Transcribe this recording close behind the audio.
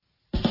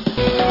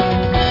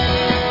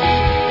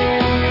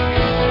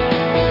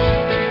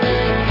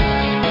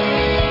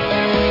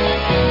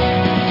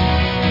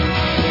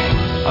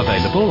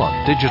available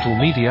on digital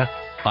media,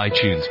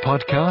 iTunes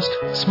podcast,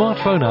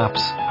 smartphone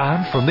apps,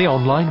 and from the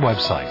online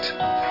website.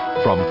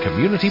 From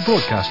Community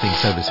Broadcasting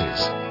Services,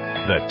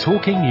 the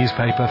talking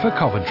newspaper for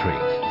Coventry.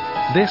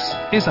 This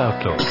is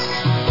Outlook.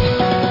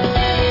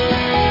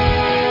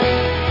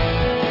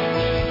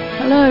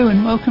 Hello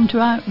and welcome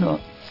to Outlook.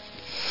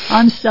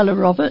 I'm Stella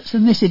Roberts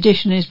and this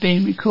edition is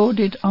being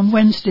recorded on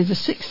Wednesday the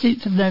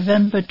 16th of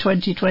November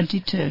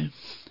 2022.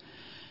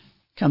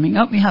 Coming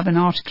up we have an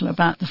article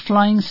about the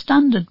Flying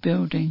Standard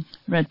building,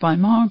 read by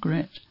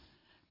Margaret.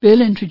 Bill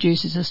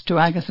introduces us to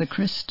Agatha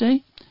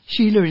Christie,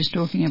 Sheila is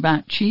talking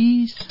about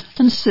cheese,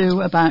 and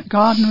Sue about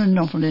gardener and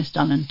novelist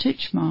Alan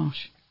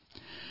Titchmarsh.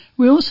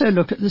 We also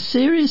look at the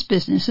serious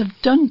business of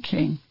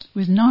dunking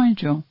with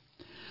Nigel.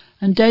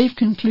 And Dave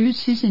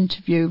concludes his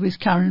interview with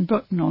Karen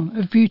Bucknell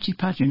of beauty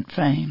pageant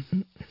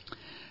fame.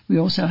 We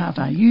also have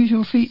our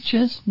usual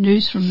features,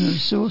 news from the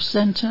Resource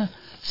Centre,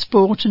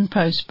 sport and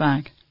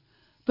postbag.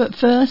 But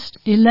first,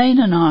 Elaine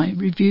and I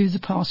review the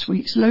past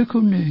week's local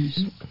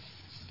news.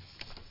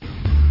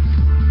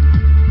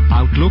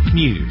 Outlook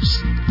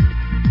News.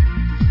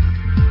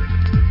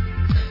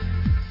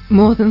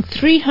 More than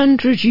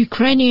 300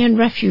 Ukrainian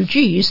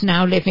refugees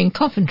now live in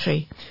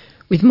Coventry,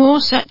 with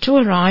more set to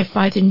arrive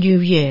by the new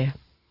year.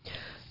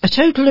 A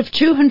total of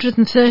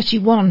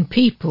 231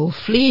 people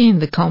fleeing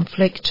the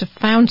conflict have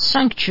found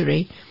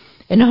sanctuary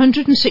in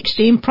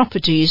 116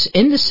 properties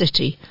in the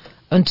city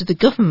under the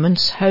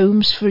government's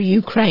Homes for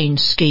Ukraine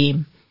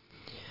scheme.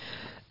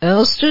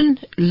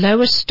 Earlston,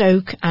 Lower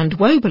Stoke and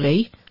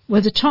Woberley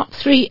were the top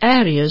three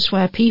areas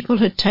where people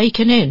had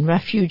taken in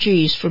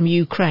refugees from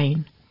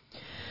Ukraine.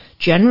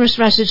 Generous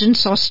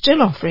residents are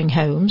still offering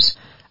homes,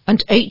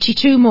 and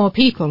 82 more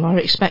people are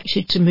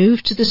expected to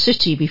move to the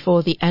city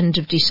before the end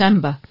of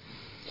December.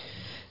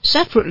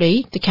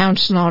 Separately, the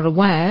council are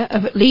aware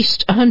of at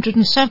least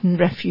 107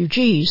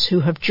 refugees who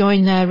have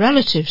joined their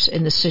relatives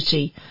in the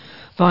city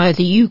via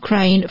the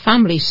Ukraine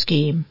Family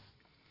Scheme.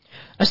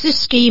 As this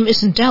scheme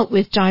isn't dealt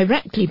with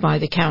directly by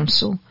the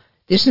council,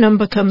 this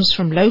number comes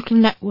from local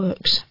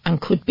networks and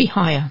could be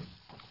higher.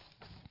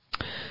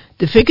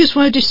 The figures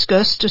were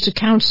discussed at a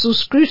council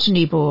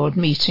scrutiny board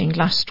meeting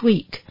last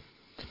week.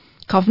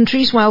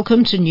 Coventry's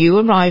welcome to new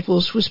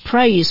arrivals was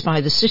praised by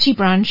the city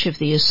branch of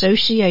the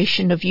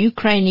Association of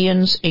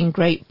Ukrainians in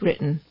Great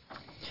Britain.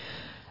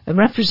 A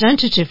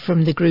representative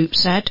from the group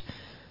said,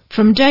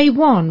 "From day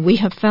one we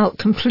have felt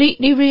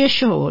completely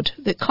reassured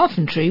that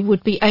Coventry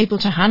would be able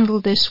to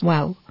handle this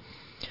well.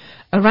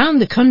 Around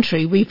the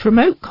country we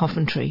promote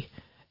Coventry,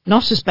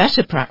 not as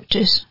better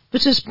practice,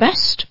 but as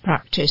best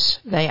practice,"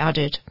 they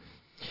added.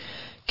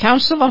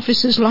 Council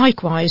officers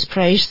likewise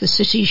praised the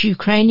city's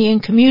Ukrainian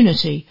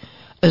community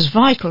as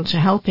vital to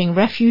helping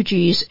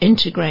refugees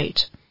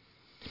integrate.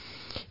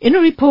 In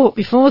a report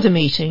before the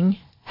meeting,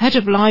 Head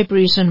of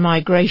Libraries and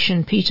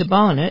Migration Peter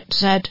Barnett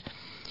said,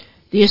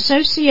 "The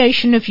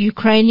Association of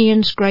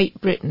Ukrainians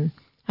Great Britain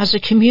has a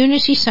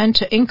community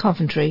centre in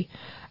Coventry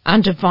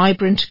and a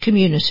vibrant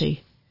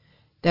community.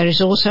 There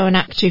is also an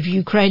active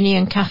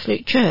Ukrainian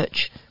Catholic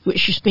Church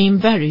which has been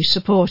very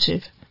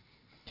supportive."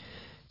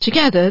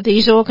 Together,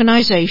 these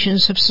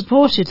organisations have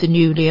supported the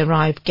newly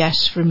arrived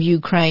guests from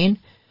Ukraine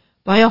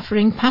by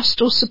offering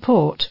pastoral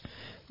support,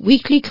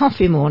 weekly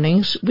coffee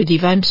mornings with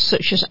events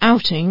such as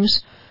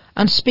outings,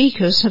 and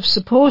speakers have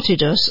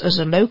supported us as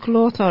a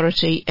local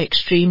authority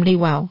extremely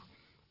well.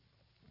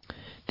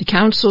 The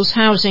council's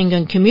Housing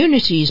and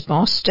Communities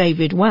boss,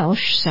 David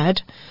Welsh,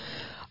 said,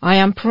 "I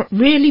am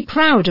really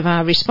proud of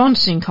our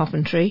response in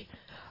Coventry.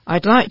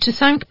 I'd like to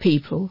thank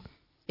people.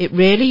 It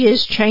really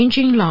is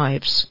changing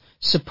lives,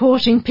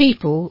 supporting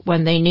people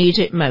when they need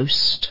it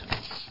most."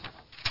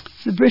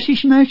 The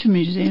British Motor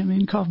Museum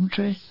in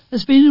Coventry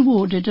has been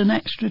awarded an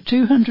extra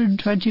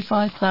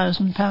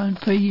 £225,000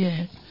 per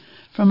year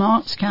from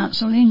Arts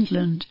Council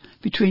England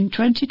between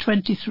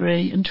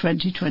 2023 and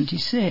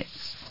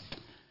 2026.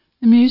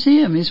 The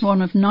museum is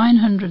one of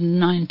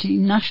 990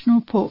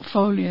 national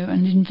portfolio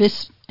and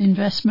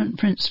investment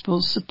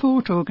principles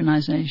support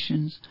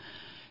organisations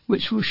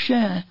which will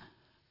share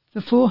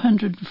the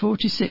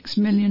 £446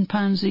 million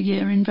a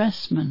year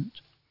investment.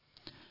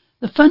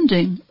 The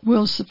funding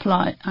will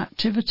supply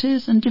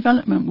activities and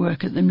development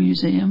work at the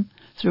museum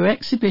through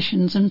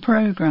exhibitions and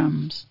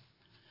programmes.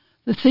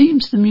 The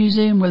themes the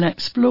museum will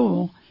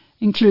explore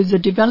include the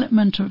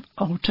development of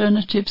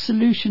alternative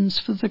solutions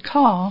for the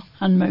car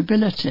and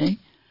mobility,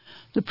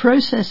 the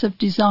process of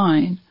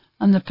design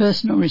and the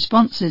personal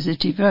responses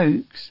it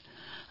evokes,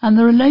 and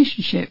the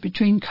relationship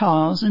between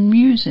cars and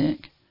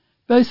music,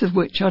 both of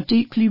which are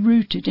deeply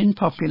rooted in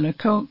popular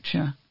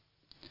culture.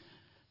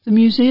 The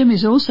museum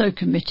is also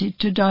committed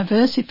to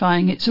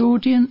diversifying its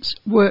audience,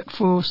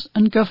 workforce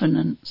and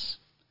governance.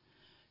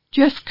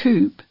 Jeff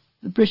Coop,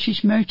 the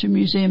British Motor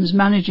Museum's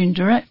managing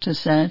director,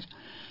 said,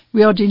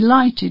 "We are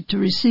delighted to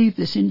receive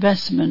this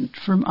investment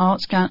from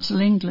Arts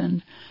Council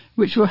England,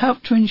 which will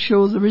help to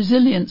ensure the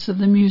resilience of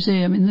the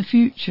museum in the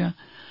future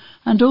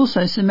and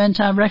also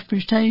cement our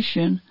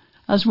reputation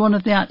as one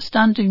of the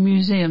outstanding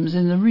museums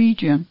in the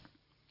region."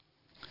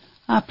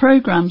 Our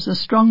programmes are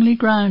strongly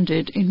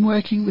grounded in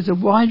working with a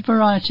wide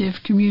variety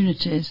of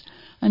communities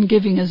and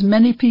giving as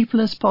many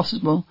people as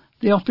possible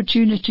the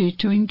opportunity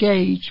to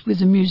engage with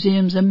the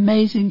museum's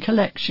amazing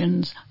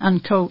collections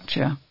and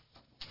culture.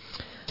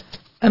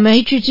 A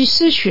major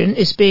decision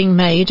is being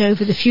made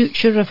over the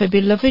future of a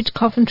beloved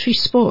Coventry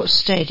sports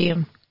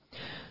stadium.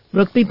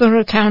 Rugby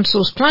Borough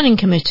Council's Planning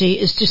Committee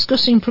is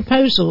discussing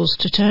proposals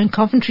to turn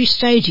Coventry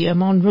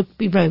Stadium on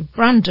Rugby Road,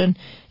 Brandon,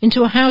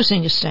 into a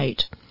housing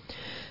estate.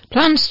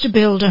 Plans to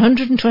build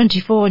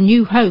 124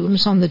 new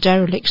homes on the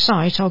derelict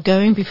site are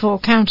going before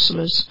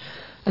councillors,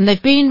 and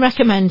they've been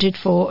recommended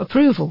for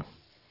approval.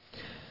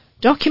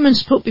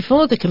 Documents put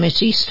before the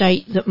committee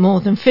state that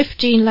more than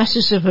 15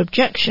 letters of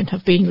objection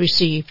have been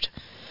received.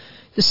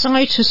 The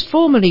site has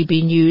formerly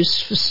been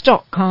used for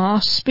stock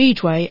car,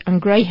 speedway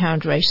and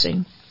greyhound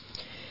racing.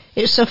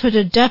 It suffered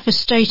a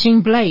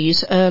devastating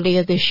blaze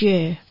earlier this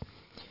year.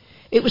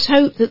 It was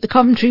hoped that the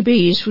Coventry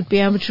Bees would be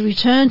able to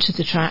return to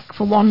the track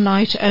for one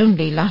night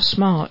only last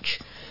March,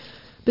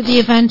 but the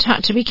event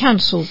had to be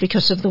cancelled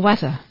because of the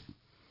weather.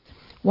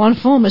 One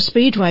former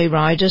speedway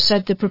rider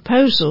said the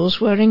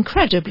proposals were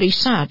incredibly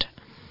sad.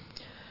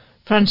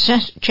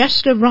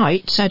 Francesca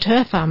Wright said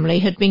her family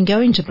had been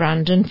going to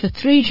Brandon for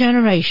 3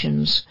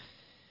 generations.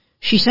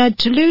 She said,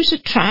 "To lose a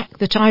track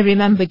that I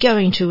remember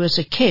going to as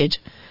a kid,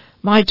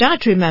 my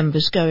dad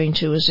remembers going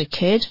to as a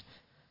kid,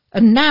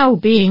 and now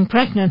being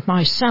pregnant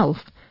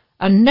myself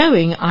and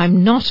knowing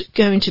I'm not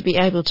going to be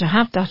able to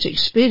have that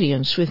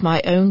experience with my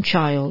own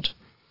child."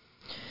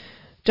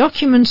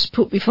 Documents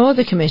put before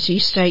the committee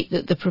state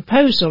that the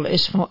proposal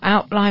is for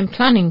outline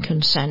planning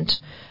consent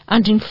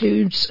and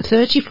includes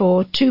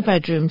 34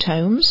 two-bedroom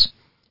homes,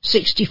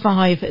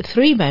 65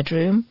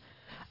 three-bedroom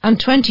and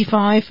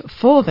 25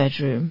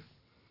 four-bedroom.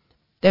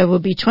 There will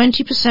be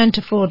 20%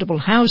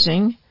 affordable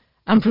housing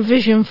and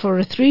provision for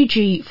a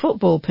 3G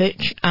football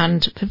pitch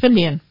and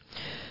pavilion.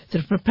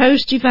 The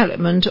proposed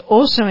development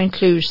also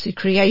includes the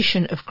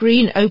creation of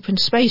green open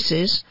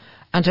spaces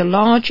and a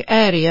large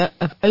area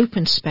of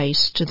open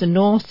space to the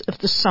north of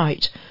the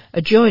site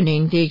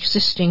adjoining the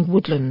existing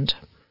woodland.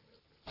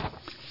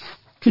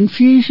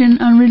 Confusion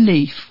and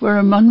relief were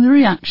among the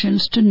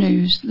reactions to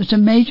news that a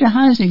major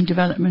housing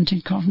development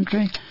in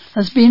Coventry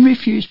has been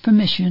refused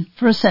permission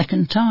for a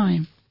second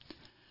time.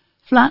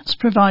 Flats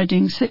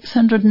providing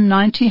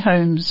 690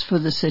 homes for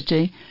the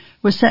city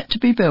were set to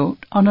be built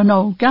on an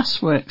old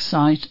gasworks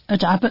site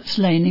at Abbots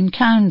Lane in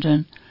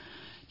Camden,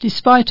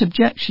 despite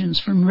objections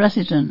from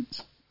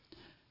residents.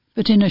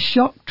 But in a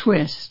shock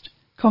twist,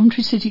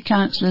 Coventry City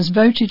Councillors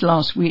voted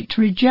last week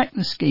to reject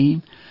the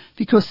scheme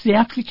because the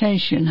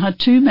application had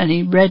too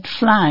many red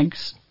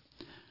flags.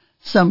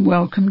 Some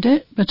welcomed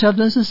it, but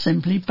others are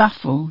simply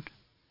baffled.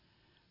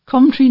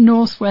 Coventry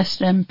North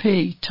West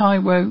MP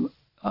Taiwo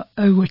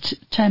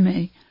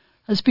Owatemi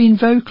has been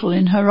vocal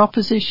in her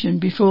opposition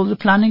before the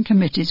Planning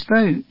Committee's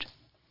vote.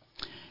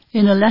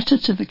 In a letter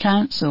to the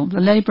Council,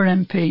 the Labour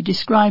MP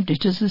described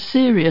it as a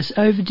serious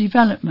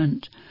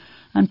overdevelopment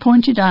and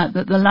pointed out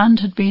that the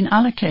land had been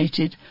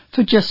allocated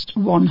for just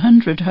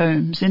 100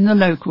 homes in the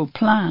local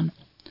plan.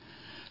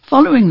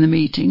 Following the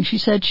meeting, she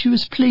said she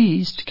was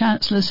pleased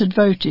councillors had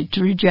voted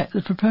to reject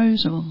the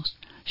proposals.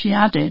 She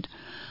added,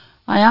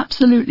 "I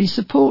absolutely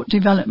support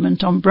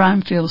development on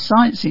brownfield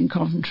sites in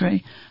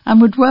Coventry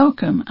and would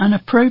welcome an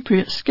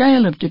appropriate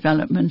scale of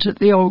development at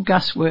the old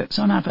gasworks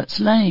on Abbots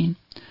Lane.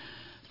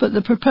 But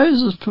the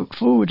proposals put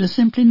forward are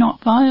simply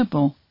not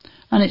viable,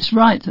 and it's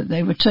right that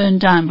they were turned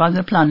down by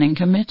the Planning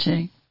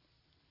Committee."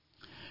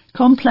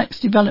 Complex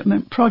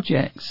Development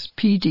Projects,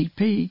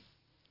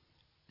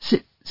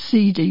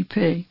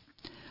 CDP,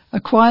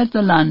 acquired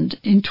the land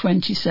in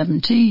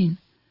 2017,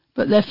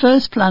 but their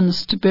first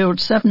plans to build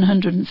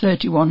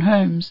 731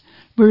 homes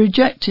were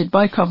rejected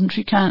by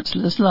Coventry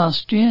councillors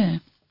last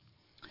year.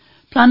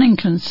 Planning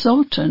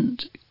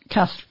consultant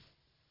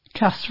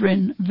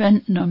Catherine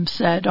Ventnam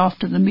said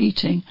after the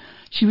meeting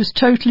she was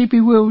totally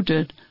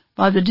bewildered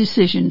by the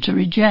decision to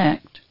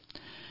reject.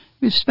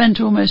 "We've spent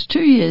almost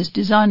 2 years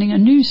designing a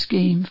new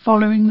scheme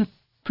following the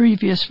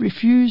previous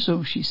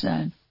refusal," she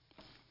said.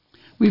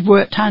 "We've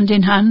worked hand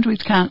in hand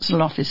with council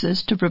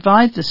officers to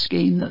provide the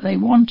scheme that they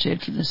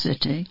wanted for the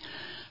city,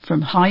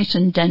 from height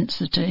and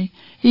density,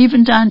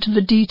 even down to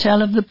the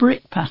detail of the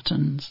brick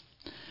patterns.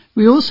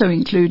 We also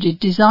included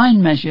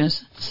design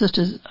measures such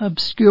as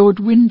obscured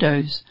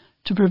windows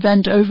to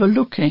prevent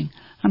overlooking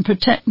and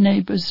protect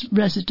neighbours'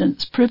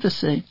 residents'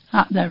 privacy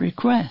at their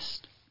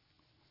request."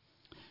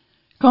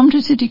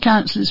 Coventry City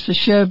Councillors for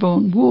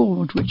Sherborne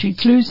Ward, which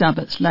includes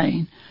Abbots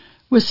Lane,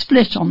 were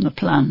split on the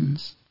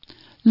plans.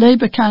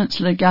 Labour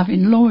councillor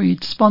Gavin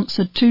Lloyd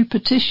sponsored 2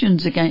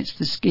 petitions against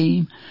the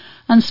scheme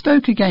and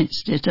spoke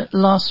against it at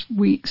last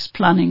week's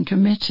Planning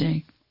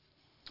Committee.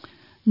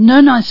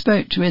 "None I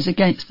spoke to is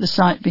against the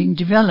site being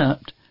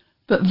developed,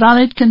 but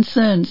valid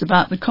concerns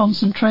about the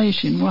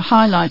concentration were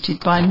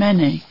highlighted by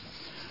many.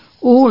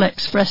 All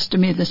expressed to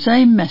me the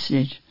same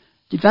message: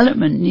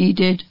 development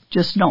needed,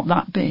 just not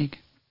that big.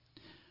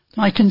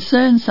 My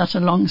concerns sat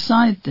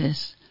alongside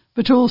this,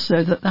 but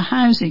also that the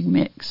housing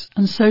mix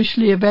and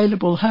socially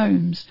available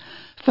homes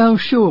fell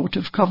short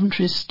of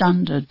Coventry's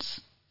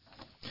standards.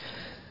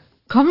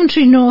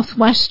 Coventry North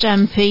West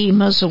MP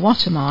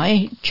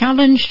Musawatomai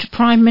challenged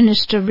Prime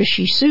Minister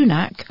Rishi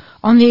Sunak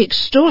on the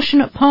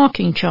extortionate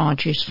parking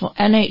charges for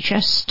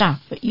NHS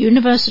staff at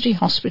university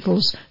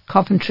hospitals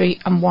Coventry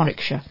and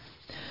Warwickshire.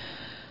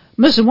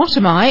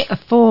 Musawatomai, a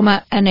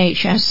former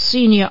NHS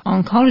senior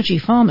oncology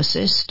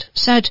pharmacist,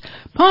 said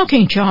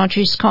parking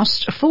charges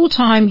cost a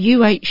full-time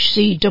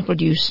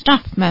UHCW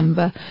staff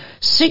member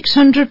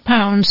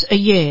 £600 a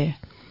year,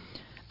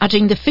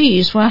 adding the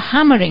fees were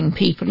hammering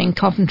people in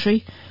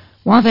Coventry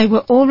while they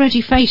were already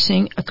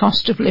facing a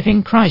cost of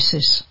living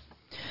crisis.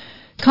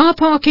 Car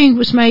parking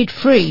was made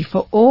free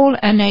for all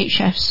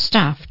NHS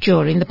staff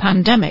during the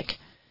pandemic,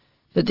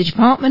 but the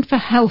Department for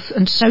Health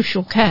and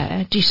Social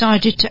Care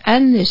decided to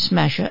end this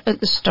measure at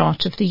the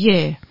start of the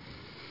year.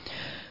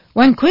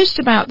 When quizzed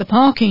about the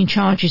parking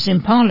charges in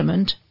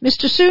Parliament,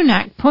 Mr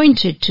Sunak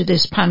pointed to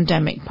this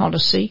pandemic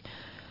policy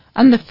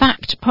and the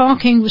fact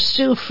parking was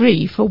still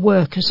free for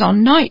workers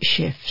on night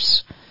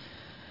shifts.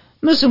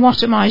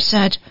 Musawatomai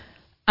said,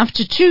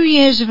 "After 2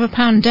 years of a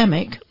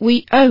pandemic,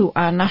 we owe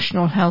our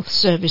National Health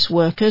Service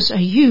workers a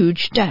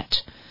huge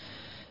debt.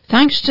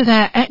 Thanks to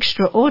their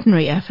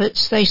extraordinary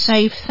efforts, they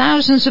save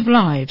thousands of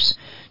lives,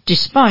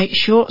 despite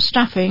short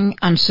staffing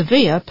and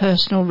severe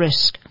personal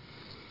risk.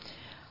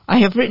 I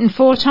have written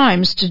 4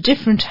 times to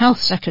different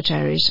health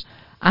secretaries,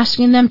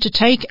 asking them to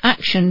take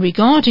action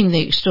regarding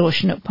the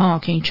extortionate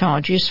parking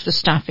charges for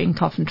staff in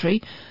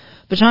Coventry,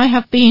 but I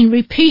have been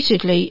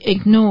repeatedly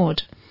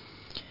ignored.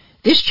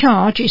 This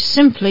charge is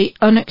simply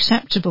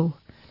unacceptable.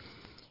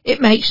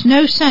 It makes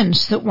no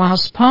sense that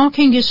whilst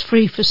parking is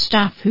free for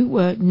staff who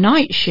work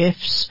night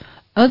shifts,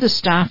 other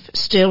staff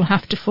still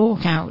have to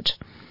fork out."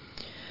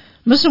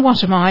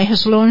 Musawatomai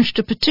has launched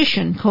a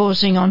petition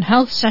calling on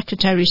Health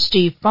Secretary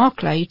Steve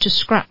Barclay to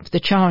scrap the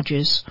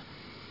charges.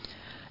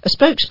 A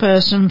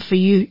spokesperson for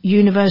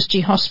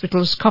University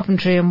Hospitals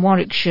Coventry and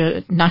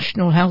Warwickshire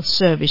National Health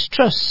Service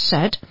Trust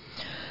said,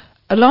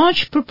 "A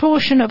large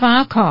proportion of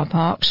our car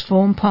parks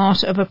form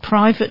part of a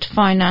private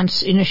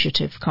finance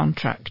initiative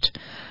contract,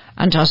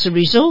 and as a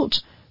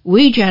result,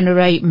 we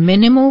generate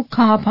minimal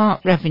car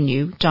park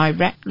revenue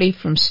directly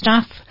from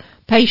staff,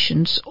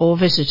 patients or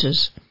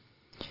visitors.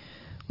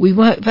 We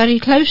work very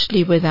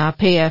closely with our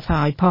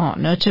PFI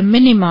partner to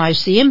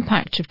minimise the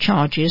impact of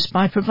charges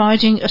by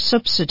providing a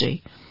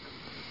subsidy.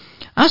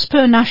 As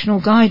per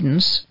national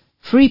guidance,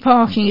 free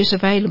parking is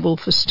available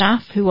for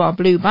staff who are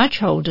blue badge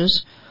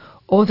holders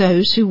or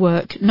those who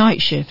work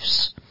night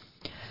shifts.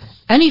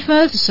 Any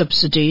further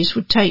subsidies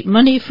would take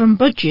money from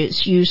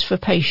budgets used for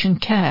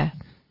patient care.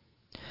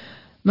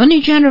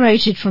 Money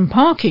generated from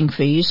parking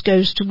fees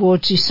goes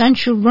towards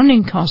essential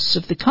running costs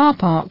of the car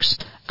parks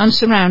and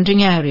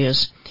surrounding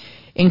areas,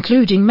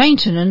 including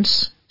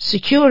maintenance,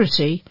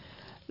 security,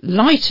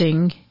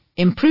 lighting,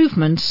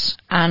 improvements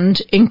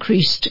and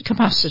increased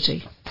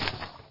capacity."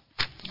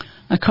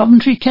 A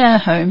Coventry care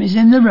home is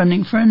in the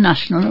running for a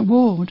national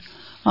award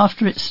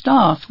after its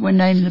staff were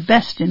named the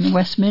best in the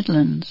West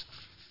Midlands.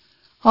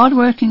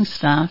 Hard-working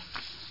staff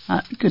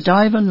at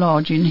Godiva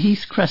Lodge in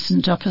Heath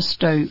Crescent, Upper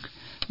Stoke,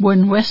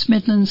 won West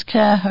Midlands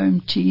Care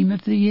Home Team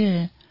of the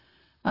Year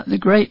at the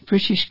Great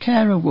British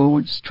Care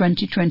Awards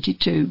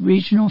 2022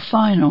 regional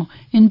final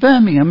in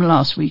Birmingham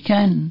last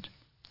weekend.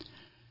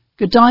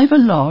 Godiva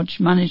Lodge,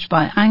 managed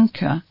by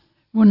Anchor,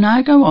 will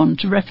now go on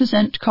to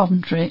represent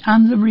Coventry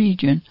and the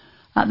region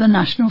at the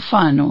national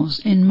finals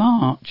in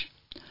March.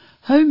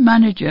 Home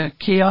manager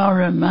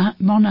Kiara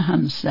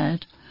Monaghan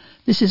said,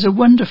 "This is a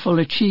wonderful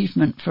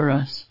achievement for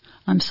us.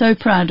 I'm so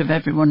proud of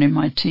everyone in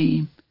my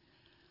team.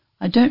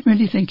 I don't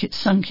really think it's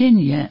sunk in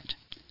yet.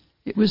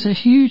 It was a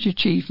huge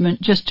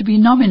achievement just to be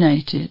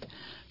nominated,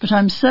 but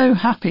I'm so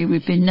happy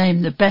we've been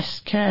named the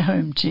best care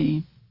home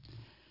team.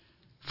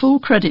 Full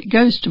credit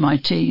goes to my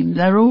team.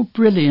 They're all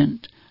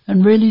brilliant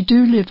and really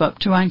do live up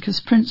to Anchor's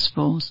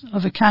principles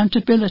of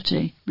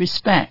accountability,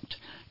 respect,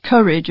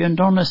 courage and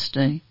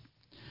honesty.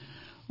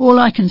 All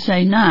I can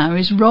say now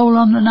is roll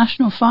on the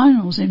national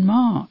finals in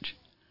March.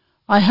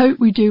 I hope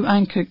we do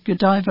Anchor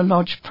Godiva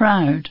Lodge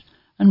proud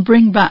and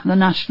bring back the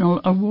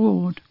national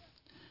award.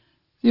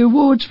 The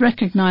awards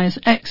recognise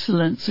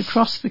excellence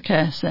across the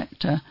care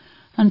sector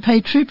and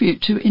pay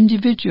tribute to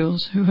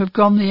individuals who have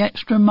gone the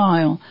extra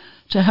mile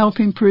to help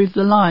improve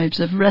the lives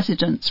of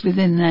residents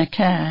within their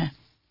care.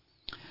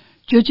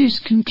 Judges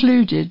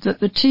concluded that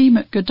the team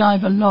at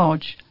Godiva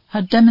Lodge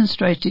had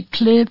demonstrated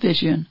clear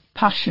vision,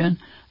 passion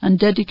and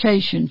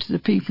dedication to the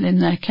people in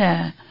their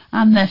care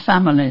and their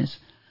families,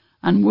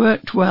 and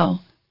worked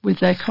well with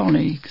their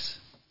colleagues.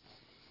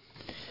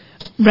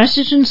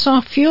 Residents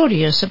are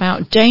furious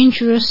about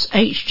dangerous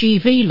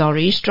HGV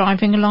lorries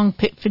driving along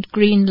Pitford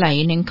Green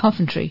Lane in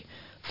Coventry,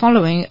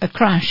 following a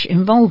crash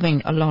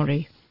involving a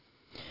lorry.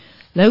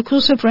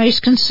 Locals have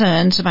raised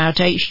concerns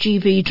about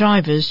HGV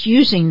drivers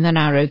using the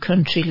narrow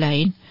country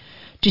lane,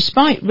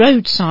 despite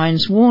road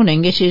signs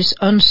warning it is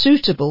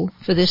unsuitable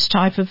for this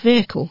type of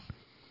vehicle.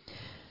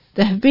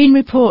 There have been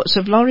reports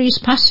of lorries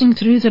passing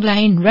through the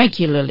lane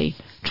regularly,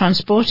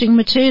 transporting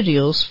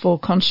materials for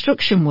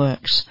construction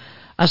works,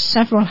 as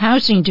several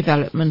housing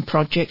development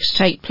projects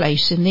take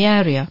place in the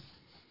area.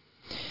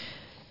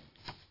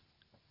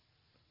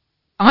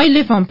 I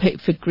live on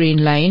Pickford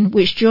Green Lane,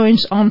 which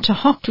joins on to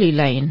Hockley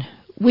Lane.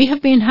 We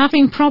have been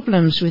having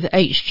problems with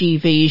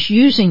HGVs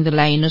using the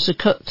lane as a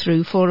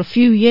cut-through for a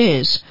few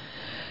years,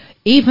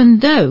 even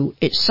though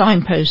it's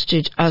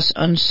signposted as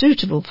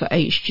unsuitable for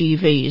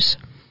HGVs.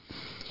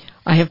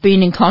 I have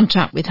been in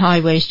contact with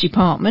Highways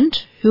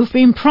Department, who have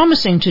been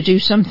promising to do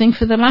something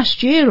for the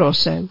last year or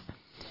so.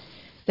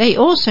 They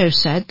also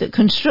said that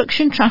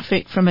construction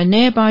traffic from a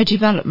nearby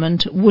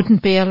development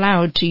wouldn't be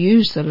allowed to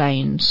use the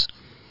lanes.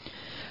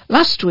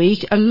 Last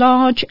week, a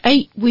large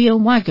 8-wheel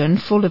wagon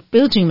full of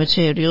building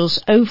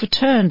materials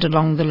overturned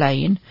along the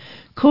lane,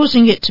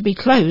 causing it to be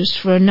closed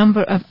for a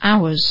number of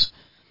hours.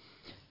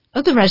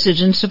 Other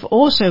residents have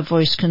also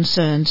voiced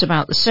concerns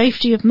about the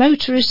safety of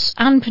motorists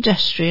and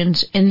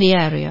pedestrians in the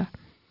area.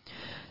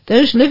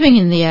 Those living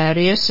in the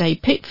area say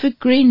Pickford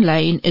Green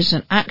Lane is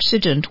an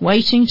accident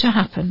waiting to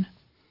happen.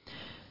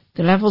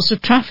 The levels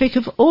of traffic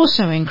have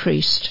also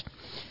increased.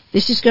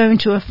 This is going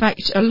to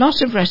affect a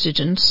lot of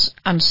residents,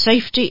 and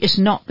safety is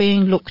not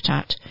being looked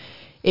at.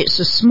 It's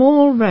a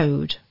small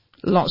road.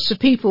 Lots of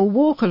people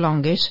walk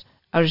along it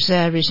as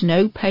there is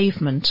no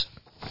pavement.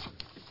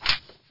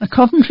 A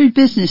Coventry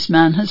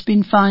businessman has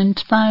been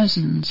fined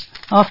thousands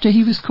after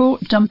he was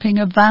caught dumping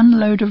a van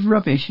load of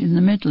rubbish in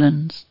the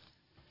Midlands.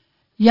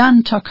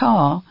 Jan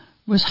Takar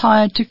was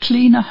hired to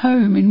clean a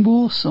home in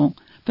Walsall,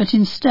 but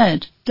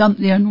instead dumped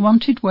the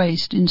unwanted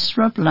waste in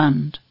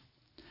shrubland.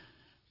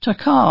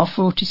 Takar,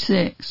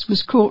 46,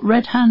 was caught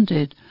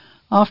red-handed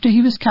after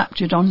he was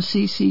captured on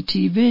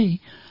CCTV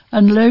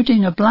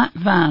unloading a black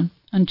van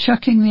and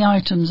chucking the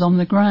items on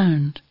the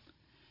ground.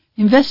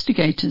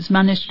 Investigators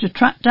managed to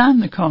track down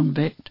the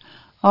convict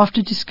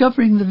after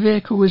discovering the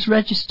vehicle was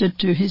registered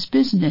to his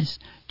business,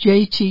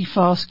 JT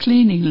Fast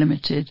Cleaning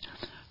Limited,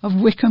 of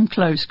Wickham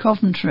Close,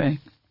 Coventry.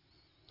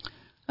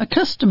 A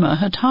customer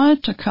had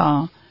hired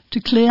Takar to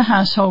clear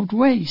household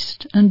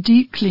waste and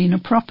deep clean a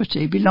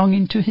property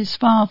belonging to his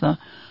father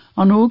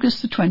on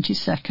August the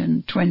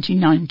 22nd,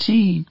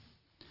 2019.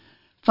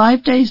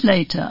 5 days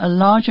later, a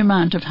large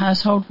amount of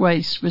household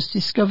waste was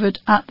discovered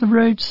at the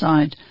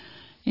roadside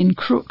in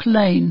Crook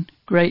Lane,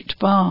 Great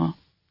Bar.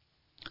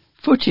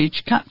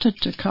 Footage captured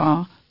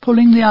Takar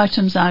pulling the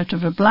items out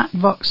of a black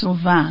Vauxhall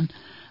van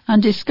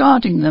and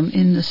discarding them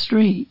in the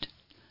street.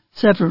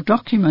 Several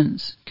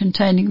documents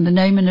containing the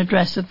name and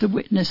address of the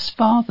witness's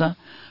father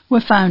were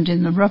found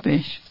in the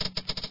rubbish.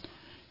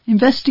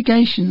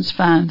 Investigations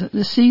found that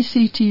the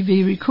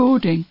CCTV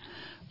recording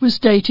was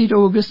dated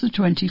August the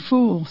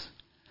 24th,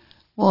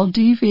 while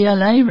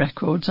DVLA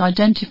records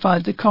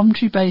identified the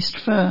Coventry-based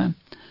firm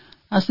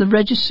as the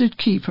registered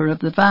keeper of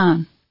the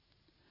van.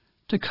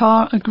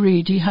 Takar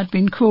agreed he had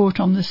been caught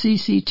on the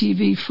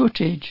CCTV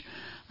footage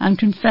and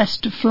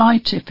confessed to fly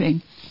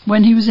tipping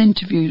when he was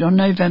interviewed on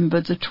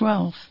November the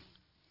 12th.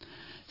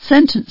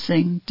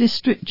 Sentencing,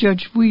 District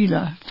Judge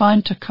Wheeler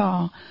fined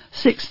Takar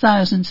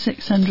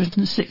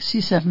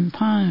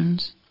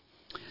 £6,667.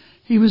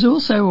 He was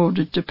also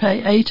ordered to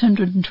pay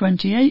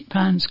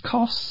 £828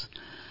 costs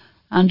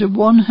and a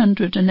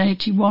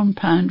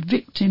 £181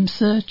 victim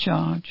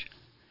surcharge.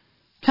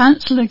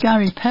 Councillor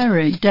Gary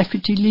Perry,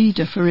 Deputy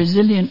Leader for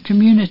Resilient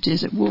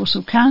Communities at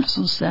Walsall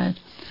Council, said,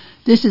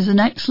 "This is an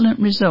excellent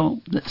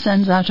result that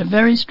sends out a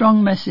very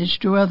strong message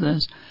to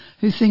others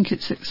who think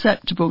it's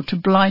acceptable to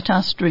blight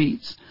our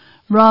streets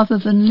rather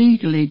than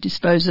legally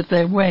dispose of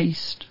their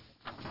waste."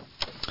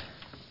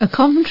 A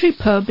Coventry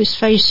pub is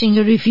facing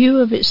a review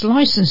of its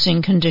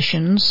licensing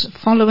conditions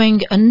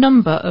following a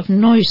number of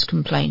noise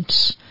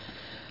complaints.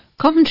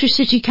 Coventry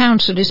City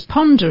Council is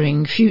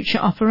pondering future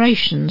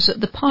operations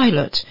at the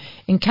Pilot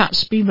in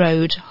Catesby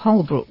Road,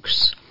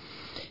 Holbrooks.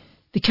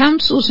 The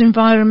Council's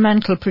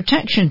Environmental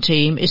Protection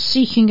Team is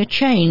seeking a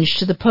change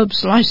to the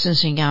pub's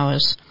licensing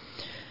hours.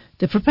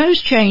 The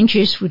proposed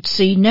changes would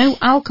see no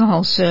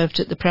alcohol served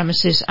at the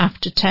premises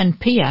after 10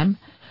 p.m.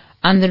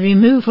 and the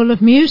removal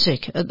of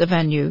music at the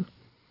venue.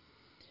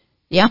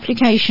 The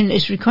application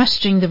is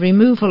requesting the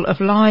removal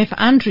of live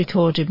and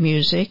recorded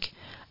music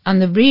and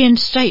the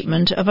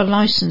reinstatement of a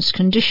licence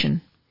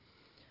condition.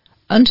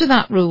 Under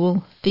that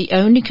rule, the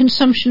only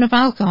consumption of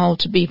alcohol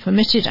to be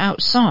permitted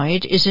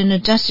outside is in a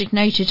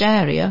designated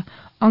area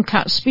on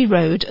Catesby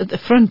Road at the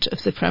front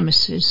of the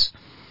premises.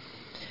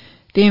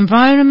 The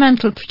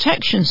Environmental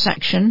Protection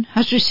Section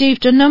has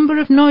received a number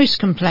of noise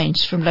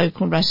complaints from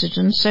local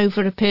residents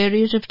over a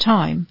period of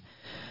time,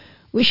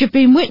 which have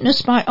been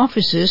witnessed by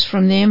officers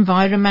from the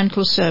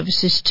Environmental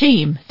Services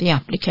team, the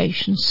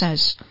application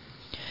says.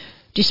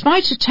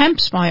 Despite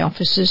attempts by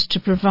officers to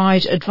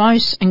provide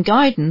advice and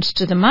guidance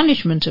to the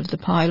management of the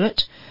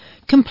Pilot,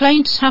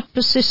 complaints have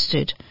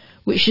persisted,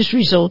 which has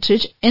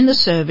resulted in the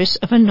service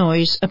of a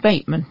noise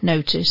abatement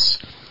notice.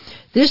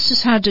 This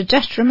has had a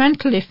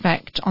detrimental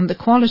effect on the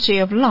quality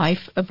of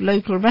life of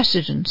local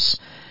residents,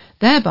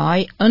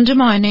 thereby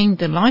undermining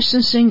the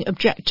licensing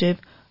objective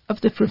of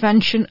the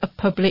prevention of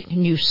public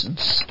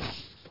nuisance.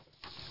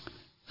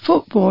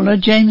 Footballer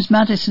James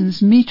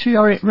Maddison's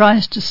meteoric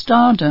rise to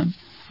stardom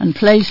and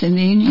place in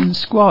the England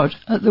squad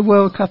at the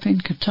World Cup in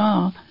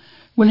Qatar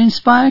will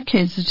inspire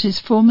kids at his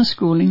former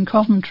school in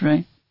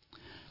Coventry.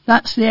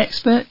 That's the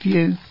expert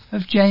view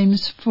of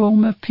James'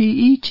 former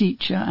PE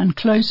teacher and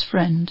close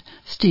friend,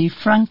 Steve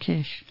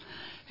Frankish,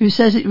 who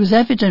says it was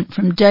evident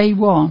from day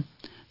one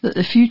that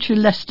the future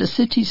Leicester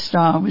City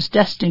star was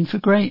destined for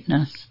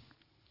greatness.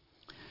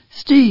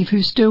 Steve,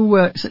 who still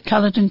works at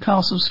Caledon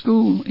Castle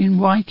School in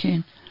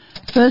Wyking,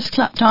 first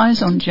clapped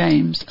eyes on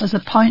James as a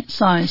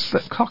pint-sized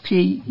but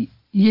cocky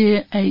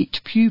Year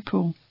 8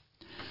 pupil.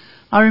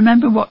 I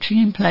remember watching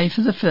him play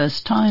for the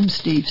first time,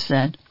 Steve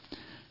said.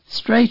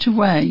 Straight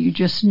away you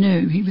just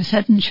knew he was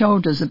head and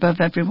shoulders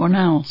above everyone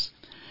else.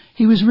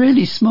 He was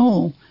really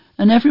small,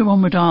 and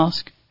everyone would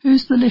ask,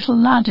 "Who's the little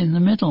lad in the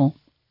middle?"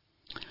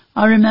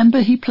 I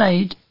remember he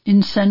played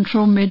in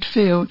central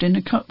midfield in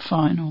a cup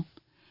final.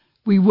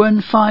 We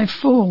won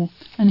 5-4,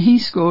 and he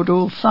scored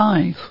all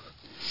 5.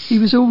 He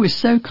was always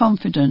so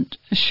confident,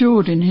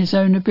 assured in his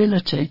own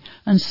ability,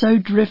 and so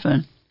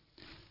driven.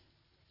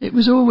 It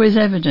was always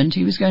evident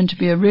he was going to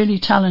be a really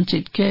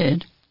talented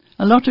kid.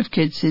 A lot of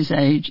kids his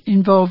age,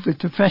 involved with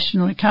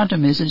professional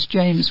academies as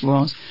James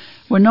was,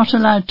 were not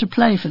allowed to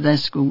play for their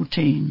school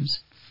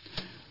teams.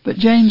 But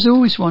James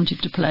always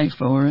wanted to play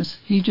for us.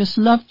 He just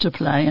loved to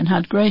play and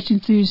had great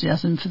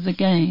enthusiasm for the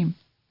game.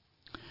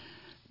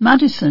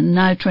 Maddison,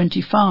 now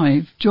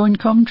 25, joined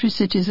Coventry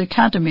City's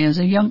academy as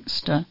a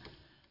youngster,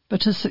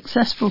 but a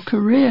successful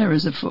career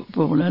as a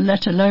footballer,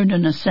 let alone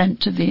an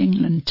ascent to the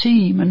England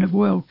team and a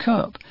World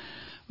Cup,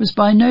 was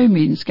by no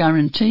means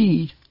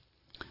guaranteed.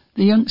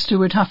 The youngster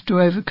would have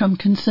to overcome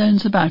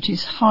concerns about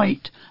his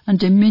height and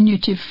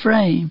diminutive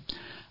frame,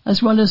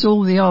 as well as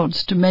all the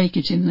odds to make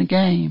it in the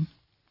game.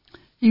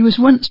 He was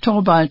once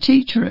told by a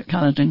teacher at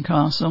Caledon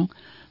Castle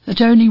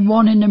that only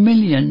 1 in a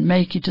million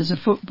make it as a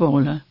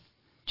footballer.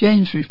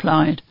 James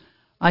replied,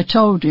 "I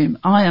told him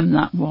I am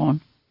that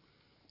one."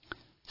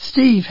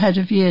 Steve, head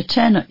of Year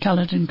 10 at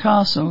Caledon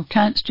Castle,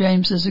 counts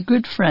James as a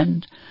good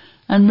friend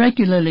and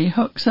regularly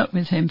hooks up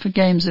with him for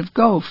games of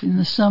golf in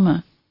the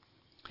summer.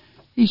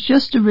 "He's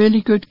just a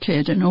really good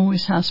kid and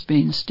always has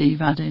been,"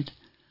 Steve added.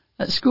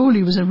 "At school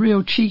he was a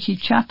real cheeky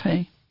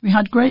chappie. We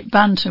had great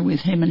banter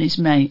with him and his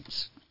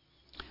mates."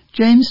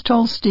 James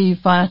told Steve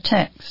via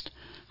text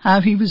how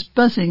he was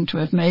buzzing to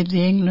have made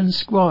the England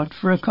squad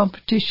for a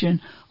competition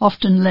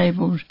often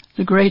labelled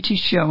the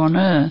greatest show on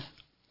earth.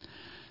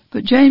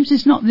 But James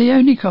is not the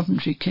only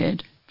Coventry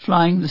kid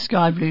flying the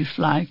sky blue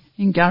flag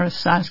in Gareth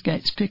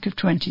Southgate's pick of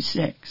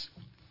 26.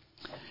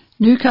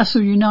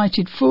 Newcastle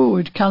United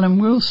forward Callum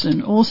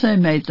Wilson also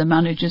made the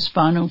manager's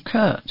final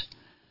cut.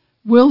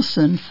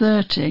 Wilson,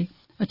 30,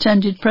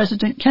 attended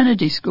President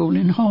Kennedy School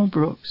in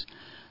Holbrooks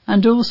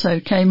and also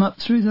came up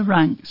through the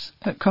ranks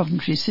at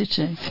Coventry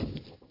City.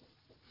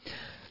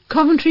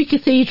 Coventry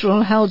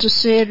Cathedral held a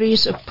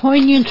series of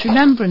poignant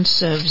remembrance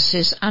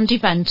services and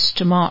events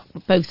to mark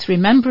both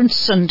Remembrance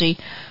Sunday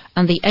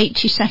and the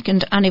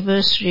 82nd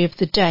anniversary of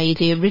the day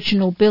the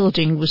original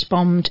building was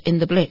bombed in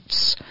the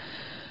Blitz.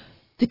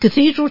 The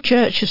Cathedral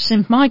Church of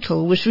St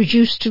Michael was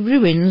reduced to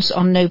ruins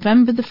on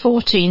November the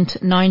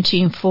 14th,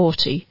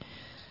 1940,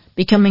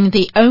 becoming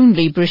the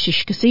only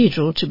British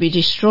cathedral to be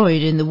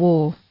destroyed in the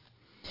war.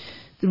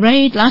 The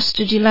raid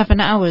lasted 11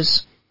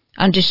 hours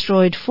and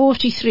destroyed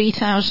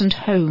 43,000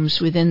 homes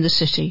within the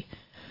city,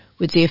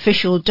 with the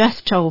official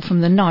death toll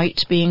from the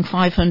night being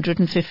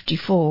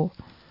 554,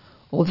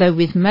 although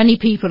with many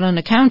people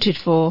unaccounted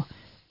for,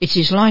 it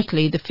is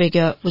likely the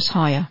figure was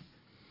higher.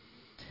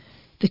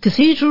 The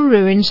cathedral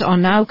ruins are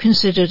now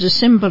considered a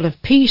symbol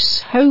of peace,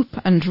 hope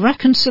and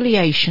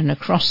reconciliation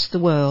across the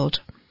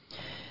world.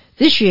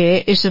 This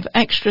year is of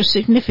extra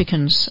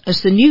significance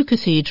as the new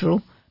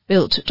cathedral,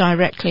 built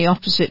directly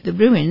opposite the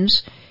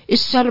ruins, is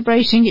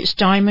celebrating its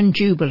Diamond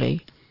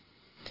Jubilee.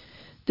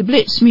 The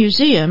Blitz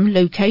Museum,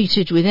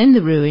 located within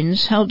the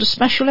ruins, held a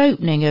special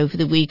opening over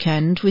the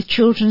weekend with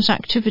children's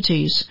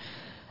activities,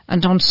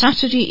 and on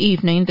Saturday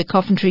evening the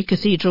Coventry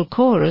Cathedral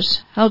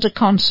Chorus held a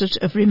concert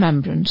of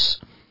remembrance.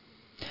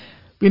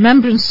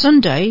 Remembrance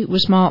Sunday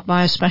was marked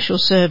by a special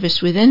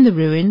service within the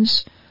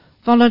ruins,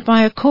 followed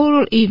by a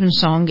choral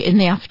evensong in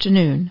the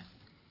afternoon.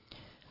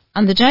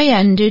 And the day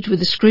ended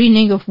with a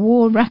screening of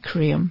War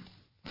Requiem,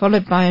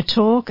 followed by a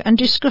talk and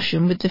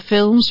discussion with the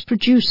film's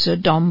producer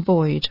Don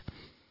Boyd.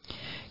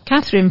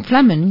 Catherine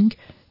Fleming,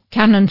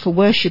 Canon for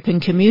Worship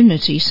and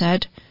Community,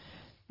 said,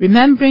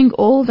 "Remembering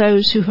all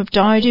those who have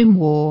died in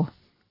war,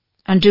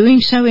 and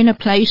doing so in a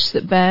place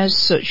that bears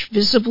such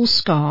visible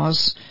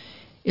scars,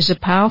 is a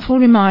powerful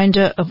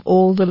reminder of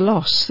all the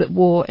loss that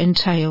war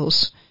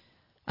entails,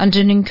 and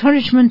an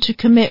encouragement to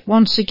commit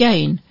once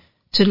again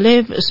to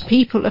live as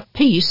people of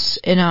peace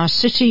in our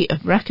city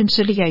of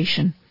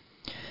reconciliation.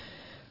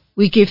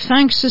 We give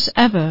thanks as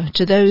ever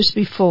to those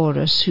before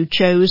us who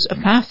chose a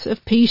path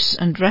of peace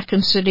and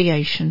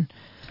reconciliation,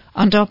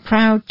 and are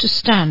proud to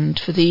stand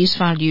for these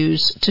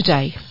values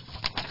today."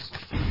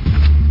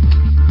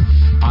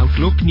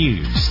 Look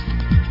News.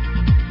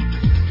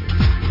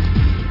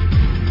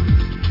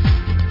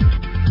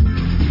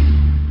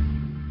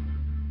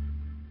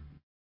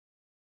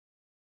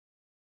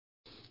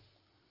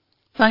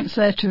 Thanks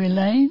there to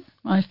Elaine,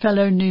 my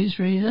fellow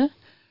newsreader.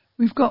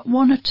 We've got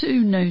one or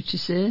two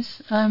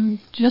notices.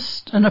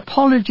 Just an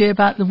apology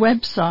about the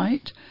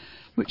website,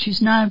 which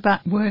is now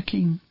back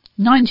working.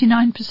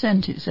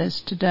 99% it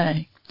says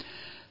today.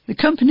 The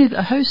company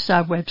that hosts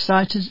our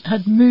website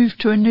had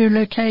moved to a new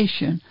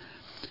location,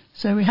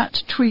 so we had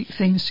to tweak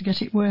things to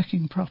get it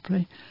working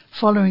properly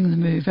following the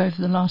move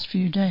over the last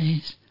few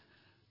days.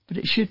 But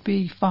it should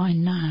be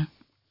fine now.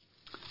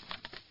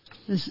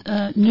 There's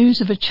news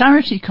of a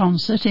charity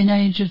concert in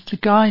aid of the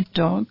guide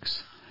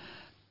dogs.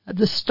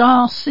 The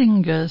Star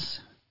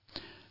Singers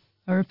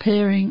are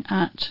appearing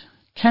at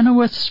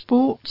Kenilworth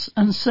Sports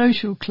and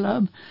Social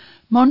Club,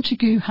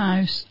 Montague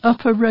House,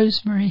 Upper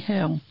Rosemary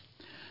Hill.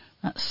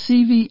 That's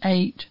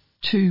CV8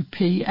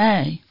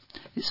 2PA.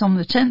 It's on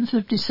the 10th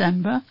of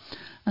December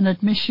and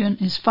admission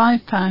is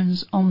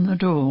 £5 on the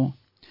door.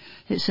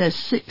 It says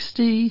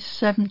 60s,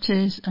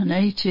 70s and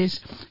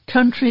 80s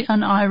country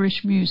and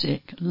Irish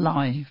music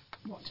live.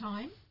 What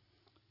time?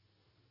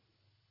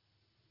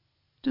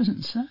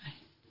 Doesn't say.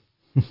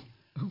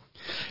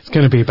 It's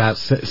going to be about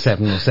 7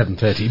 or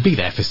 7:30. Be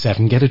there for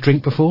 7. Get a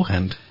drink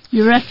beforehand.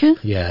 You reckon?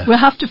 Yeah. We'll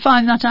have to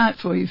find that out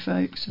for you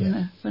folks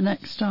Yeah. for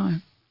next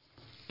time.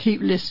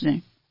 Keep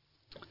listening.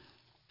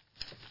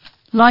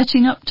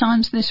 Lighting up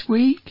times this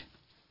week.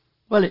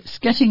 Well, it's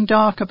getting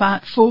dark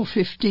about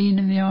 4:15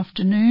 in the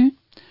afternoon,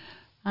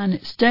 and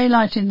it's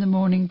daylight in the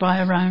morning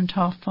by around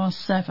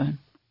 7:30.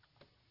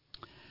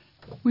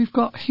 We've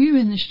got Hugh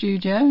in the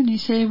studio, and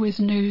he's here with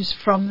news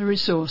from the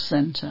Resource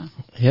Centre.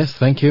 Yes,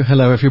 thank you.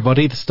 Hello,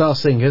 everybody. The Star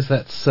Singers.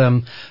 That's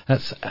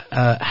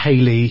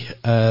Hayley,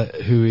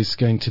 who is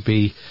going to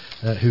be,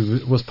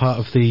 who was part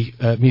of the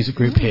music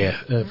group here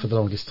for the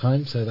longest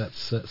time. So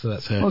that's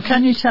her. Well,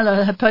 can you tell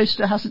her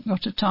poster hasn't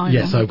got a time?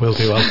 Yes, on I it? will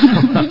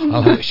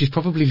do. She's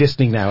probably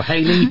listening now.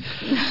 Hayley,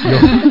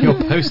 your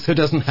poster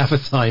doesn't have a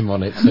time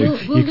on it, so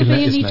Will you can there let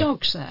be us any know.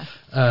 dogs there?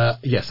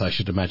 Yes, I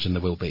should imagine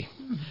there will be.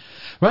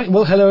 Right,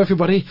 well, hello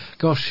everybody.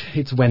 Gosh,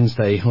 it's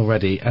Wednesday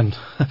already, and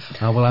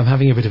well, I'm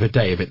having a bit of a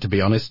day of it, to be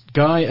honest.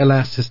 Guy,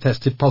 alas, has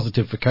tested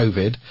positive for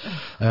COVID,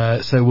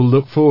 so we'll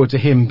look forward to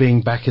him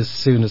being back as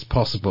soon as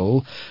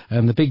possible.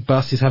 And the big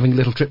bus is having a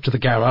little trip to the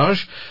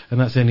garage, and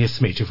that's only a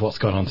smidge of what's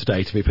gone on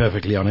today, to be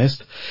perfectly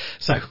honest.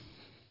 So,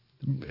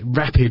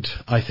 rapid,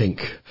 I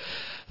think.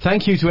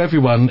 Thank you to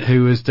everyone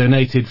who has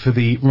donated for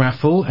the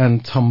raffle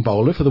and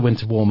tombola for the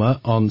winter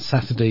warmer on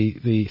Saturday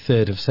the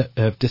 3rd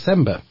of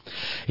December.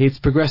 It's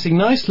progressing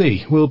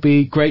nicely. We'll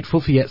be grateful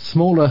for yet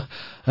more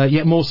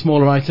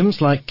smaller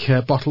items like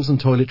bottles and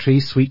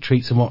toiletries, sweet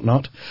treats and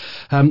whatnot.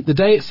 The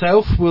day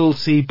itself will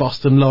see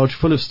Boston Lodge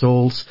full of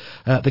stalls,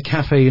 the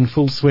cafe in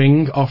full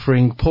swing,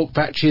 offering pork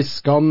batches,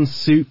 scones,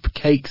 soup,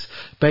 cakes,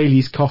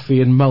 Bailey's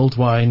coffee and mulled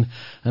wine,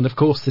 and of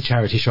course the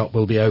charity shop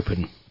will be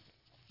open.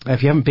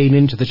 If you haven't been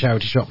into the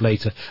charity shop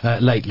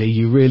lately,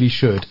 you really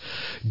should.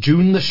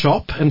 June the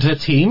shop and her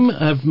team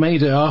have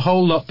made it a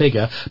whole lot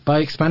bigger by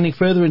expanding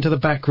further into the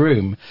back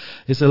room.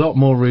 There's a lot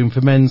more room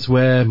for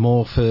menswear,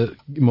 more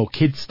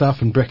kids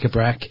stuff and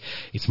bric-a-brac.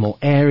 It's more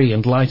airy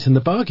and light, and the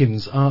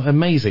bargains are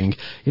amazing.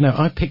 You know,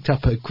 I picked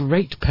up a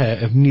great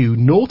pair of new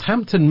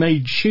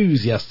Northampton-made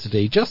shoes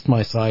yesterday, just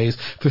my size,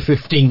 for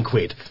 15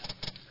 quid.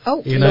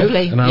 Oh, You know,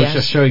 lovely. and I was Yes.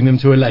 just showing them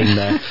to Elaine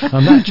there.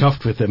 I'm that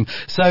chuffed with them.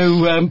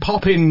 So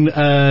pop in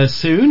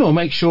soon, or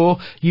make sure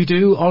you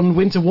do on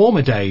Winter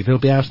Warmer Day. They'll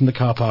be out in the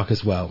car park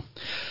as well.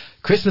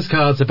 Christmas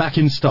cards are back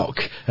in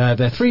stock.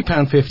 They're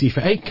 £3.50 for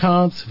 8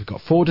 cards. We've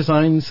got 4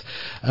 designs.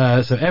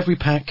 So every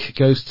pack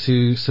goes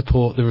to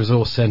support the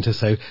Resource Centre.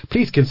 So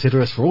please consider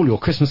us for all your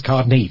Christmas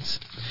card needs.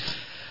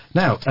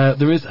 Now,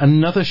 there is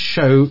another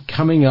show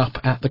coming up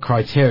at the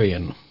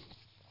Criterion.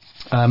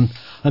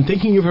 I'm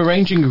thinking of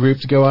arranging a group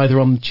to go either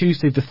on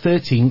Tuesday the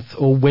 13th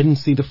or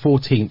Wednesday the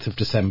 14th of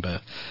December.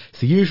 It's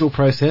the usual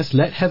process.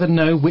 Let Heather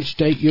know which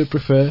date you'd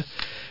prefer.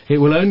 It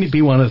will only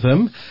be one of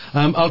them.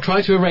 I'll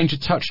try to arrange a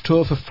touch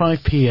tour for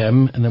 5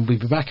 p.m. and then we'll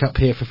be back up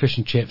here for fish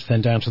and chips, then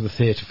down to the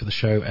theatre for the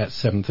show at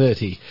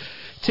 7:30.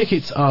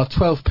 Tickets are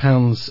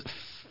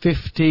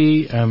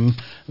 £12.50.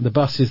 The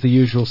bus is the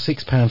usual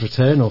 £6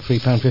 return or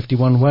 £3.50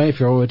 one way if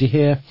you're already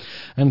here,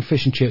 and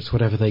fish and chips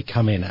whatever they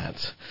come in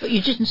at. But you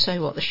didn't say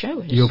what the show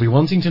is. You'll be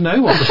wanting to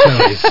know what the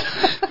show is,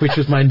 which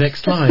was my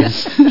next line.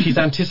 She's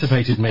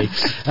anticipated me.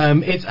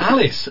 It's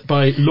Alice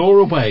by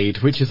Laura Wade,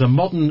 which is a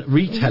modern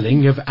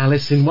retelling of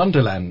Alice in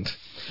Wonderland.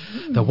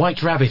 The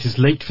White Rabbit is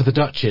late for the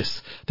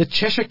Duchess. The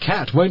Cheshire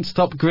Cat won't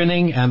stop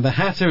grinning, and the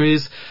Hatter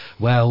is,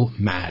 well,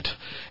 mad.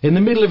 In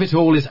the middle of it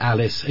all is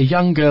Alice, a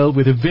young girl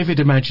with a vivid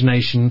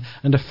imagination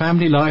and a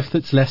family life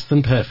that's less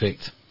than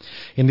perfect.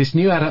 In this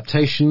new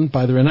adaptation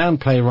by the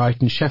renowned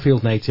playwright and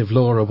Sheffield native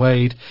Laura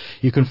Wade,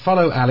 you can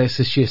follow Alice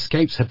as she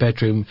escapes her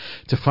bedroom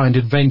to find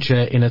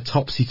adventure in a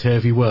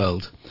topsy-turvy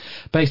world.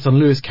 Based on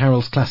Lewis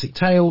Carroll's classic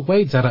tale,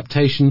 Wade's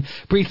adaptation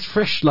breathes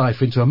fresh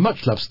life into a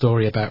much-loved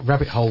story about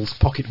rabbit holes,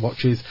 pocket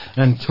watches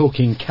and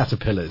talking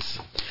caterpillars.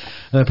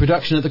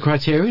 Production at the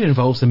Criterion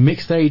involves a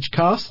mixed-age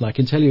cast, and I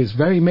can tell you it's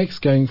very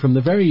mixed, going from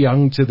the very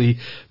young to the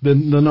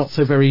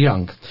not-so-very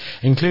young,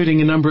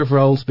 including a number of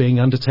roles being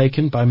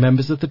undertaken by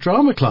members of the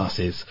drama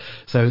classes.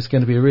 So it's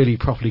going to be a really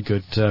properly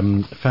good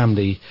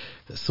family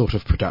sort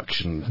of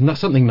production. And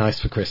that's something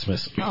nice for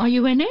Christmas. Are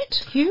you in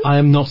it, Hugh? I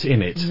am not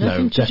in it.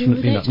 Nothing no,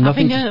 definitely not.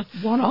 Having a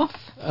one-off?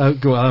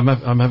 Well,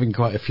 I'm having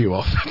quite a few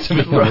off, to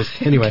be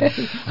honest. Anyway,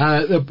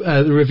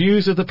 the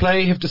reviews of the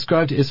play have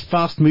described it as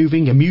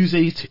fast-moving,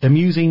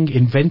 amusing,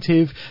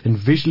 inventive, and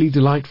visually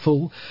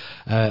delightful.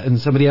 And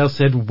somebody else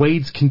said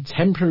Wade's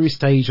contemporary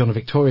stage on a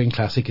Victorian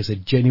classic is a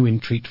genuine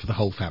treat for the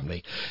whole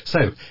family.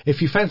 So,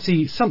 if you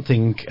fancy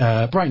something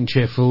bright and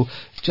cheerful,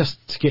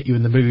 just to get you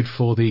in the mood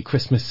for the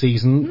Christmas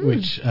season,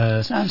 which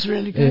sounds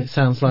really good. It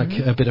sounds like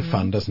a bit of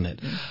fun, doesn't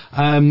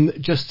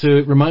it? Just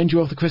to remind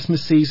you of the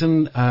Christmas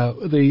season,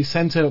 the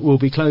centre will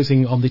be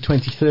closing on the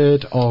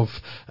 23rd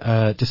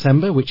of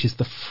December, which is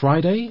the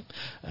Friday.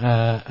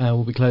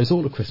 We'll be closed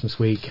all of Christmas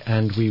week,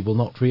 and we will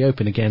not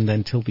reopen again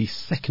then till the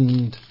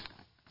 2nd.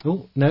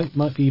 Oh, no, it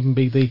might even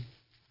be the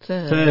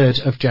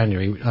 3rd of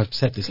January. I've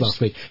said this last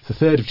week. It's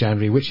the 3rd of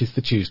January, which is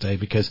the Tuesday,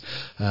 because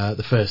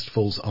the 1st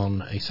falls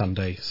on a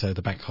Sunday, so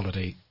the bank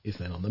holiday is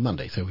then on the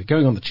Monday. So we're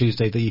going on the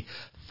Tuesday, the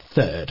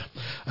 3rd.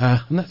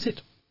 And that's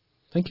it.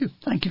 Thank you.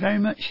 Thank you very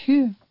much,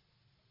 Hugh.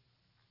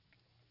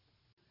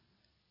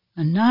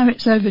 And now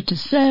it's over to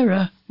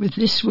Sarah with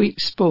this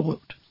week's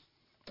sport.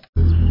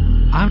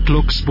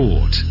 Outlook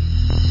Sport.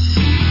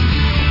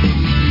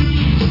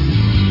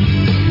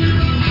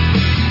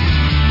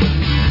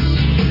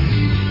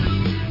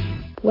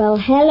 Well,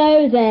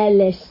 hello there,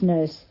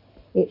 listeners.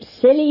 It's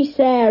Silly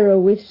Sarah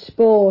with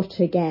sport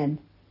again.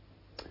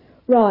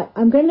 Right,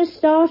 I'm going to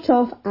start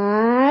off,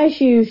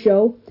 as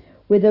usual,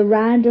 with a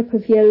roundup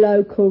of your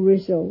local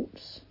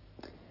results.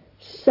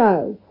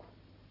 So,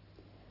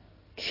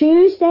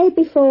 Tuesday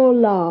before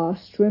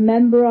last,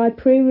 remember I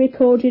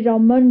pre-recorded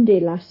on Monday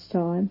last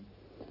time,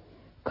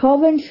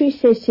 Coventry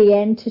City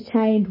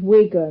entertained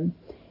Wigan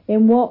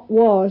in what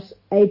was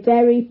a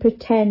very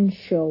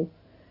potential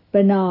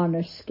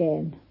banana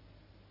skin.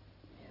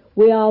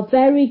 We are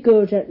very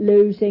good at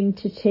losing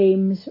to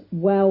teams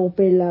well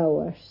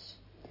below us.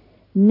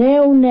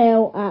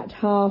 0-0 at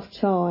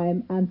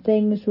half-time and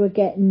things were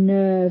getting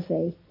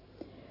nervy.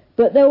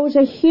 But there was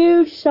a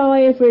huge sigh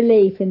of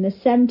relief in the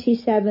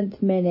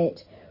 77th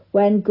minute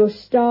when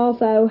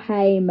Gustavo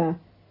Hamer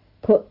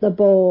put the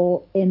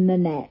ball in the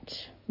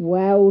net.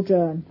 Well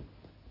done.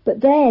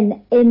 But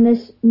then in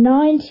the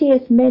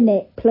 90th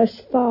minute plus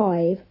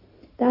 5,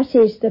 that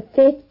is the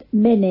 5th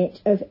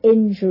minute of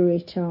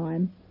injury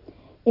time,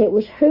 it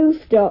was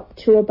hoofed up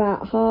to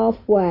about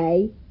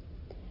halfway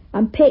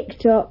and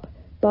picked up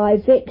by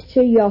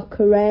Victor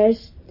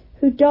Gyökeres,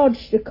 who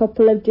dodged a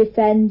couple of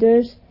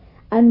defenders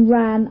and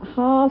ran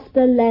half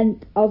the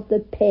length of the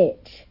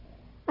pitch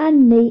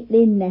and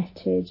neatly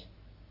netted.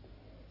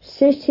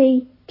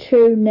 City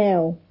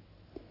 2-0.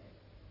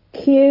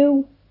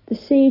 Cue the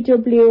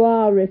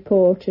CWR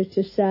reporter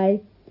to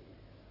say,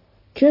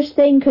 just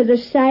think of the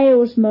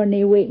sales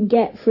money we can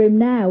get for him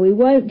now. We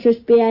won't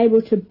just be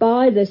able to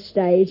buy the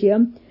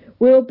stadium,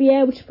 we'll be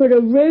able to put a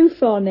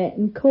roof on it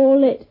and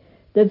call it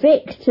the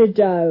Victor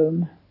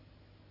Dome.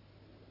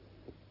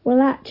 Well,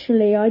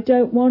 actually, I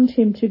don't want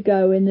him to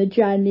go in the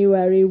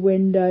January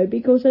window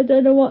because I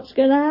don't know what's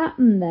going to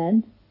happen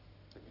then.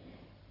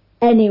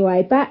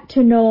 Anyway, back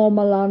to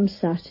normal on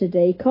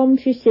Saturday.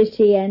 Coventry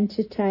City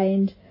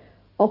entertained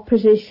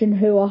opposition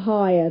who are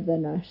higher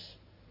than us.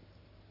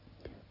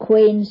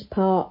 Queen's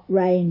Park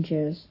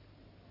Rangers.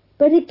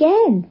 But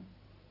again,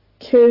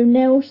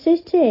 2-0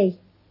 City.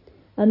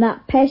 And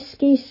that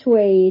pesky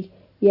Swede,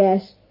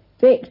 yes,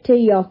 Victor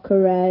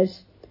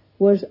Gyökeres,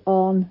 was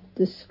on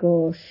the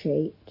score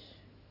sheet.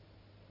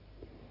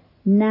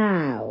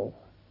 Now,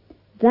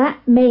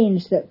 that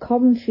means that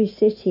Coventry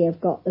City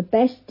have got the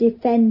best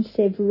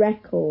defensive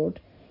record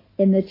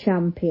in the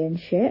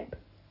Championship.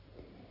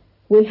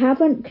 We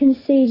haven't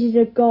conceded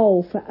a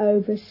goal for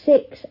over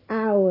 6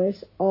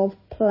 hours of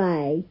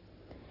play,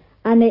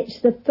 and it's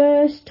the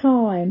first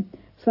time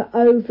for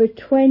over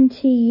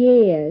 20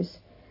 years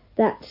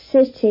that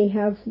City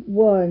have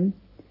won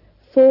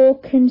 4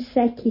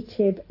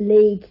 consecutive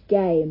league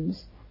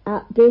games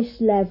at this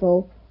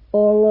level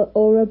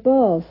or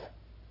above.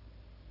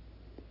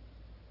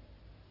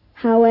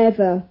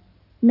 However,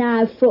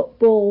 now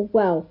football,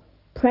 well,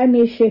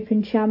 Premiership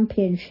and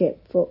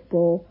Championship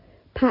football,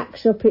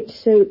 packs up its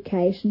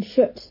suitcase and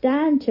shuts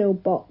down till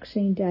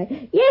Boxing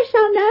Day. Yes,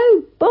 I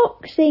know,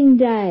 Boxing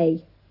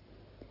Day.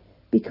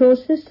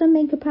 Because there's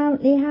something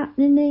apparently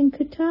happening in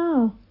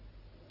Qatar.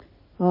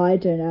 I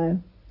don't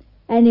know.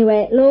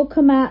 Anyway, it'll all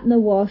come out in the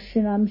wash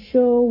and I'm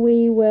sure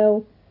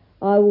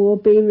I will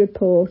be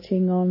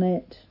reporting on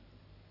it.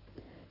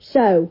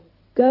 So,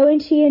 go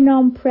into your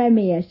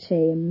non-Premier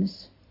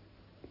teams.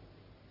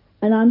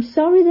 And I'm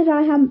sorry that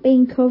I haven't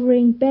been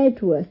covering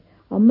Bedworth.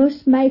 I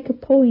must make a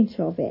point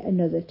of it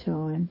another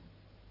time.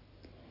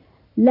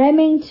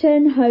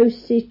 Leamington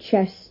hosted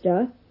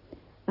Chester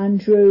and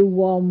drew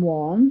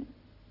 1-1.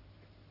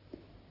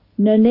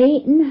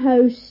 Nuneaton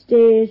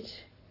hosted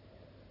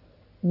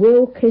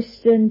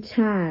Ilkeston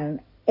Town,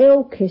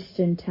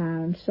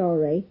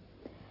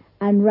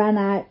 and ran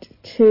out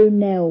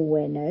 2-0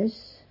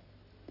 winners.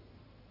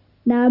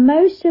 Now,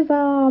 most of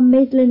our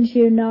Midlands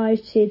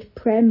United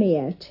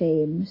Premier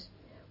teams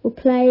were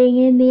playing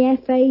in the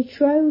FA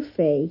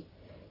Trophy.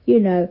 You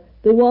know,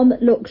 the one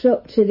that looks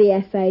up to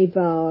the FA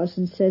Vase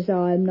and says,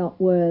 I am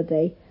not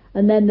worthy.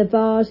 And then the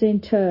Vase in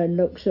turn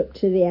looks up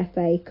to the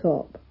FA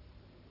Cup.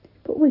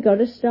 But we got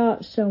to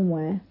start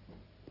somewhere.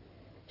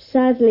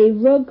 Sadly,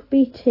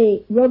 Rugby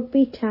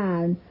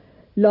Town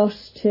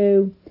lost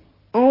to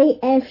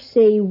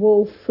AFC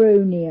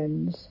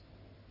Wolfrunians.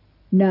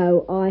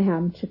 No, I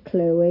haven't a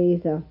clue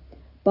either.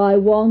 By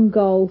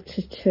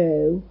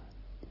 1-2.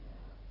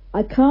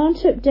 I can't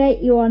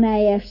update you on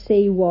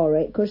AFC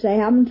Warwick because they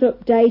haven't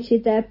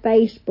updated their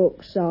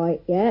Facebook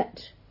site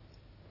yet.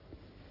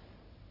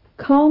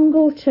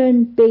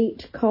 Congleton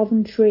beat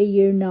Coventry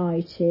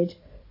United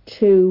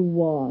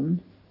 2-1.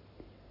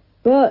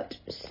 But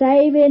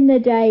saving the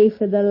day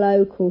for the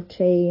local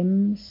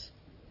teams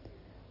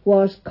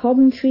was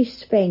Coventry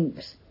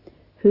Sphinx,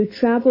 who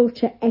travelled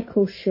to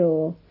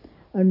Eccleshall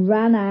and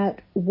ran out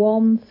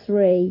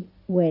 1-3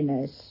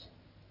 winners.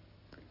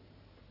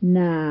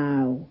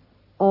 Now,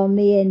 on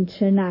the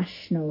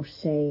international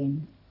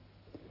scene.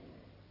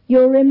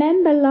 You'll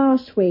remember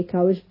last week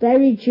I was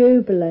very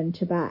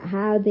jubilant about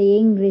how the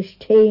English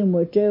team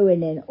were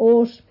doing in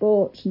all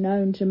sports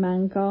known to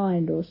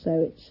mankind, or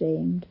so it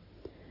seemed.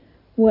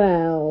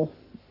 Well,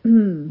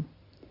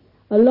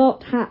 a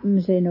lot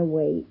happens in a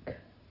week.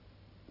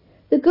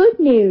 The good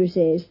news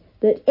is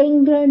that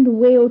England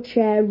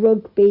Wheelchair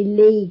Rugby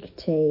League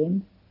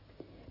team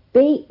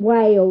beat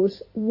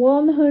Wales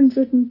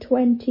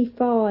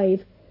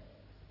 125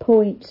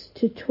 points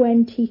to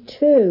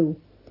 22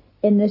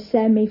 in the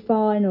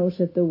semi-finals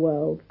of the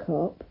World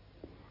Cup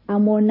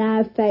and will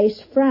now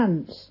face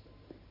France.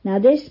 Now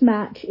this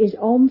match is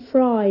on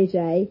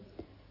Friday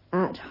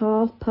at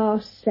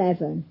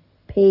 7:30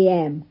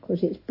 p.m.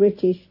 because it's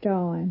British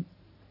time.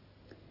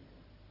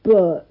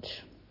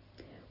 But,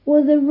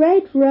 well, the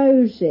Red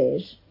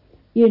Roses,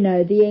 you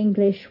know, the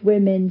English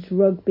Women's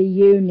Rugby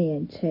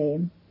Union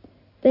team,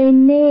 they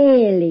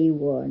nearly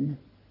won.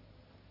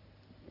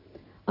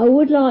 I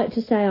would like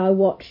to say I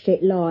watched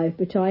it live,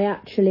 but I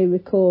actually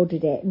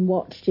recorded it and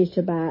watched it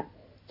about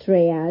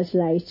 3 hours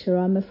later.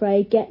 I'm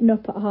afraid getting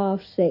up at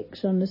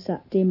 6:30 on a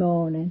Saturday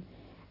morning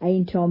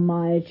ain't on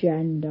my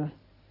agenda.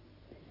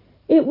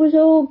 It was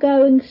all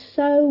going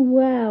so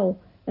well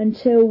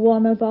until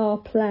one of our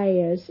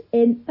players,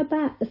 in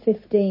about the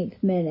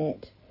 15th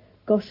minute,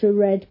 got a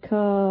red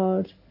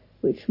card,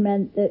 which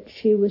meant that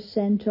she was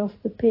sent off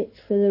the pitch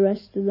for the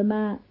rest of the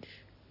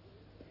match.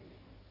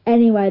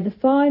 Anyway, the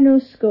final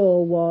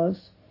score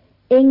was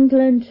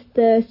England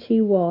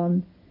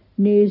 31,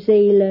 New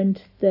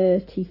Zealand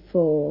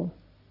 34.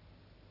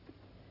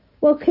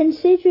 Well,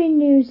 considering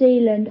New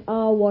Zealand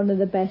are one of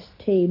the best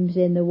teams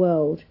in the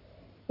world,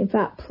 in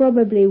fact,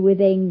 probably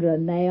with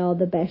England, they are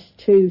the best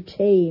two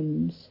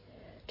teams,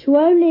 to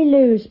only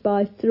lose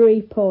by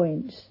 3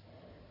 points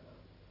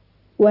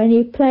when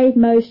you played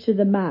most of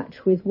the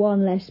match with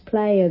one less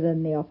player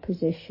than the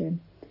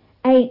opposition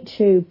ain't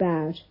too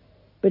bad.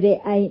 But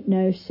it ain't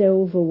no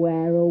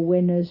silverware or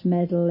winner's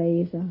medal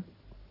either.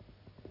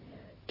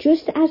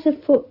 Just as a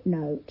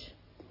footnote,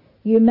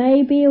 you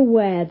may be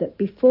aware that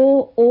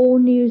before all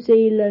New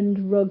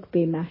Zealand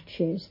rugby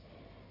matches,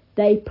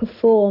 they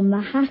perform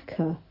the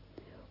haka,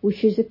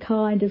 which is a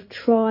kind of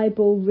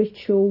tribal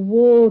ritual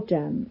war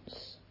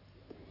dance.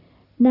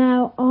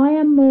 Now, I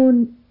am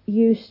more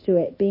used to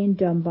it being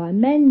done by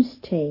men's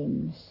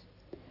teams,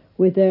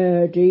 with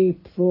their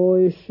deep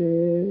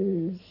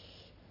voices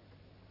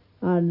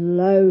and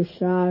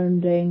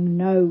low-sounding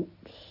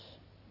notes,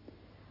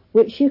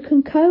 which you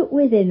can cope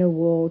with in a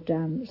war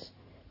dance,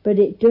 but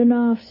it do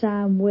not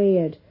sound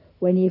weird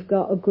when you've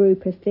got a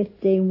group of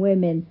 15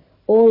 women,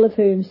 all of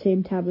whom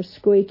seem to have as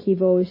squeaky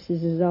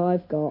voices as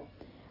I've got,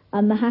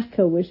 and the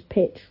haka was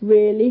pitched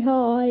really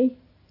high.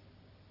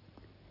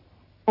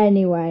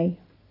 Anyway,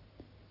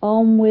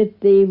 on with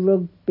the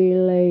rugby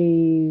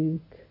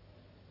league.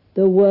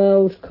 The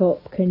World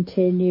Cup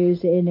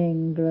continues in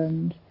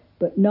England,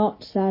 but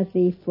not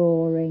sadly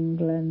for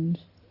England.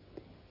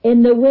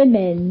 In the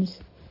women's,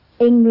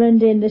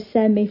 England in the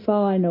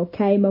semi-final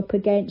came up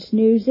against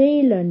New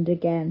Zealand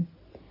again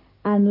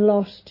and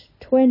lost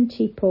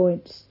 20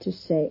 points to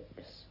 6.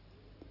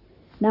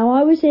 Now,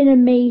 I was in a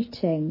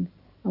meeting,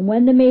 and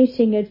when the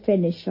meeting had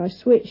finished, I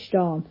switched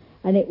on,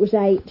 and it was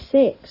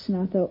 8-6, and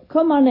I thought,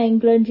 come on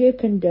England, you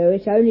can do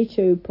it, only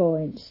 2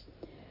 points.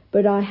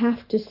 But I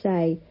have to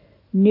say,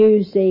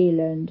 New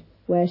Zealand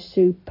were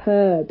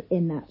superb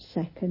in that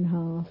second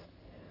half,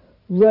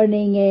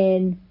 running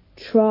in,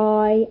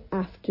 try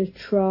after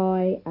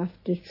try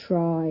after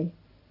try,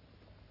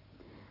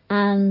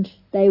 and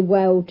they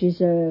well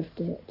deserved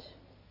it.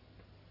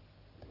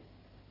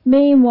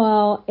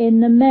 Meanwhile, in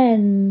the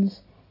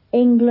men's,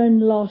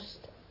 England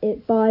lost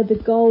it by the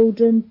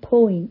golden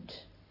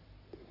point.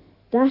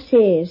 That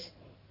is,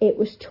 it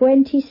was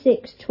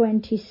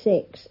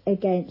 26-26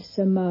 against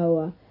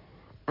Samoa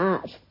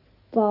at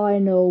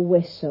final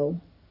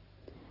whistle,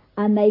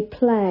 and they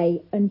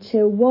play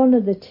until one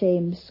of the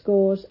teams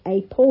scores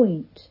a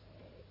point.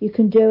 You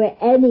can do it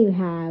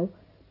anyhow,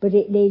 but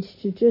it needs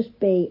to just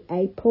be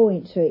a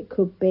point, so it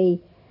could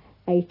be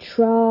a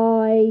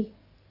try,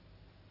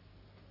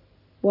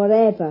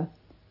 whatever.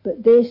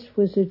 But this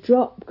was a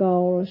drop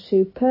goal, a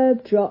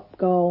superb drop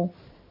goal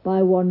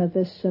by one of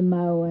the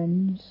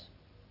Samoans.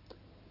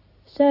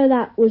 So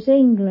that was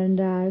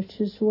England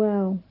out as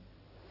well.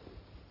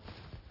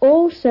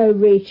 Also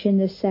reaching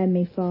the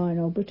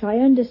semi-final, but I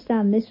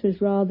understand this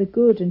was rather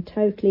good and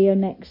totally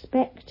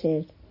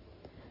unexpected,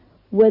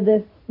 were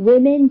the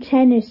women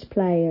tennis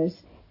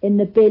players in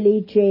the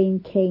Billie Jean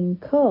King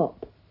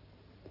Cup.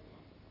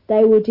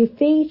 They were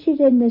defeated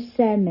in the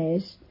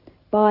semis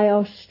by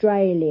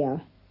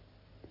Australia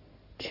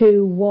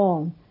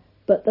 2-1,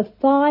 but the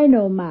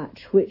final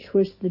match, which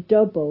was the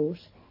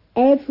doubles,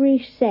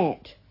 every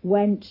set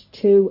went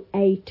to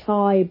a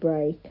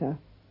tiebreaker.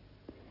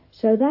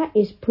 So that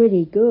is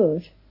pretty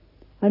good.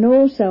 And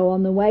also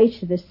on the way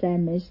to the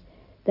semis,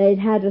 they'd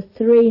had a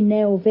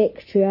 3-0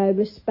 victory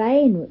over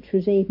Spain, which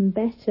was even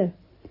better.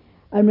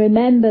 And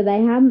remember,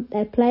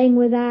 they're playing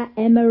without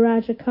Emma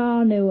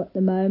Raducanu at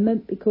the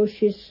moment because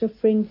she's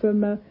suffering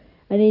from an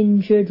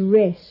injured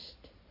wrist.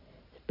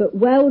 But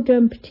well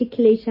done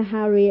particularly to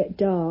Harriet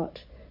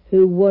Dart,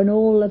 who won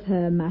all of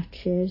her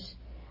matches,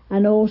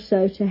 and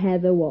also to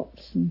Heather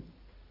Watson.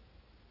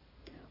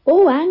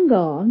 Oh, hang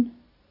on.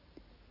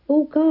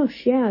 Oh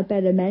gosh, yeah, I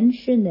better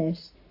mention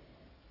this.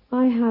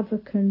 I have a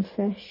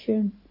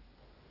confession.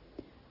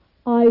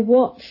 I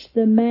watched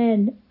the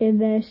men in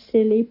their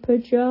silly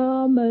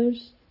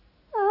pyjamas,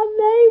 and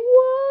they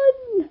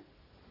won.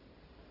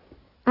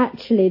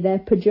 Actually, their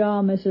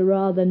pyjamas are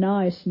rather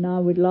nice, and I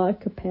would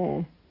like a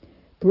pair.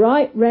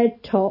 Bright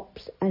red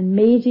tops and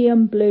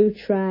medium blue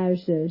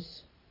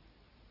trousers.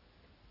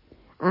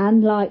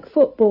 And like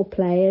football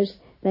players,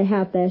 they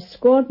have their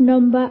squad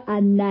number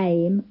and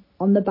name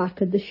on the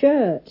back of the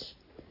shirts.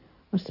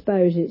 I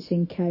suppose it's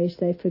in case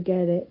they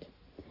forget it.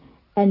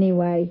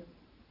 Anyway,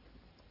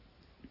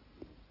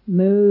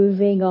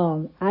 moving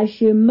on.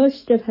 As you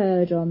must have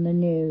heard on the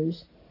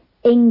news,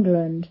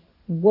 England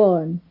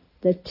won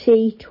the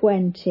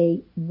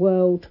T20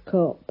 World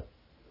Cup,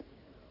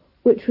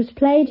 which was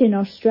played in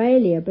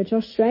Australia, but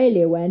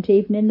Australia weren't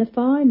even in the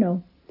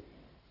final.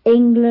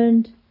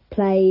 England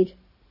played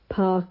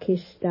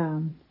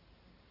Pakistan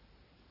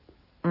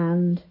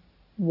and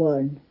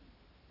won.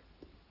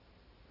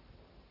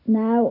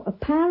 Now,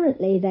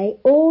 apparently they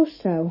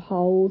also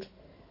hold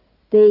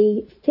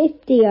the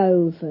 50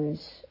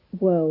 overs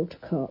World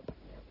Cup,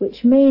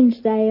 which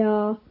means they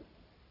are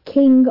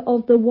king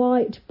of the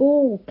white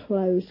ball,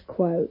 close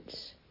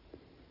quotes.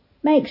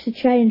 Makes a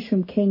change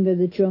from king of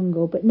the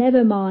jungle, but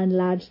never mind,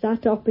 lads,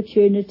 that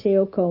opportunity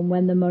will come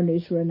when the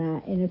money's run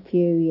out in a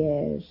few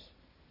years.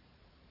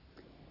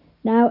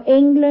 Now,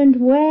 England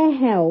were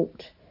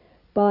helped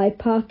by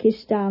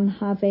Pakistan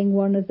having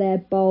one of their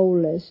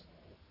bowlers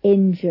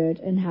injured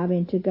and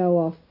having to go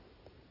off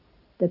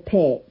the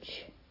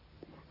pitch.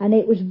 And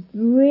it was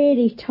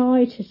really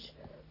tight at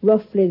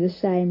roughly the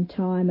same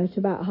time, at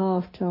about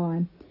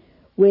half-time,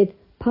 with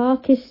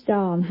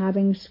Pakistan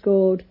having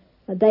scored,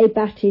 they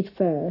batted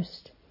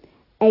first,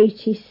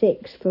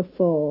 86 for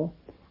 4,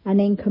 and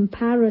in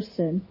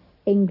comparison,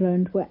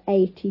 England were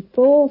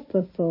 84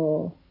 for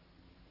 4.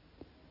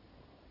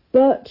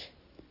 But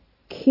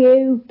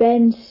cue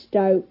Ben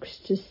Stokes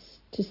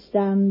to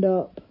stand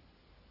up.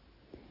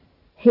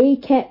 He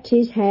kept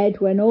his head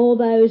when all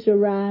those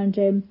around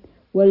him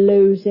were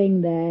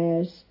losing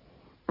theirs,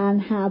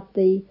 and had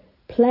the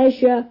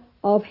pleasure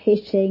of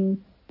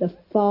hitting the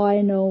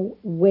final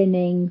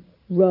winning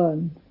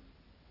run.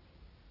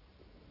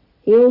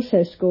 He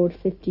also scored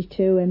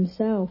 52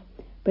 himself,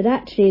 but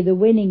actually the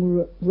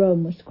winning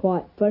run was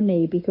quite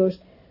funny because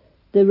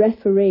the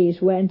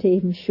referees weren't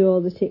even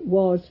sure that it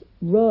was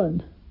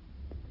run.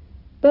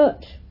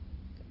 But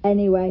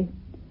anyway,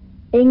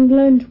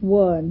 England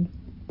won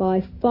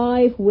by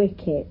 5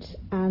 wickets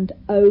and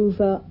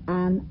over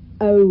and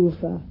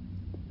over.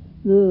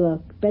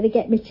 Look, better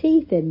get my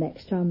teeth in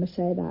next time I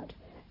say that.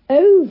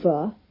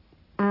 Over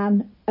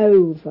and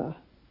over.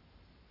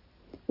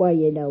 Well,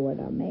 you know what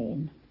I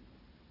mean.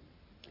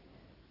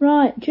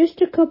 Right,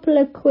 just a couple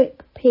of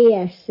quick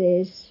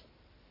PS's.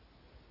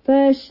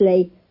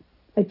 Firstly,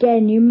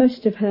 again, you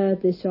must have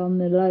heard this on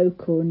the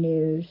local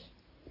news.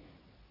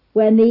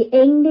 When the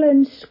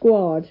England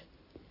squad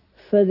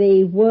for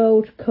the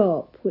World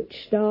Cup,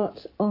 which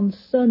starts on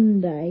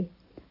Sunday,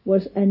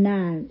 was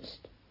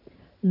announced,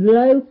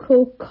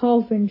 local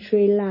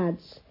Coventry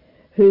lads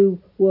who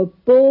were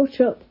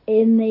brought up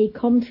in the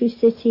Coventry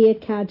City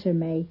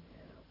Academy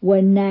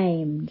were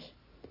named.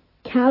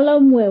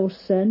 Callum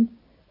Wilson,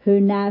 who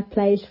now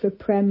plays for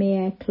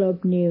Premier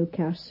Club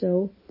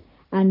Newcastle,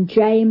 and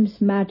James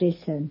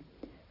Maddison,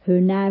 who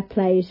now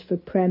plays for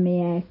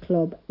Premier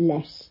Club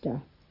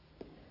Leicester.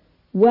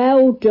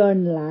 Well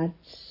done,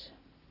 lads.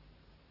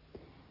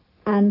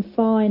 And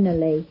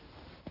finally,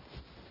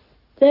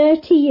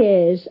 30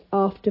 years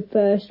after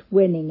first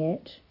winning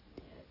it,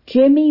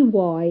 Jimmy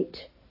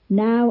White,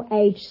 now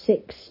aged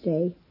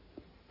 60,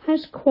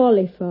 has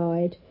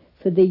qualified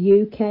for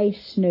the UK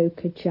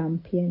Snooker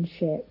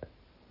Championship.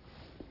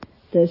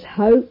 There's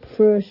hope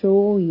for us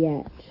all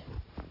yet.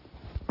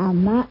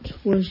 And that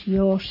was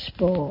your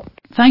sport.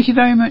 Thank you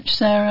very much,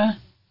 Sarah.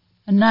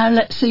 And now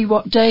let's see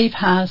what Dave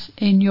has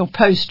in your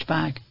post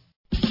bag.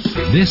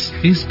 This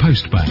is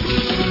Postbag.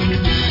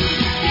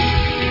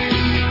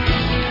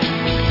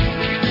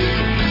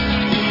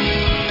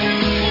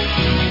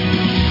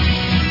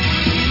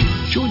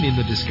 Join in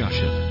the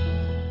discussion.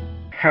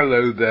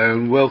 Hello there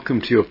and welcome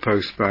to your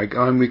postbag.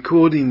 I'm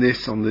recording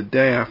this on the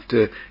day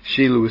after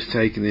Sheila was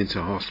taken into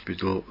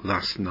hospital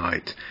last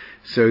night.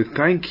 So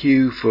thank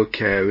you for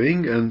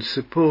caring and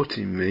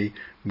supporting me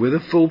with a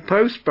full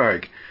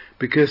postbag,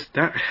 because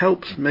that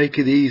helps make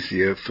it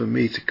easier for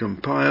me to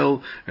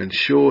compile and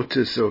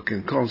shorter so I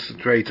can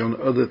concentrate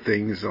on other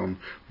things, on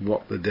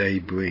what the day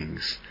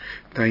brings.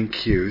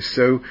 Thank you.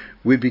 So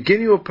we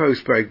begin your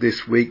postbag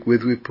this week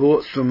with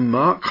reports from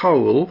Mark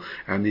Howell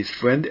and his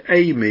friend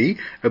Amy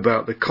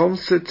about the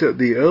concert at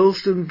the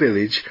Earlsdon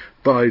Village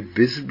by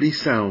Visibly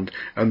Sound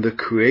and the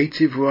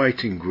Creative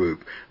Writing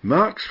Group.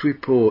 Mark's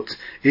report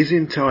is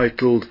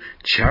entitled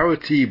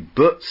Charity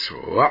Butts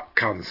Rock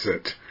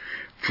Concert.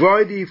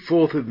 Friday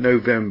 4th of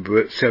November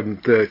at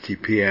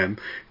 7:30pm,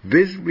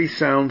 Visibly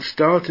Sound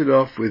started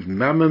off with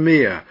Mamma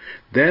Mia,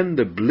 then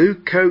the Blue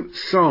Coat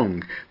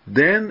Song,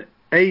 then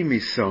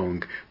Amy's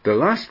Song. The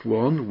last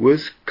one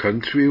was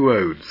Country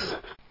Roads.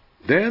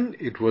 Then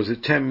it was a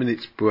 10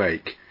 minutes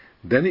break.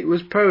 Then it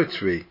was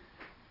poetry.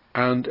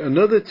 And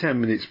another 10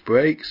 minutes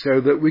break so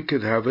that we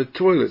could have a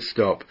toilet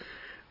stop.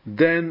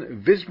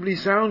 Then Visibly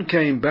Sound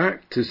came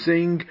back to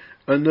sing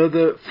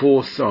another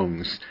 4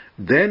 songs.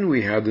 Then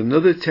we had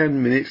another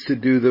 10 minutes to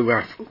do the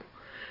raffle.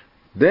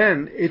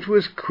 Then it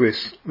was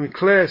Chris and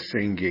Claire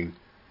singing.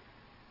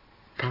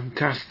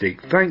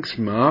 Fantastic. Thanks,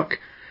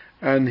 Mark.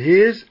 And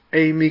here's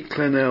Amy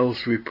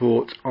Clennell's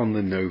report on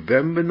the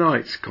November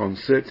Nights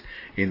concert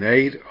in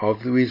aid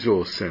of the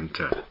Resource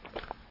Centre.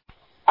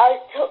 I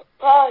took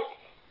part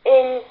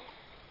in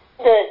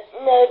the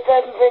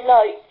November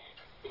Nights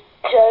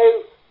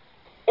show,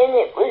 and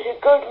it was a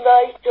good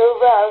night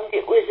around.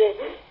 It was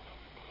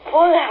a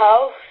full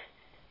house.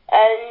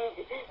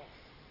 And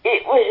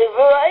it was a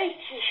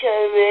variety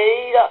show,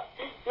 really.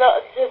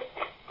 Lots of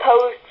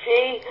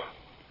poetry,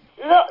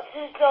 lots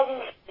of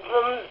songs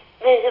from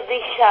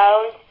Visibly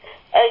Sound,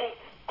 and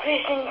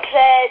Chris and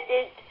Claire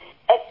did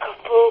a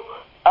couple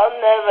on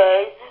their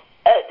own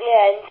at the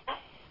end.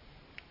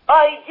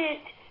 I did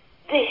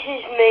This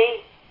Is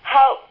Me,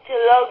 helped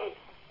along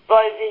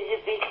by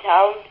Visibly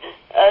Sound.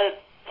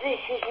 This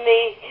Is Me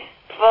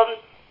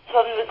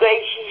from The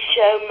Gracious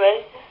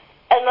Showman,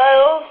 and I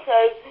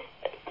also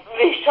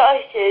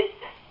recited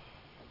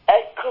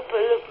a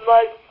couple of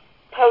my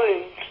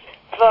poems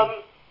from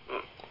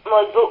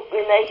my book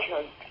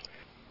Renaissance.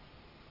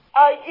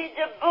 I did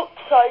a book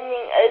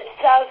signing at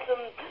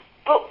Southam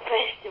Book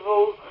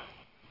Festival.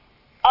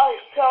 I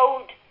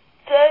sold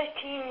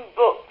 13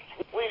 books,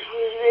 which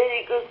was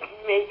really good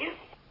for me.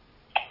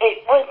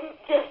 It wasn't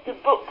just a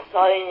book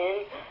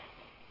signing,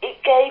 it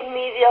gave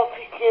me the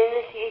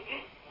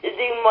opportunity to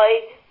do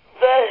my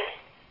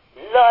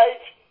first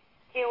live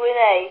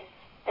Q&A.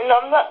 And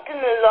I'm not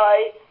going to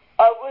lie,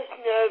 I was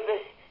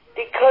nervous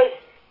because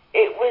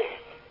it was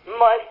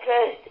my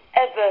first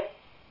ever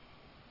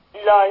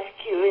live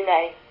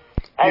Q&A.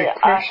 Yeah,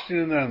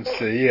 question and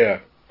answer, yeah.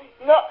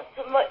 Not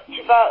so much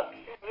about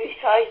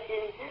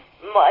reciting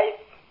my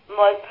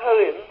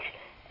poems,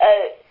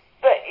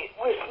 but it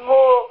was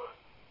more,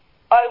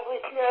 I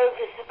was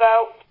nervous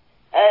about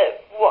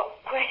what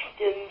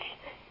questions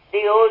the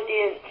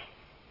audience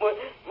were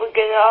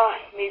going to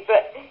ask me,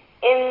 but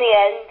in the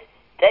end,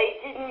 they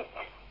didn't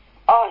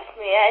ask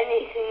me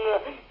anything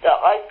that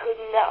I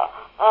couldn't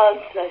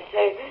answer,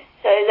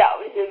 so that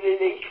was a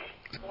relief.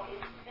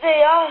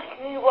 They asked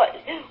me what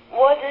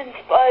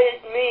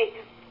inspired me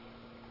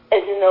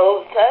as an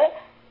author,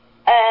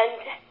 and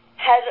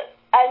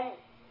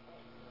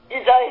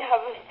did I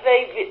have a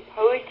favourite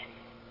poet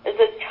as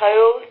a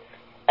child,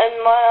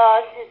 and my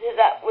answer to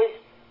that was,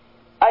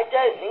 I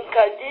don't think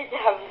I did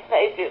have a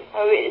favourite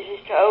poet as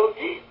a child,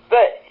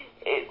 but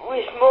it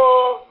was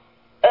more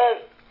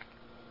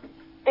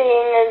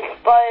being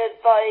inspired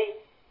by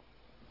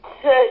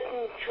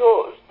certain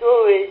short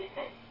stories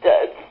that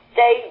have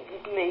stayed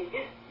with me.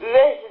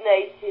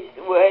 Resonate is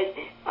the word.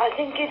 I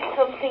think if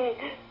something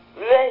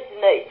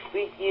resonates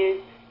with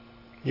you.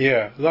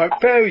 Yeah, like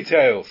fairy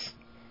tales.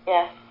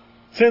 Yeah.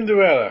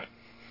 Cinderella.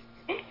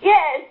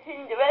 Yeah,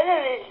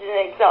 Cinderella is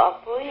an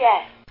example,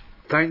 yeah.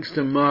 thanks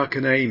to Mark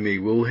and Amy.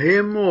 We'll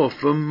hear more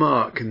from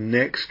Mark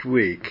next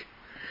week.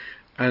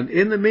 And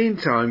in the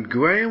meantime,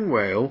 Graham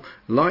Whale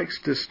likes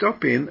to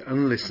stop in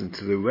and listen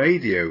to the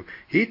radio.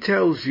 He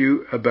tells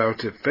you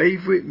about a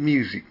favourite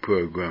music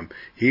programme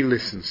he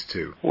listens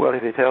to. Well,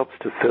 if it helps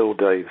to fill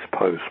Dave's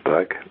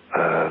postbag,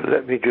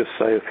 let me just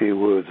say a few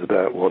words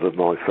about one of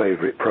my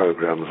favourite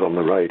programmes on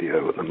the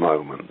radio at the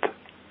moment.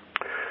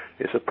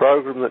 It's a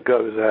programme that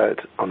goes out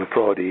on a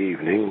Friday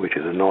evening, which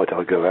is a night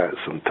I go out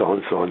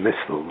sometimes, so I miss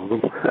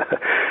them,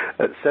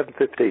 at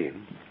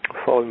 7:15,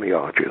 following the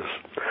Archers.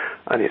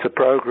 And it's a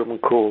programme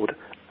called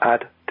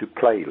Add to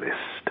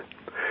Playlist.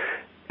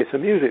 It's a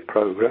music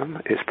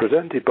programme. It's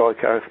presented by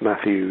Gareth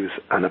Matthews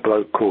and a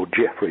bloke called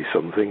Jeffrey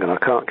something, and I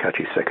can't catch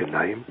his second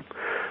name.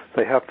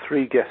 They have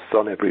 3 guests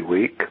on every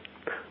week,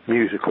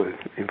 musical,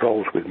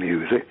 involved with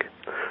music,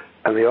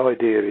 and the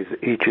idea is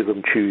that each of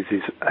them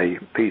chooses a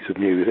piece of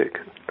music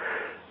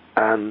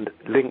and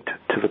linked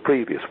to the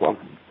previous one.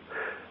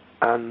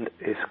 And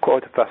it's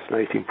quite a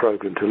fascinating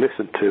programme to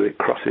listen to. It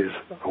crosses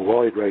a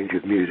wide range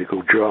of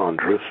musical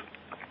genres.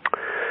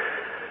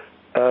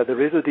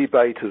 There is a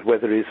debate as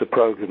whether it's a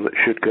programme that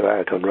should go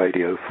out on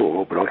Radio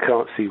 4, but I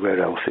can't see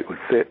where else it would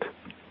fit.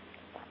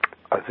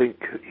 I think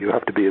you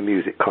have to be a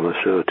music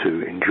connoisseur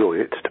to enjoy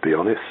it, to be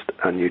honest,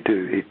 and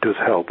it does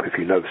help if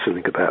you know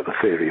something about the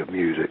theory of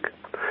music.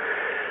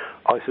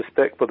 I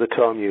suspect by the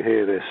time you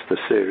hear this, the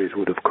series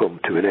would have come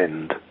to an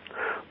end,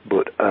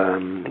 but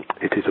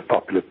it is a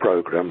popular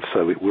programme,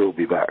 so it will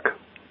be back,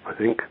 I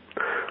think.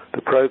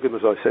 The programme,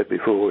 as I said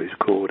before, is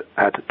called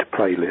Add to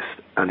Playlist,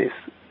 and it's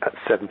at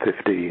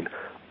 7:15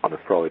 on a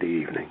Friday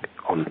evening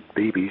on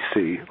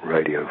BBC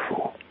Radio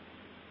 4.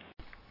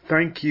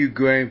 Thank you,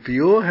 Graham, for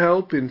your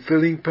help in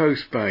filling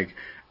postbag,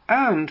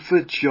 and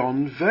for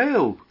John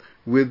Vale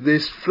with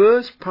this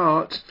first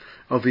part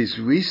of his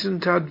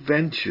recent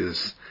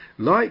adventures.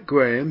 Like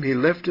Graham, he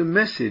left a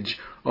message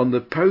on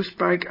the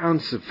postbag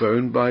answer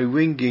phone by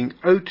ringing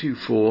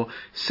 024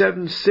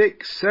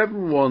 76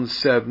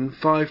 717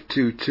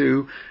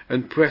 522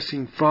 and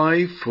pressing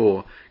 5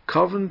 for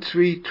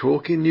Coventry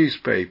Talking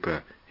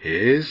Newspaper.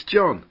 Here's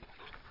John.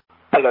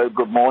 Hello,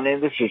 good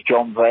morning. This is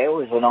John Vale.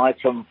 It's an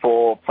item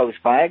for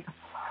postbag.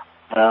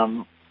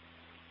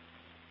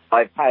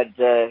 I've had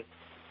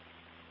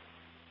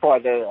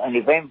quite an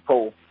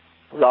eventful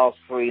last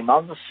 3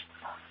 months,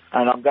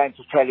 and I'm going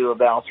to tell you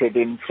about it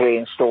in 3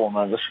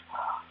 instalments.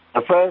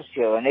 The first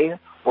journey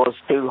was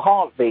to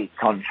Heartbeat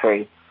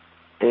Country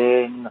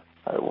in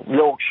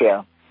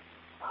Yorkshire,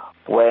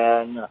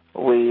 when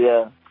we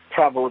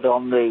travelled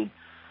on the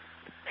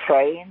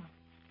train,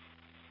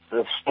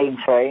 the steam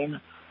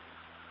train,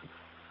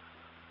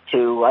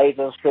 to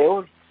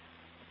Adersfield,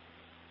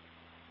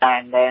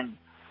 and then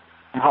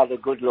had a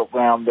good look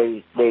round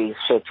the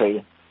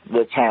city,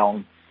 the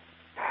town.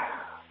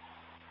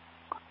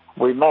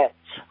 We met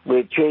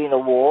with Gina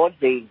Ward,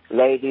 the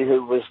lady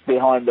who was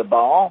behind the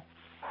bar,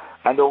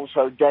 and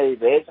also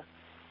David,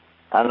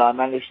 and I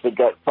managed to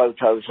get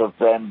photos of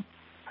them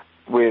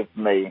with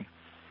me.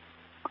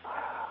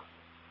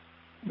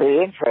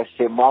 The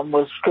interesting one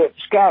was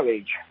Scripps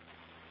Garage,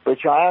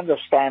 which I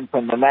understand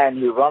from the man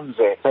who runs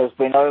it has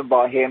been owned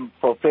by him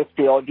for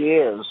 50-odd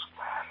years,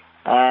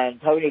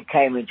 and only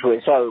came into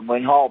its own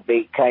when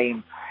Heartbeat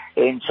came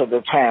into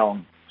the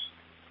town.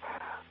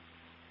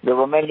 There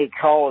were many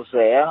cars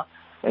there,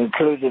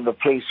 including the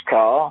police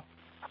car,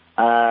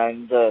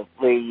 and the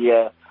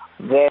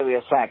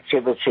various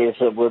activities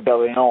that were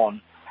going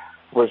on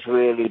was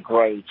really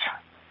great.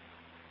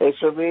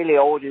 It's a really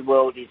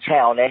oldie-worldy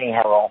town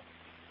anyhow.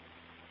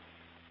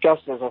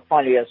 Just as a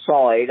funny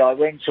aside, I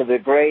went to the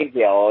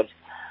graveyard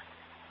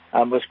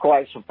and was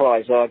quite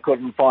surprised that I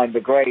couldn't find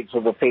the graves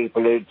of the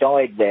people who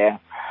died there,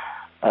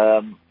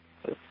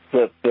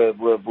 that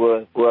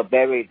were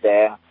buried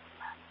there,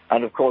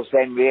 and of course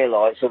then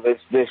realised that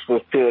this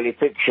was purely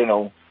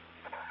fictional.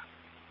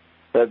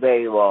 But there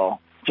you are.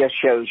 Just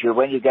shows you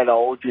when you get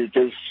old, you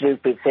do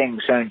stupid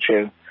things, don't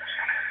you?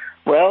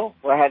 Well,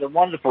 I had a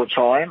wonderful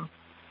time.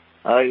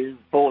 I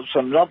bought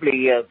some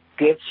lovely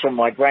gifts from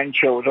my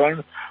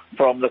grandchildren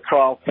from the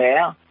craft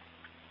fair.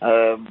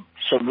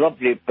 Some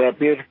lovely,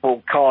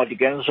 beautiful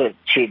cardigans that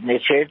she'd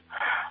knitted.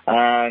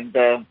 And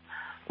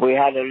we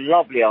had a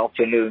lovely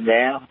afternoon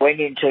there. Went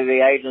into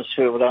the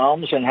Aidensfield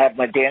Arms and had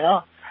my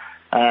dinner.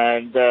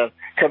 And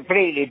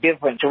completely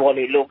different to what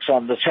it looks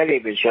on the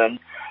television,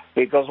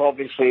 because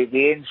obviously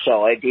the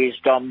inside is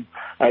done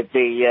at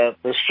the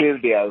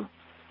studio.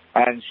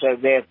 And so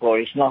therefore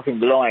it's nothing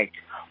like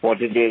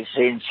what it is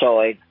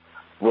inside,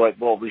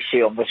 what we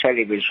see on the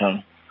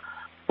television.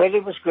 But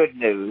it was good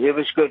news. It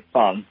was good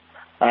fun.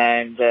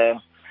 And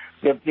one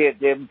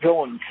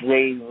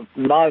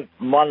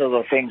of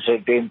the things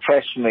that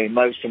impressed me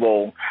most of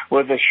all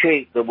were the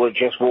sheep that were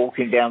just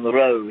walking down the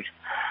road.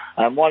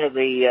 And one of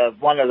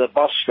the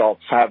bus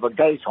stops have a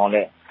gate on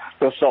it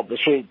to stop the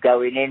sheep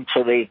going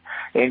into the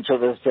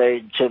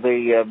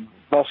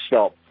bus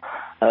stop,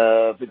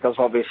 because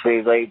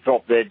obviously they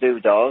drop their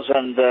doodahs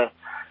and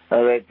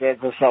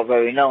that's not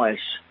very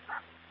nice.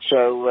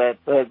 So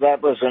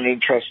that was an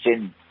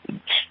interesting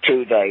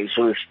 2 days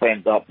we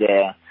spent up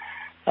there.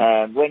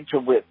 Went to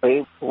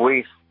Whitby.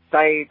 We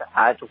stayed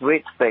at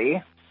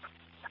Whitby,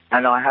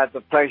 and I had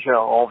the pleasure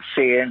of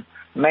seeing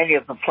many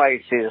of the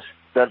places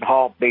that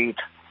Heartbeat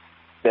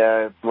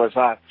was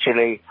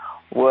actually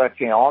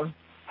working on,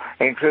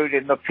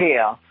 including the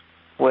pier,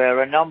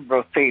 where a number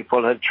of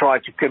people had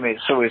tried to commit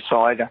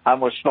suicide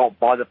and were stopped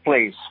by the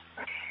police.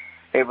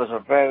 It was a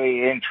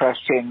very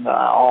interesting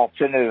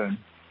afternoon.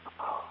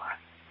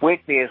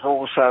 Whitby is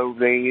also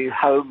the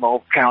home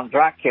of Count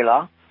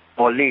Dracula,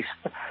 or at least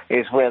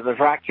is where the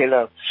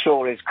Dracula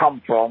stories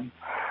come from,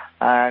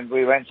 and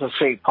we went to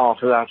see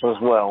part of that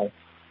as well.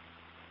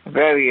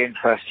 Very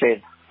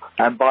interested.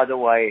 And by the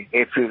way,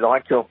 if you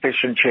like your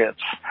fish and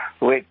chips,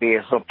 Whitby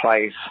is the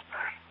place.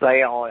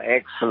 They are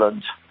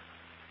excellent.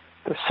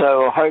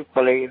 So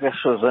hopefully this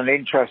was an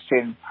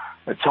interesting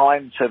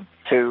time to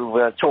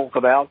talk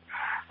about.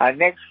 And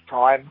next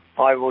time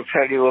I will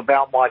tell you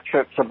about my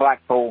trip to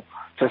Blackpool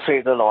to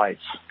see the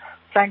lights.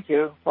 Thank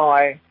you.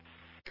 Bye.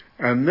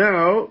 And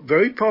now,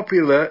 very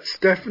popular,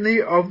 Stephanie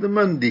of the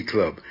Monday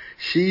Club.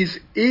 She's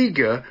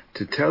eager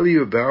to tell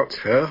you about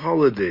her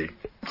holiday.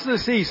 To the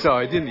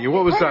seaside, didn't you?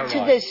 What was that like?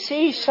 To the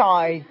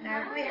seaside,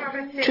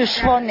 to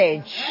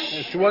Swanage.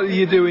 So what did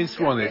you do in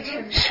Swanage?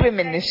 Swim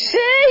in the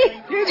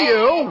sea. Did you?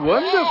 Oh,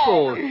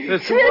 wonderful.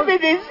 Swim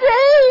in the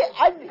sea.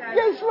 And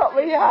guess what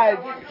we had?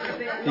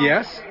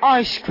 Yes?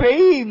 Ice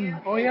cream.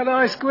 Oh, you had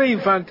ice cream.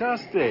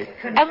 Fantastic.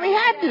 And we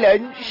had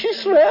lunch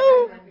as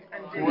well.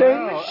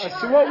 Wow.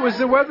 So what was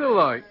the weather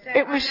like?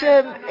 It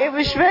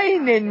was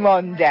raining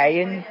one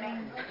day,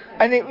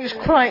 and it was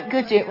quite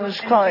good.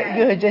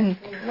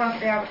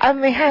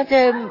 And we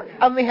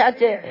had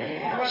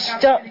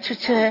stopped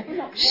at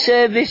a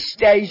service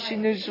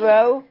station as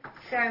well.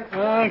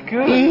 Oh,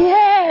 good.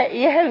 Yeah,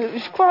 it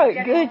was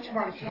quite good.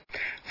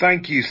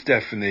 Thank you,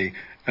 Stephanie.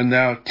 And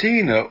now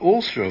Tina,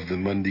 also of the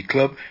Monday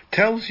Club,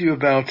 tells you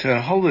about her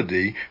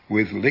holiday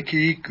with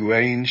Licky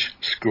Grange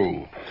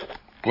School,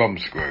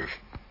 Bromsgrove.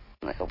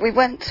 We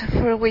went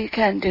for a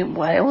weekend in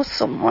Wales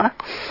somewhere,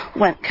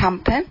 went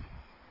camping.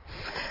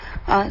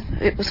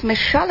 It was Miss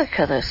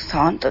Shalliker this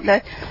time, the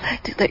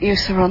lady that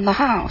used to run the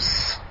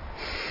house.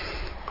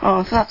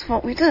 Oh, that's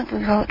what we did.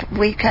 We had a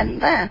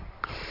weekend there,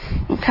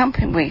 a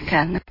camping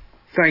weekend.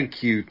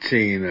 Thank you,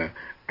 Tina.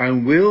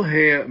 And we'll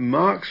hear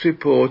Mark's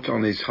report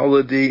on his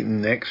holiday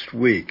next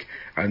week.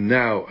 And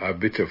now a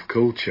bit of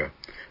culture.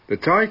 The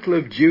title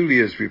of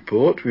Julia's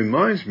report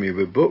reminds me of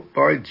a book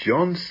by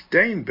John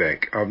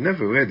Steinbeck. I've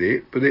never read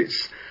it, but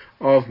it's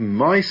of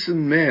Mice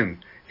and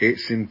Men.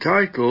 It's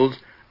entitled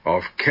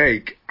Of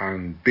Cake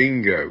and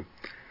Bingo.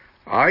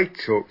 I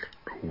took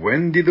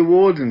Wendy the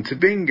Warden to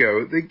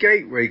bingo at the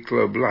Gateway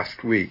Club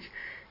last week.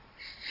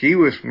 She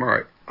was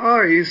my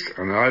eyes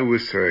and I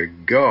was her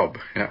gob.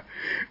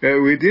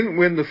 We didn't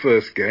win the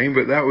first game,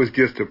 but that was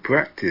just a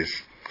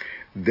practice.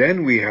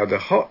 Then we had a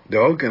hot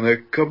dog and a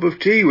cup of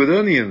tea with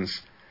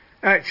onions.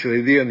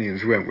 Actually, the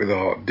onions went with a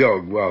hot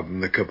dog rather than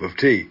the cup of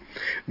tea.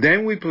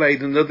 Then we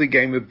played another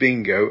game of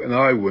bingo and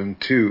I won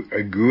too,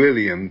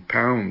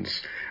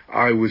 £1,000,000.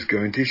 I was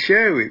going to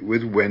share it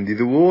with Wendy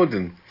the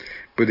Warden,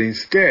 but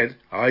instead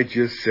I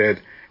just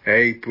said,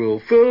 April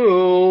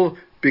Fool,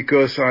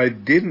 because I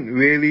didn't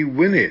really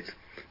win it.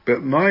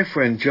 But my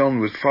friend John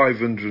was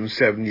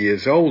 507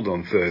 years old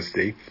on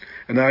Thursday,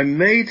 and I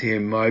made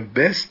him my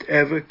best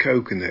ever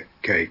coconut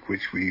cake,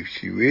 which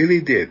she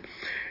really did.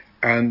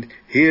 And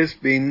he has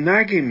been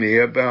nagging me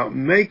about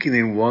making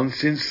him one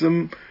since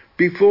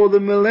before the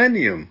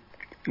millennium.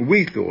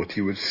 We thought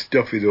he would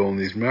stuff it all in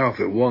his mouth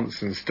at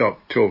once and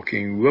stop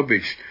talking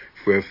rubbish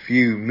for a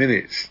few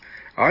minutes.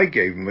 I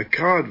gave him a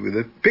card with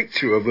a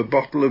picture of a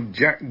bottle of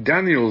Jack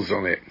Daniels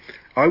on it.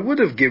 I would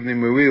have given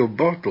him a real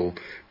bottle,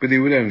 but he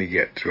would only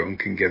get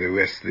drunk and get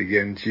arrested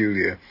again,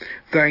 Julia.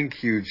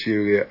 Thank you,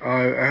 Julia.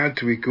 I had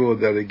to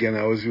record that again.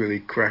 I was really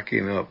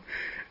cracking up.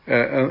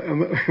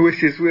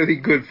 Which is really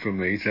good for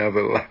me to have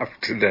a laugh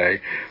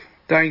today.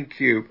 Thank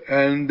you.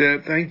 And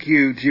thank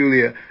you,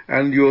 Julia,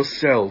 and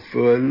yourself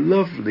for a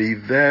lovely,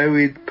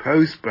 varied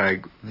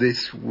postbag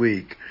this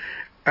week.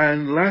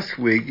 And last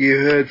week you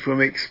heard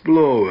from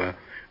explorer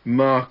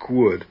Mark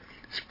Wood,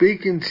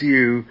 speaking to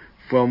you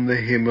from the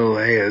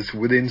Himalayas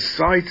within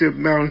sight of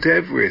Mount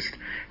Everest.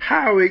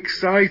 How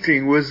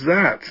exciting was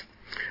that?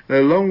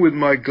 Along with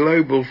my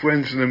global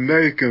friends from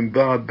America and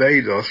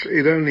Barbados,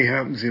 it only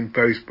happens in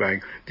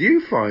postbag. Do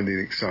you find it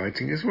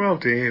exciting as well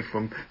to hear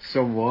from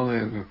someone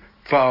in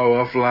far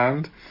off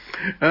land?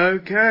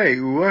 Okay,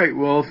 right,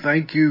 well,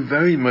 thank you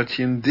very much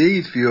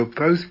indeed for your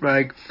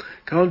postbag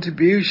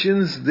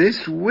contributions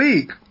this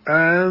week.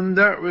 And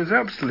that was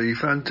absolutely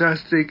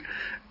fantastic.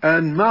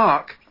 And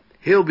Mark,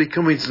 he'll be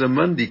coming to the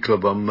Monday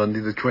Club on Monday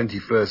the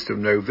 21st of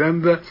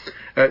November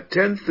at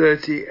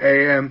 10:30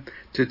 a.m.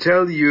 to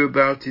tell you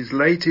about his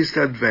latest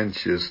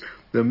adventures.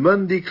 The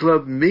Monday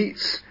Club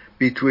meets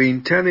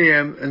between 10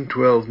 a.m. and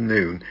 12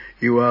 noon.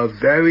 You are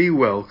very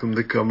welcome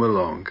to come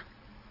along.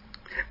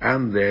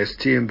 And there's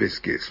tea and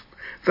biscuits.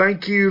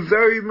 Thank you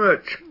very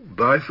much.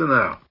 Bye for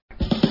now.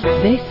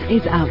 This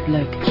is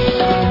Outlook.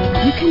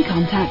 You can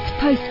contact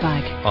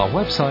Postbag. Our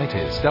website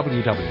is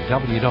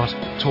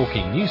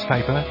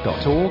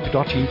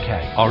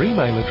www.talkingnewspaper.org.uk. Our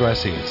email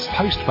address is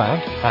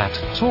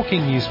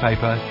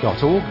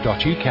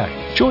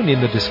postbag@talkingnewspaper.org.uk. Join in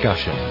the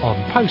discussion on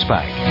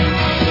Postbag.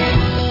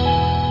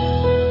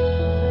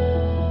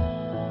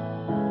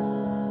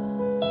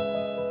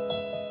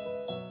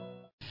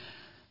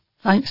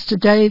 Thanks to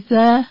Dave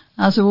there,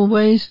 as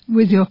always,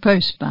 with your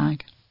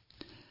postbag.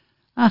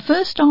 Our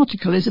first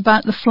article is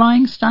about the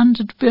Flying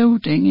Standard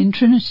building in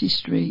Trinity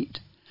Street.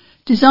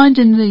 Designed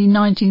in the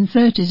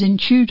 1930s in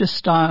Tudor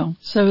style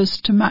so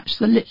as to match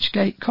the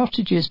Lichgate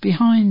cottages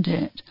behind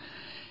it.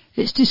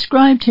 It's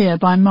described here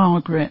by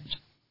Margaret.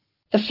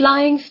 The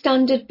Flying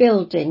Standard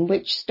building,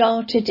 which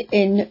started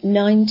in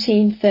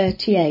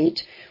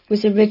 1938,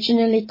 was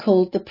originally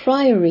called the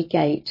Priory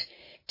Gate,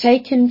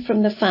 taken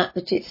from the fact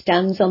that it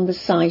stands on the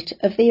site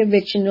of the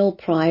original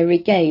Priory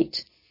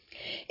Gate.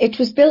 It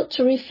was built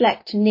to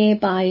reflect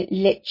nearby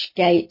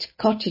Lichgate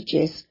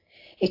cottages.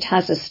 It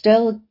has a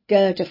steel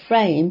girder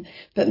frame,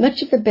 but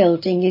much of the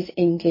building is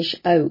English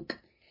oak.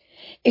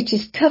 It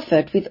is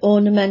covered with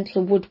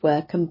ornamental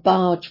woodwork and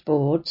barge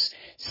boards,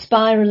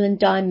 spiral and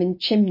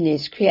diamond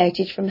chimneys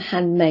created from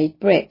handmade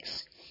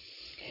bricks.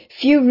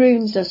 Few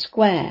rooms are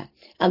square,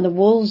 and the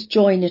walls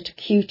join at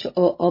acute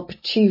or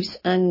obtuse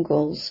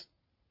angles.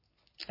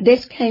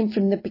 This came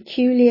from the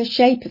peculiar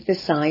shape of the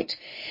site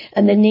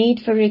and the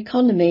need for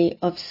economy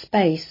of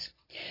space.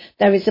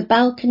 There is a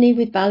balcony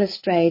with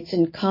balustrades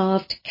and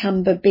carved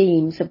camber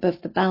beams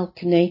above the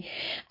balcony,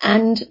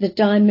 and the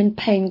diamond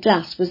pane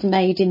glass was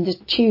made in the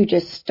Tudor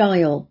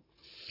style.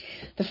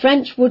 The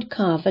French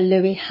woodcarver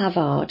Louis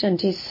Havard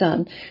and his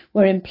son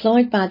were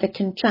employed by the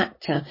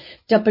contractor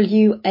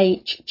W.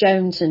 H.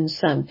 Jones and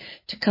Son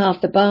to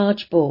carve the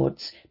barge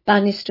boards,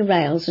 banister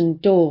rails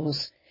and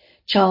doors.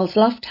 Charles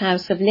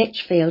Lofthouse of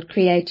Lichfield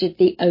created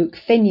the oak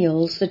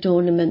finials that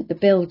ornament the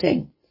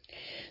building.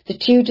 The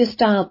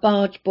Tudor-style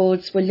barge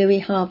boards were Louis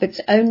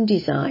Havard's own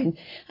design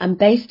and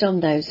based on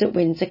those at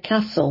Windsor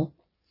Castle.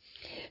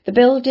 The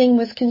building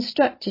was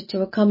constructed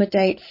to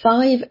accommodate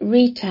 5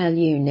 retail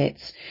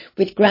units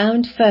with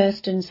ground,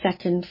 first and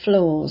second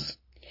floors.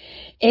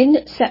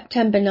 In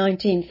September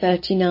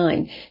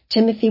 1939,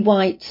 Timothy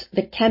White's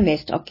The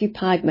Chemist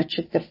occupied much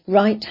of the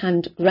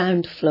right-hand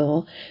ground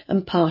floor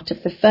and part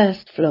of the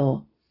first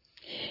floor.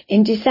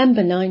 In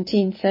December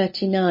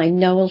 1939,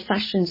 Noel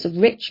Fashions of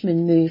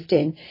Richmond moved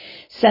in,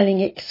 selling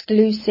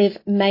exclusive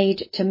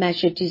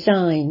made-to-measure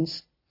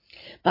designs.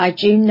 By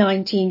June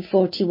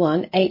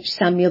 1941, H.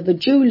 Samuel the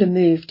jeweller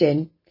moved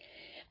in.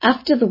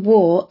 After the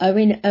war,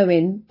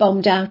 Owen,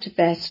 bombed out of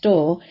their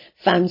store,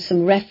 found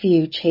some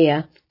refuge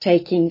here,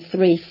 taking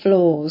 3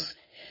 floors.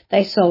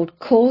 They sold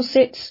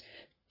corsets,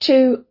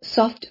 2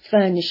 soft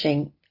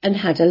furnishing, and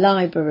had a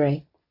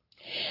library.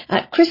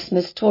 At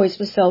Christmas, toys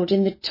were sold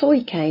in the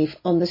Toy Cave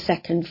on the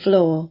 2nd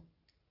floor.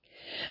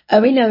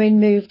 Owen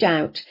moved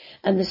out,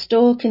 and the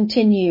store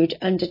continued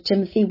under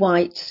Timothy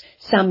White's,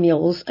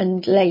 Samuel's,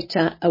 and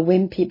later a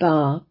Wimpy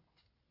Bar.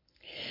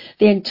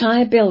 The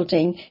entire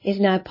building is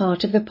now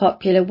part of the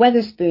popular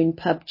Wetherspoon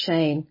pub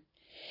chain.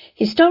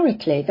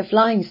 Historically, the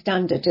Flying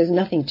Standard has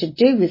nothing to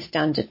do with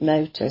Standard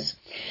Motors,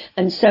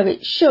 and so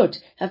it should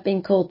have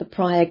been called the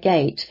Prior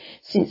Gate,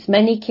 since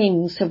many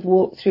kings have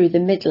walked through the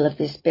middle of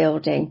this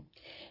building.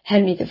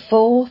 Henry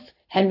IV,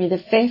 Henry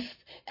V,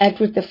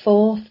 Edward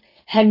IV,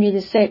 Henry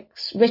VI,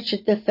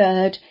 Richard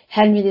III,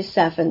 Henry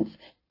VII,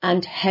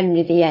 and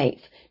Henry VIII,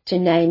 to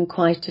name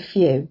quite a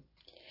few.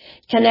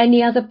 Can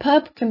any other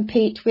pub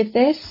compete with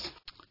this?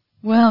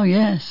 Well,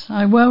 yes,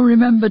 I well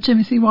remember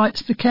Timothy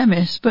White's The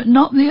Chemist, but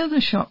not the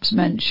other shops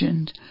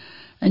mentioned.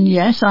 And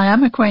yes, I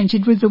am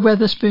acquainted with the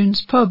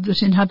Wetherspoons pub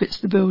that inhabits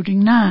the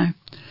building now.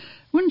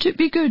 Wouldn't it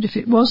be good if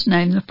it was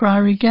named the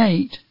Priory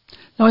Gate?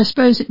 Though I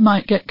suppose it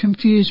might get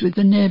confused with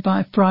the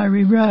nearby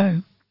Priory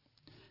Row.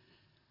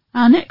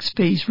 Our next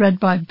piece,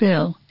 read by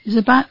Bill, is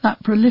about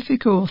that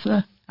prolific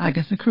author,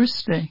 Agatha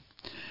Christie,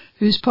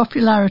 whose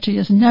popularity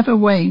has never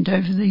waned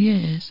over the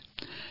years.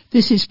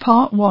 This is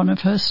part 1 of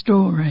her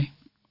story.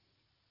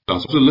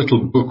 As a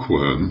little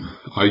bookworm,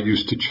 I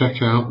used to check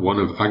out one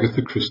of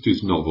Agatha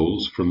Christie's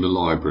novels from the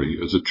library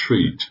as a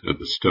treat at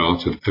the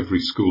start of every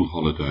school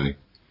holiday.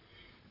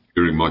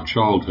 During my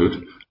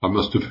childhood, I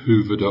must have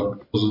hoovered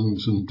up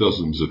dozens and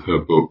dozens of her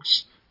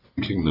books,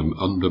 thinking them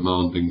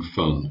undemanding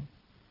fun.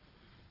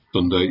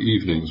 Sunday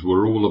evenings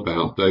were all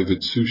about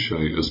David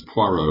Suchet as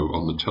Poirot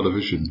on the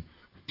television,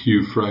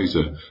 Hugh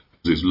Fraser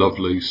as his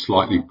lovely,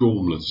 slightly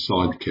gormless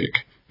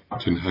sidekick,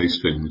 Captain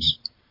Hastings.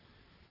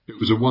 It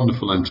was a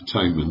wonderful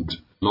entertainment,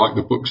 like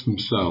the books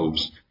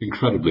themselves,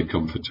 incredibly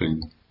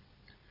comforting.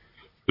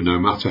 But no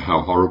matter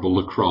how horrible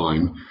the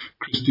crime,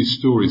 Christie's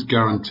stories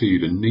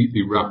guaranteed a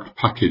neatly wrapped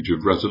package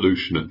of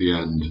resolution at the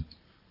end.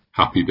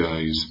 Happy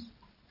days.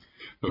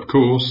 Of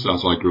course,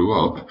 as I grew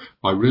up,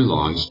 I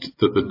realised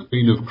that the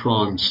Queen of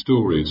Crime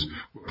stories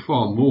were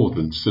far more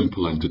than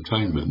simple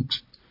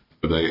entertainment,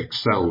 but they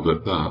excelled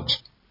at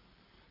that.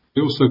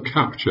 They also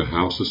capture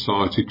how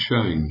society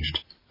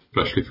changed,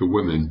 especially for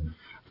women,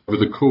 over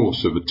the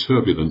course of a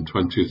turbulent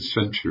 20th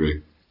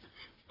century,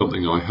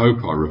 something I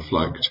hope I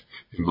reflect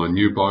in my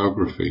new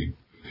biography,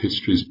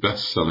 history's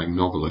best-selling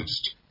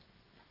novelist.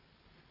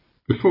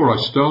 Before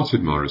I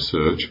started my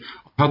research,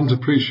 I hadn't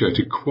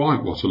appreciated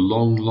quite what a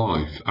long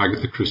life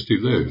Agatha Christie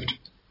lived.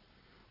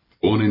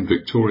 Born in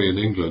Victorian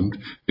England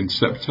in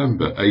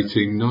September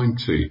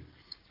 1890,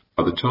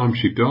 by the time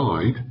she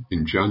died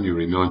in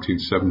January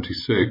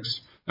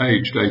 1976,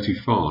 aged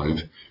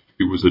 85,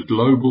 she was a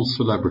global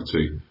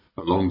celebrity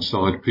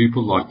alongside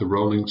people like the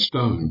Rolling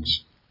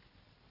Stones.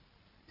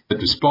 Yet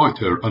despite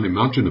her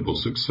unimaginable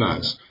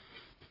success,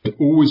 there had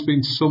always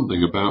been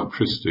something about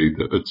Christie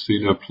that had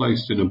seen her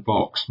placed in a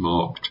box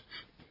marked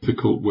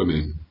difficult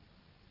women.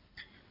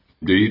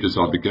 Indeed, as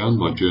I began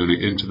my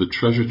journey into the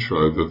treasure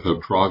trove of her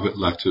private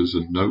letters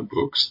and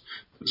notebooks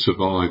that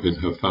survive in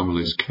her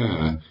family's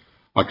care,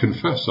 I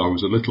confess I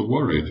was a little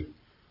worried.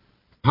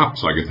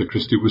 Perhaps Agatha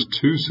Christie was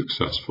too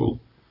successful,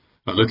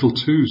 a little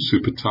too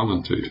super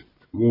talented,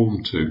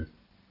 warmed to.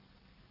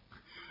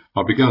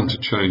 I began to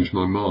change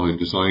my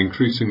mind as I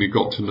increasingly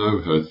got to know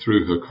her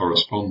through her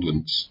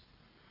correspondence.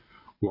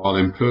 While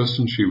in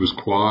person she was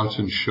quiet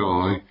and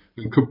shy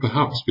and could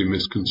perhaps be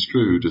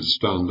misconstrued as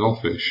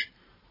standoffish,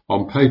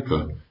 on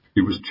paper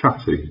she was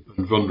chatty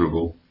and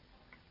vulnerable.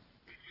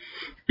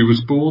 She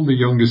was born the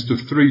youngest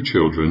of 3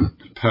 children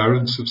to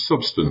parents of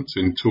substance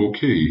in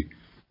Torquay,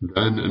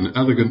 then an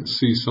elegant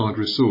seaside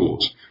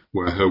resort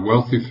where her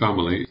wealthy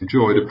family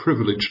enjoyed a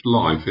privileged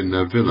life in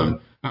their villa,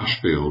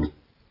 Ashfield.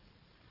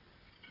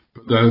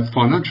 But their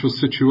financial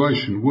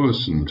situation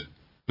worsened,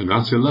 and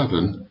at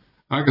 11,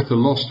 Agatha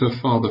lost her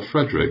father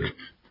Frederick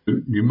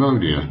to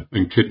pneumonia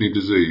and kidney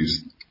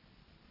disease.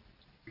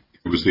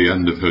 It was the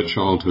end of her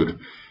childhood.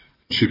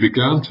 She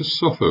began to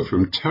suffer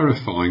from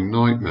terrifying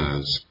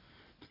nightmares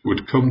that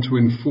would come to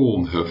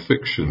inform her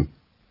fiction.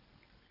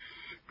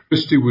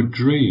 Christie would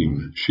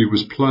dream she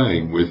was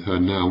playing with her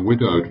now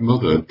widowed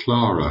mother,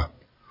 Clara,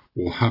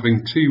 or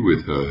having tea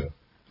with her,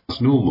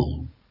 as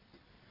normal.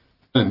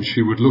 Then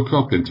she would look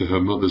up into her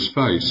mother's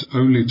face,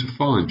 only to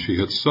find she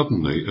had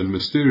suddenly and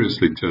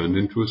mysteriously turned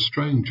into a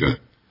stranger.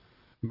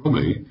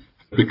 Mummy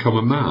had become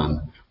a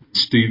man with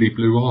steely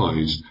blue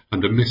eyes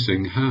and a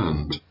missing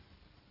hand.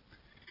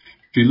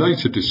 She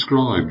later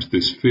described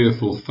this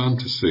fearful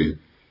fantasy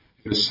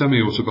in a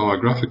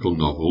semi-autobiographical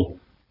novel,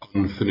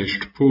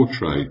 Unfinished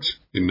Portrait,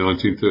 in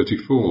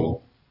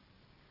 1934.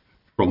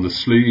 From the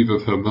sleeve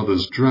of her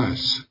mother's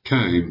dress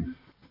came,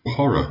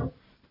 horror,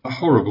 a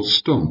horrible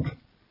stump.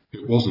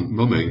 It wasn't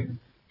Mummy,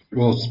 it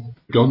was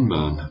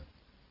Gunman.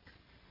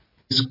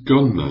 This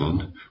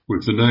Gunman,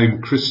 with the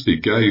name Christie,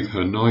 gave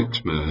her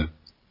nightmare.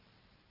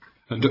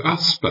 And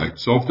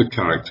aspects of the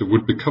character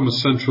would become a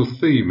central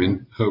theme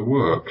in her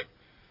work.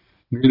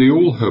 Nearly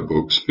all her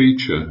books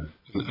feature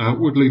an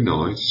outwardly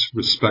nice,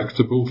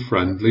 respectable,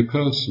 friendly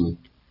person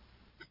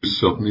who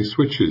suddenly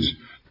switches to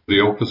the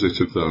opposite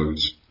of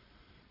those,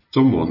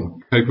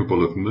 someone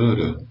capable of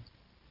murder.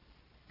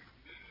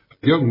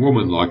 A young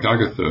woman like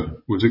Agatha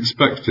was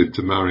expected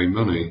to marry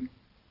money.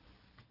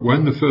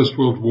 When the First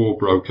World War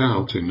broke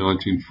out in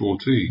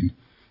 1914,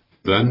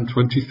 then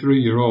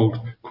 23-year-old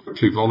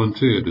quickly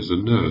volunteered as a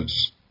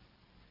nurse.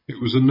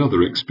 It was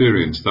another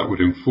experience that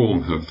would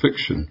inform her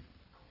fiction.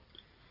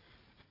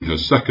 In her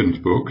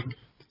second book,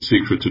 The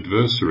Secret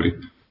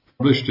Adversary,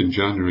 published in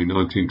January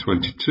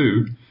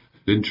 1922,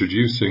 and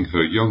introducing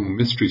her young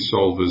mystery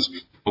solvers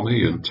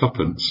Tommy and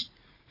Tuppence,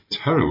 its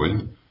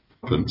heroine,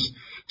 Tuppence,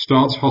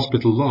 starts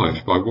hospital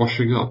life by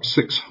washing up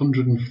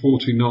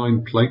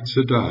 649 plates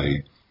a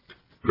day,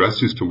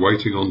 progresses to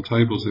waiting on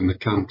tables in the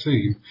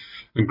canteen,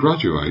 and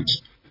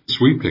graduates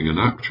sweeping an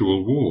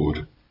actual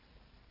ward.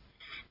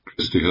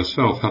 Christie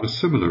herself had a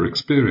similar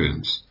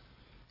experience,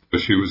 but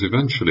she was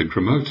eventually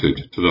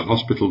promoted to the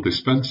hospital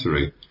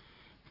dispensary,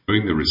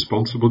 doing the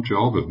responsible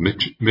job of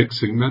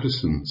mixing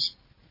medicines.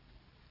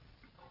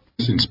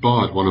 This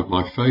inspired one of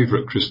my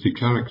favourite Christie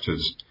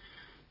characters,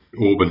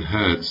 the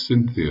auburn-haired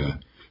Cynthia,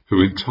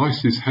 who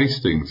entices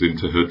Hastings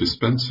into her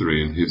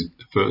dispensary in his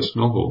first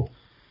novel,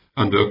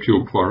 and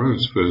Hercule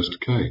Poirot's first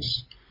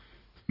case,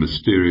 The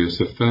Mysterious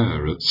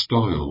Affair at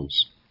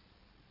Styles.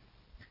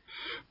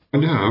 By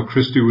now,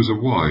 Christie was a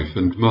wife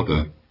and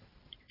mother.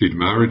 She'd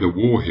married a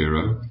war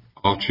hero,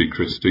 Archie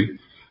Christie,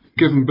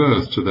 given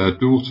birth to their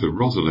daughter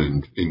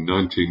Rosalind in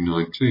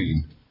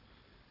 1919,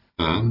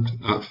 and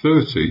at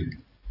 30,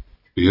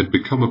 he had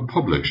become a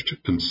published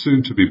and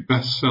soon-to-be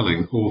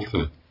best-selling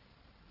author.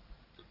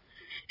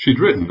 She'd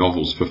written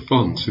novels for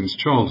fun since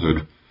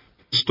childhood.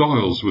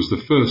 Styles was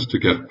the first to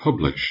get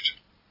published,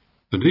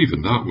 and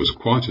even that was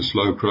quite a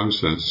slow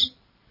process.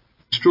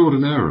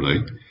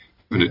 Extraordinarily,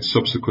 given its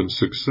subsequent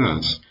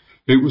success,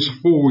 it was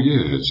 4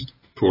 years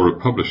before a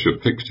publisher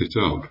picked it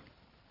up.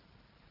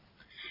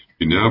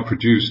 She now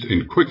produced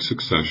in quick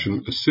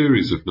succession a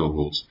series of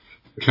novels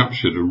that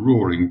captured a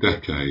roaring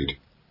decade.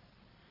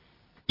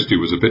 Christie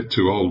was a bit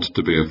too old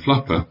to be a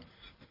flapper,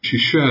 but she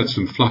shared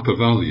some flapper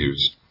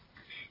values.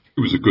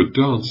 She was a good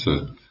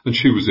dancer, and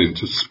she was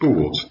into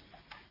sport.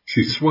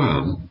 She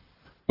swam.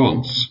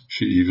 Once, she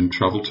She even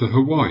travelled to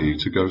Hawaii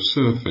to go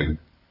surfing,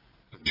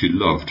 and she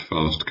loved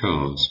fast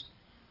cars.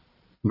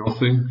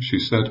 Nothing, she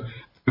said,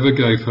 ever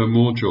gave her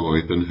more joy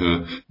than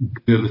her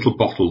dear little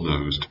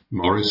bottle-nosed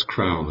Maurice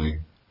Crowley.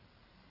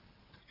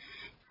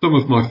 Some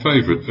of my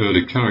favourite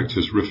early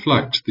characters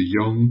reflect the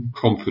young,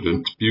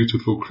 confident,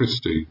 beautiful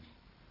Christie.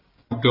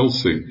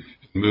 Dulcie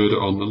in Murder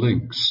on the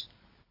Links,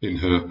 in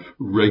her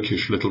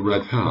rakish little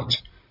red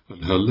hat,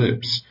 and her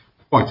lips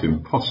quite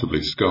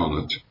impossibly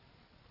scarlet.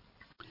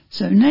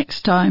 So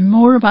next time,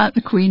 more about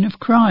the Queen of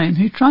Crime,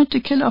 who tried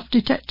to kill off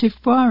Detective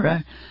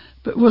Poirot,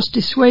 but was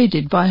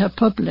dissuaded by her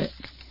public.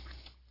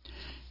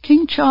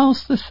 King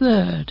Charles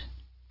III.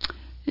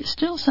 It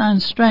still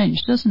sounds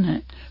strange, doesn't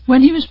it?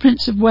 When he was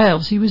Prince of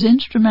Wales, he was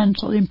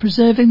instrumental in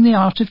preserving the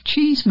art of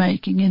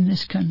cheese-making in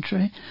this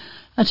country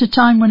at a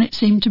time when it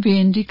seemed to be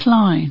in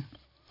decline.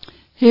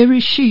 Here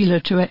is Sheila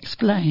to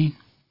explain.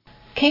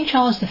 King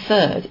Charles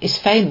III is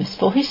famous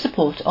for his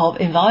support of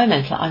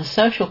environmental and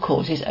social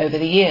causes over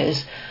the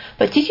years,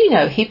 but did you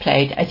know he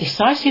played a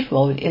decisive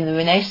role in the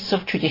renaissance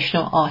of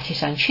traditional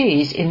artisan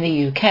cheese in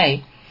the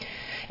UK?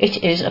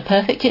 It is a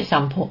perfect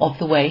example of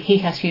the way he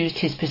has used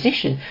his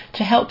position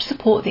to help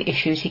support the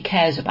issues he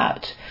cares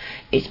about.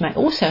 It may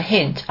also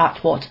hint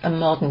at what a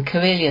modern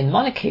Karelian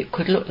monarchy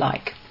could look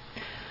like.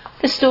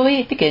 The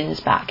story begins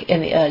back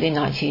in the early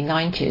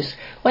 1990s,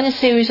 when a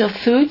series of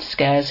food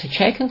scares had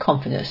shaken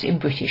confidence in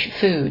British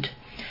food.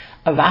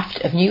 A raft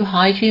of new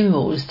hygiene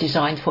rules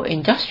designed for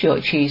industrial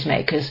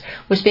cheesemakers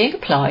was being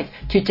applied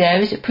to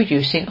dairies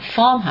producing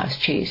farmhouse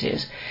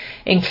cheeses,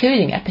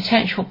 including a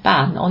potential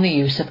ban on the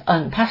use of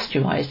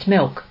unpasteurised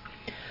milk.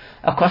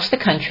 Across the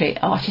country,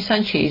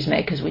 artisan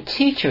cheesemakers were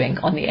teetering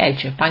on the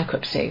edge of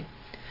bankruptcy.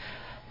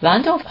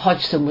 Randolph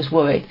Hodgson was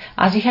worried,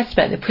 as he had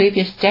spent the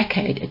previous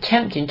decade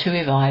attempting to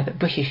revive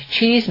British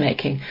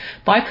cheese-making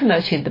by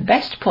promoting the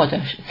best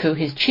product through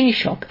his cheese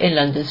shop in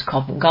London's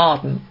Covent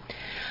Garden.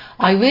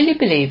 I really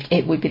believed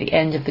it would be the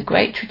end of the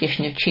great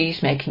tradition of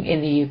cheese-making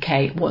in the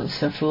UK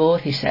once and for all,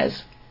 he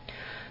says.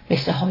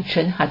 Mr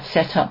Hodgson had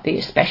set up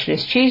the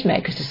Specialist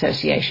Cheesemakers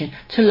Association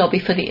to lobby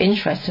for the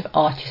interests of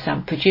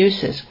artisan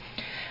producers,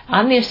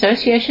 and the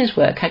association's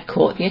work had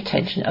caught the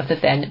attention of the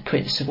then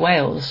Prince of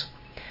Wales.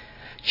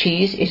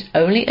 Cheese is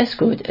only as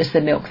good as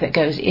the milk that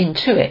goes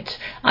into it,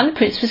 and the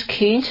Prince was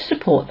keen to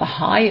support the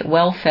high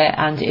welfare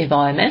and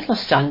environmental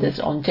standards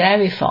on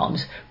dairy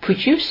farms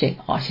producing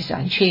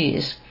artisan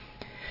cheese.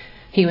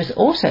 He was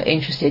also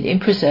interested in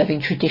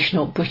preserving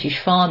traditional British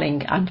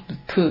farming and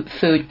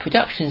food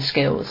production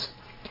skills.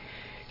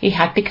 He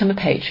had become a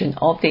patron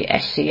of the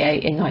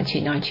SCA in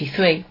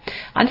 1993,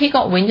 and he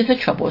got wind of the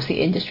troubles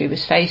the industry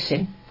was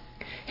facing.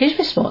 His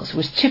response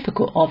was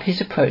typical of his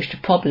approach to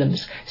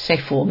problems, say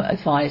former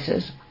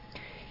advisers.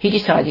 He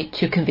decided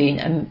to convene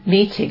a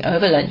meeting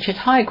over lunch at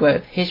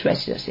Highgrove, his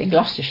residence in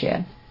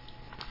Gloucestershire.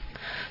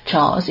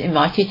 Charles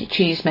invited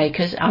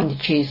cheesemakers and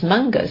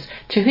cheesemongers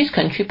to his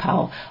country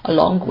pile,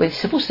 along with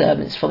civil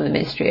servants from the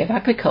Ministry of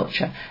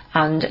Agriculture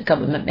and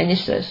government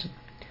ministers.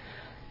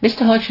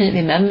 Mr Hodgson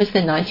remembers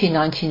the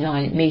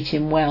 1999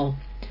 meeting well.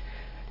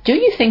 "Do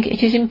you think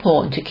it is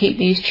important to keep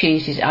these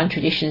cheeses and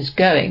traditions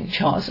going?"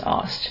 Charles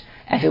asked.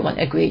 Everyone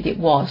agreed it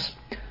was.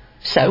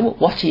 "So,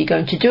 what are you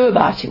going to do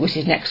about it?" was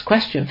his next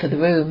question for the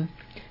room.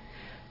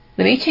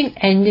 The meeting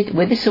ended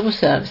with the civil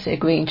servants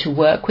agreeing to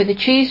work with the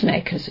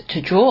cheesemakers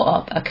to draw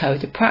up a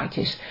code of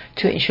practice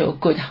to ensure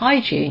good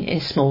hygiene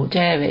in small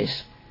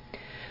dairies.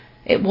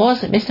 It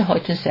was, Mr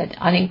Hodgson said,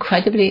 an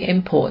incredibly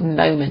important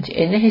moment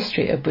in the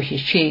history of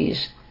British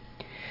cheese.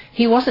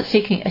 He wasn't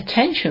seeking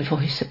attention for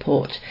his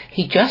support,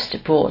 he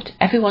just brought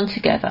everyone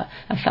together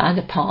and found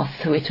a path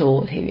through it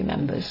all, he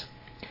remembers.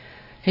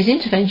 His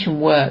intervention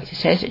worked,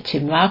 says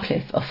Tim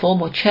Rowcliffe, a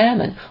former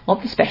chairman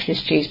of the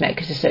Specialist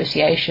Cheesemakers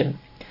Association.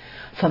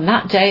 From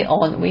that day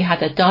on, we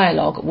had a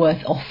dialogue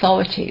worth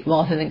authority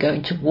rather than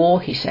going to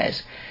war, he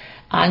says,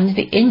 and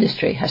the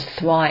industry has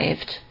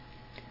thrived.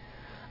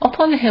 Up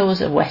on the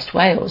hills of West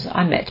Wales,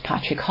 I met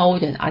Patrick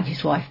Holden and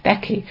his wife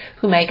Becky,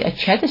 who make a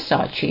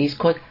cheddar-style cheese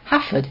called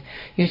Hafford,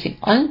 using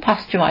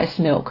unpasteurised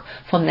milk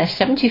from their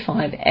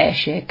 75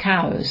 Ayrshire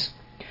cows.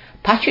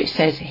 Patrick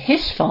says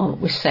his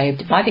farm was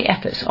saved by the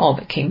efforts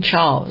of King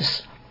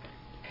Charles.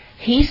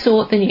 He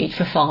saw the need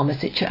for farmers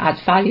to add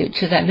value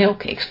to their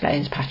milk,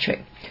 explains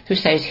Patrick, who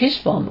says his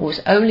farm was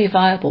only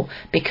viable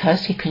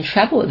because he can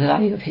treble the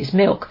value of his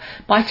milk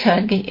by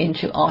turning it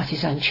into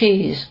artisan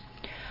cheese.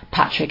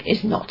 Patrick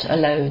is not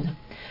alone.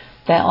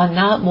 There are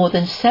now more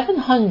than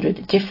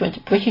 700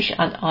 different British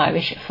and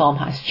Irish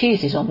farmhouse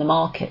cheeses on the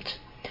market.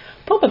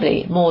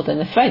 Probably more than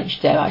the French,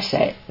 dare I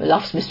say,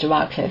 laughs Mr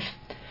Rowcliffe.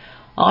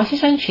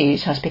 Artisan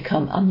cheese has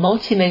become a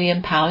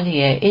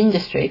multi-million-pound-a-year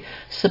industry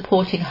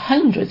supporting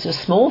hundreds of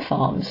small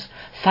farms,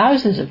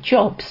 thousands of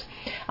jobs,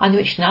 and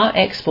which now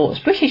exports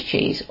British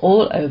cheese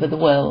all over the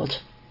world.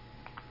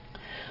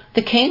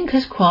 The King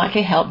has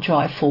quietly helped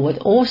drive forward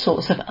all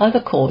sorts of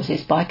other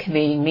causes by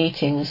convening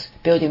meetings,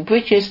 building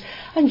bridges,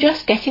 and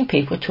just getting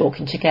people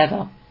talking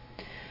together.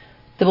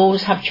 The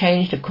rules have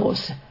changed, of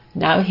course.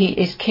 Now he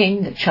is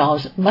king that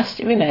Charles must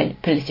remain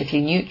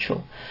politically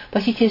neutral,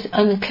 but it is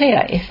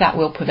unclear if that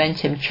will prevent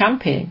him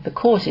championing the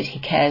causes he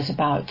cares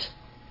about.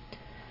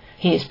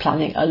 He is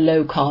planning a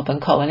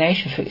low-carbon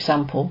coronation, for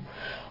example.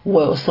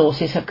 Royal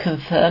sources have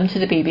confirmed to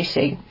the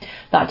BBC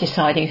that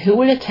deciding who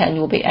will attend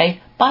will be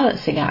a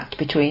balancing act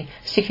between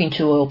sticking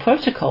to royal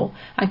protocol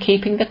and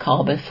keeping the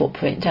carbon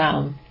footprint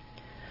down.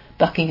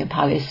 Buckingham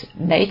Palace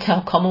may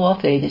tell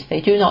Commonwealth leaders they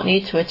do not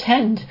need to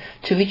attend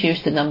to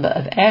reduce the number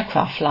of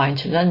aircraft flying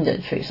to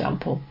London, for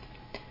example.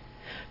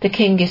 The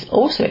King is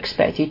also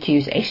expected to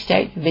use a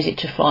state visit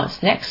to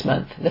France next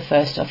month, the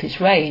first of his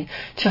reign,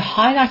 to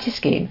highlight a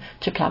scheme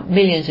to plant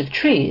millions of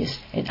trees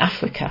in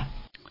Africa.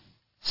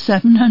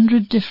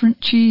 700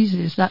 different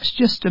cheeses, that's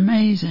just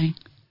amazing.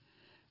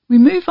 We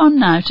move on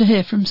now to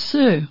hear from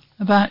Sue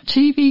about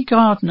TV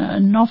gardener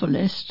and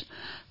novelist,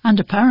 and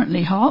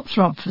apparently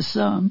heartthrob for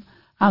some,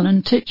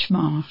 Alan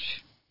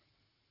Titchmarsh.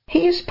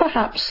 He is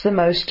perhaps the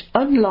most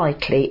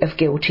unlikely of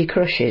guilty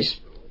crushes.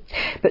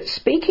 But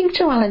speaking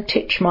to Alan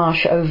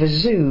Titchmarsh over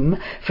Zoom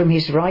from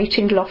his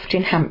writing loft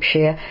in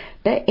Hampshire,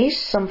 there is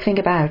something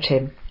about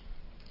him.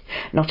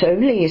 Not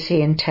only is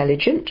he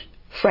intelligent,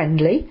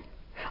 friendly,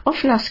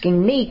 often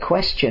asking me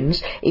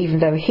questions even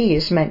though he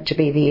is meant to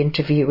be the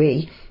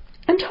interviewee,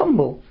 and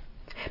humble,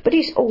 but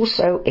he's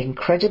also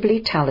incredibly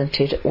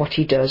talented at what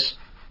he does.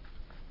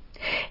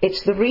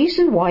 It's the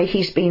reason why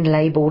he's been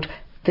labelled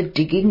the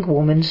digging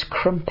woman's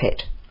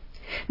crumpet.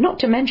 Not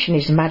to mention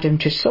his Madame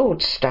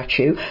Tussauds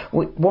statue,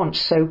 once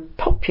so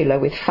popular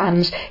with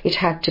fans it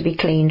had to be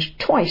cleaned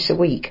twice a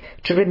week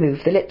to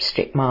remove the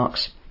lipstick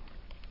marks.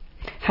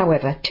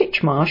 However,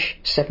 Titchmarsh,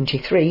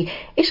 73,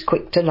 is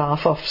quick to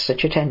laugh off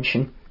such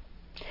attention.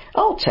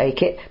 "I'll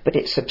take it, but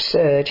it's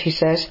absurd," he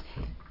says.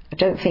 "I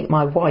don't think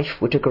my wife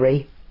would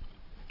agree."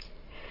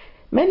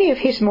 Many of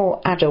his more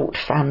adult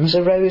fans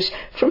arose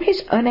from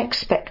his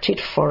unexpected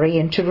foray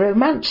into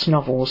romance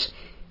novels,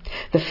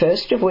 the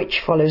first of which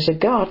follows a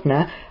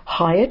gardener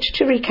hired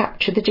to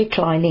recapture the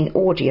declining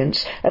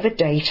audience of a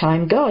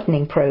daytime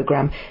gardening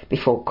programme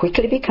before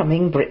quickly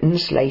becoming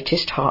Britain's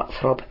latest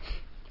heartthrob.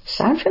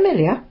 Sound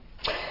familiar?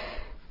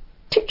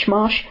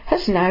 Titchmarsh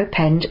has now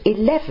penned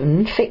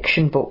 11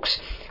 fiction books,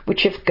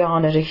 which have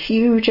garnered a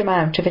huge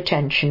amount of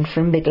attention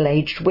from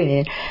middle-aged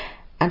women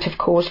and have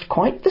caused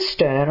quite the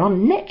stir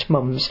on net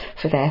mums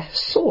for their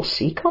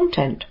saucy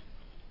content.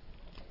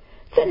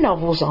 "The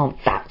novels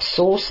aren't that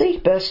saucy,"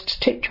 bursts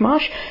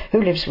Titchmarsh,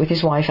 who lives with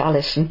his wife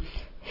Alison.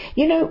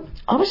 "You know,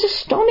 I was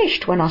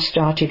astonished when I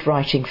started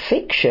writing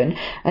fiction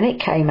and it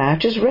came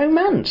out as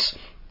romance.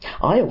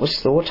 I always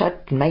thought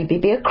I'd maybe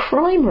be a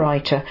crime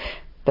writer,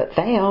 but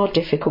they are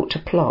difficult to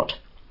plot.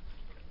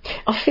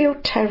 I feel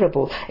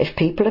terrible if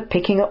people are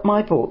picking up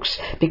my books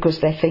because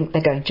they think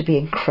they're going to be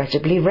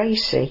incredibly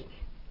racy.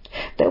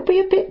 They'll be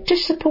a bit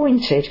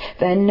disappointed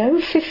they're no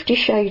 50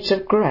 Shades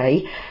of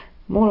Grey,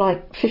 more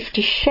like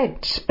 50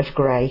 Sheds of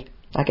Grey,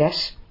 I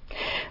guess.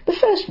 The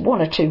first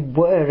one or two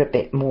were a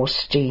bit more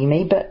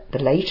steamy, but the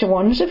later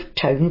ones have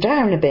toned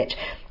down a bit,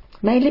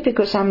 mainly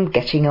because I'm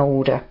getting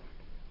older.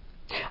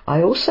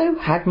 I also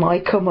had my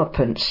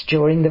comeuppance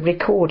during the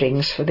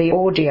recordings for the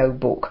audio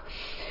book.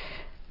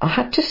 I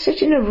had to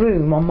sit in a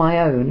room on my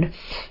own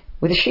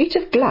with a sheet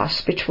of glass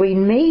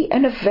between me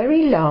and a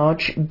very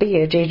large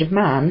bearded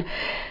man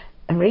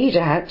and read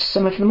out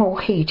some of the more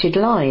heated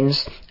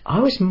lines. I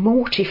was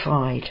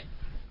mortified.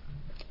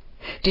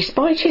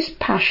 Despite his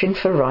passion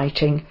for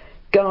writing,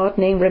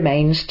 gardening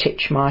remains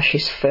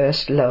Titchmarsh's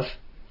first love.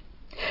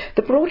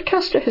 The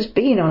broadcaster has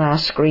been on our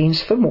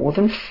screens for more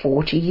than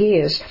 40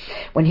 years,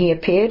 when he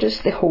appeared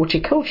as the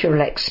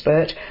horticultural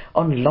expert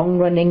on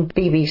long-running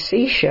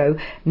BBC show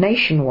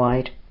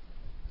Nationwide.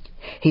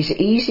 His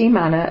easy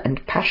manner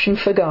and passion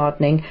for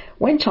gardening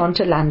went on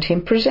to land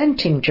him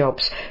presenting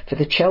jobs for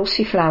the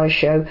Chelsea Flower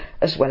Show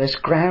as well as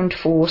Ground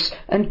Force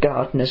and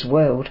Gardener's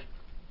World.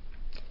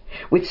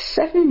 With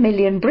 7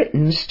 million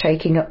Britons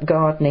taking up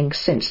gardening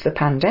since the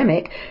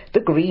pandemic, the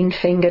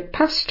green-fingered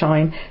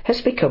pastime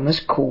has become as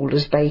cool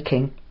as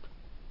baking.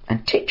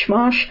 And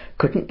Titchmarsh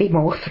couldn't be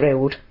more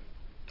thrilled.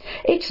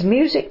 "It's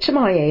music to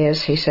my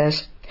ears," he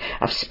says.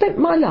 "I've spent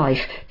my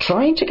life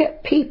trying to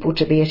get people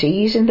to be at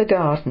ease in the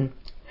garden.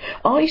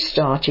 I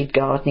started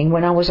gardening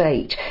when I was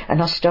 8,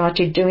 and I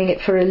started doing it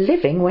for a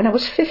living when I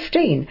was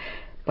 15,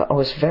 but I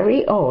was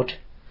very odd.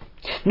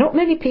 Not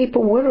many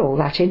people were all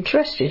that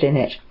interested in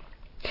it.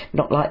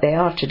 Not like they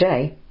are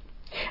today.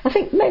 I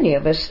think many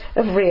of us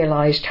have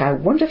realised how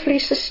wonderfully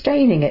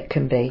sustaining it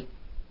can be.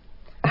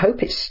 I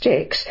hope it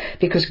sticks,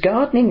 because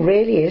gardening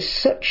really is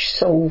such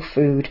soul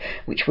food,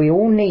 which we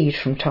all need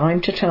from time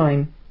to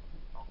time."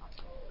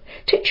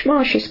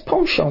 Titchmarsh's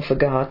penchant for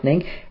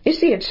gardening is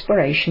the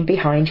inspiration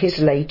behind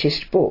his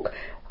latest book,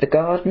 The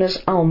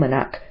Gardener's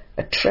Almanac,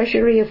 a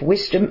treasury of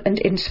wisdom and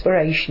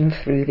inspiration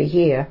through the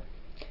year.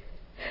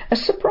 A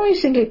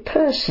surprisingly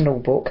personal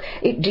book,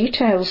 it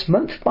details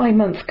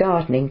month-by-month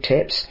gardening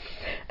tips,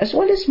 as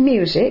well as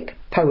music,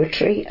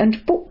 poetry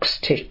and books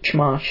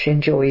Titchmarsh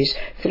enjoys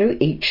through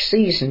each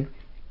season.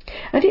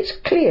 and it's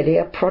clearly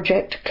a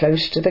project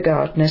close to the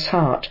gardener's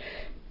heart.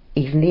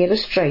 Even the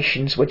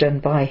illustrations were done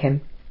by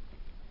him.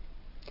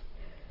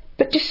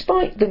 But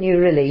despite the new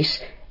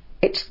release,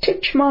 it's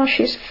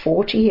Titchmarsh's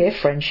 40-year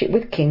friendship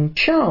with King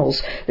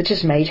Charles that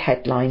has made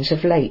headlines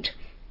of late.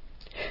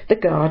 The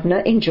gardener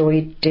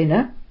enjoyed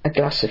dinner, a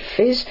glass of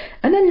fizz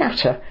and a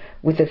natter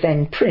with the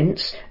then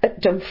Prince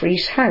at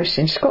Dumfries House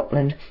in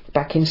Scotland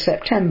back in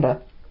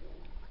September.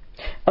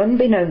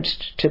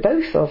 Unbeknownst to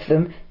both of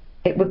them,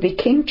 it would be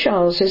King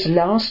Charles's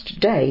last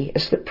day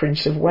as the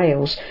Prince of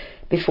Wales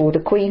before the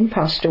Queen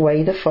passed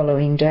away the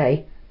following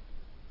day.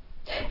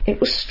 It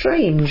was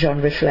strange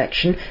on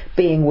reflection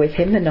being with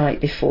him the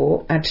night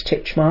before, adds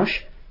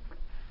Titchmarsh.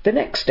 The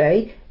next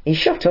day he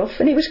shot off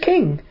and he was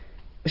king.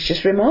 It was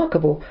just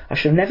remarkable. I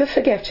shall never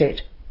forget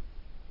it.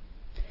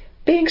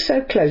 Being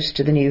so close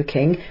to the new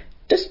king,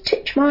 does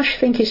Titchmarsh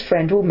think his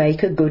friend will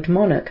make a good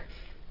monarch?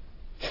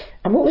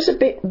 I'm always a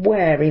bit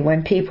wary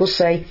when people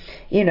say,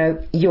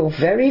 you're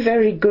very,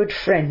 very good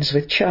friends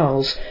with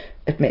Charles,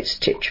 admits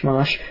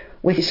Titchmarsh,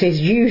 with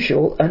his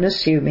usual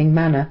unassuming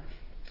manner.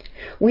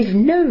 We've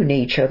known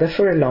each other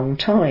for a long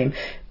time,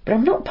 but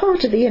I'm not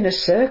part of the inner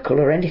circle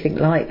or anything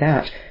like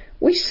that.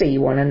 We see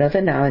one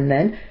another now and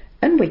then,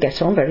 and we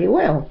get on very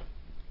well.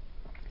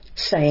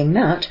 Saying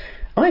that,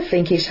 I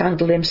think he's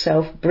handled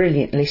himself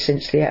brilliantly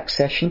since the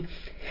accession.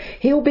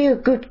 He'll be a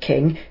good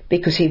king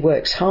because he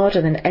works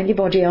harder than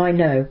anybody I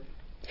know.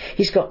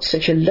 He's got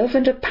such a love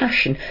and a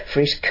passion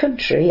for his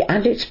country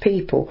and its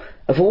people,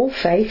 of all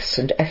faiths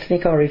and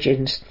ethnic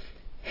origins.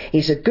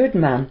 He's a good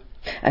man,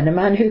 and a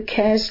man who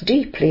cares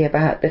deeply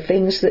about the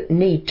things that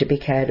need to be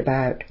cared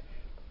about.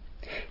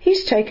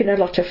 He's taken a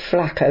lot of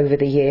flack over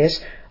the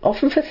years,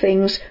 often for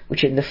things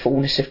which in the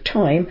fullness of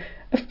time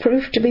have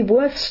proved to be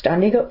worth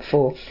standing up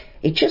for.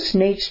 He just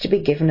needs to be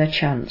given a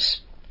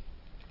chance.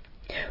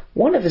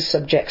 One of the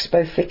subjects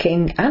both the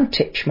King and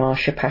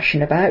Titchmarsh are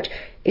passionate about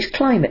is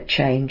climate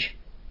change.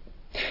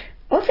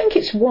 I think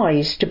it's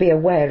wise to be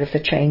aware of the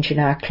change in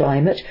our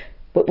climate,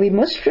 but we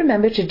must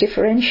remember to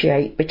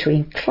differentiate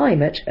between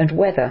climate and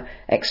weather,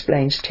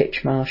 explains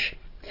Titchmarsh.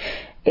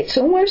 It's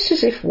almost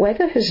as if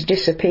weather has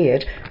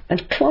disappeared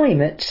and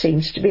climate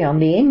seems to be on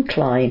the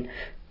incline,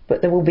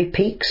 but there will be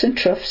peaks and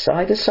troughs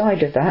either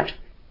side of that.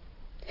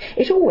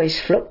 It always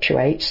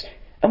fluctuates,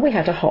 and we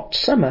had a hot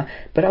summer,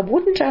 but I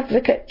wouldn't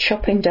advocate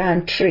chopping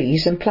down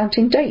trees and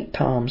planting date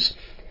palms.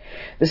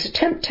 There's a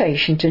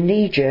temptation to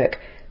knee-jerk,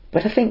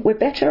 but I think we're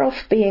better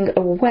off being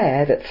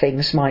aware that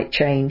things might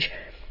change.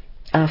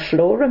 Our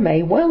flora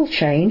may well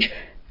change,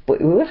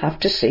 but we will have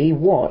to see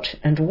what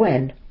and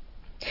when.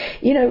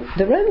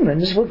 The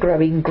Romans were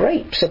growing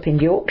grapes up in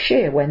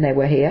Yorkshire when they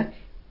were here.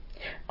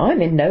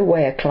 I'm in no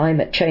way a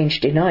climate change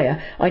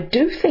denier. I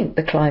do think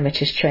the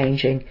climate is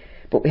changing,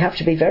 but we have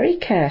to be very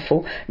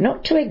careful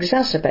not to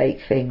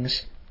exacerbate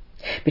things.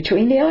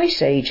 Between the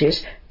ice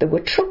ages, there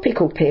were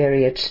tropical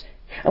periods,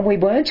 and we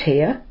weren't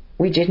here,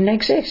 we didn't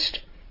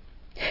exist.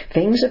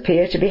 Things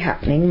appear to be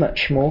happening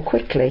much more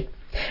quickly,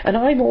 and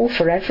I'm all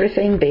for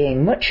everything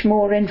being much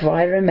more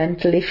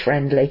environmentally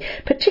friendly,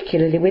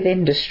 particularly with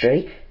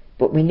industry,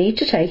 but we need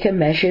to take a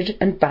measured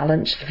and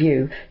balanced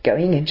view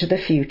going into the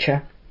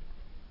future.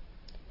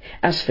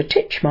 As for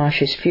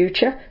Titchmarsh's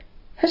future,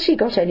 has he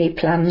got any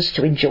plans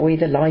to enjoy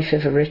the life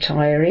of a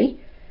retiree?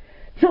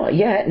 Not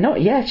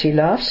yet, he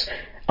laughs.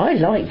 I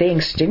like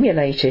being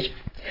stimulated.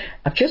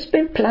 I've just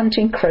been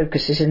planting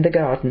crocuses in the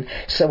garden,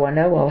 so I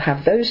know I'll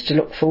have those to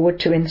look forward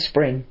to in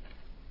spring.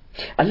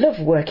 I love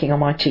working on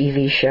my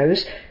TV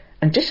shows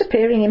and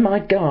disappearing in my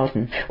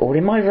garden or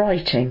in my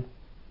writing.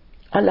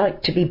 I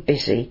like to be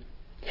busy.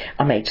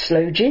 I made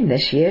sloe gin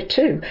this year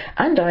too,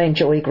 and I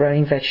enjoy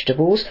growing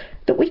vegetables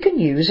that we can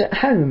use at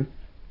home.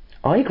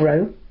 I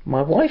grow,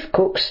 my wife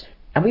cooks,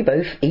 and we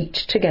both eat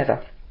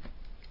together.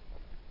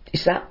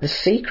 Is that the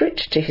secret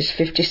to his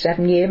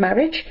 57-year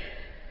marriage?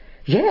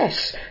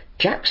 Yes,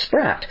 Jack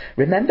Spratt,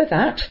 remember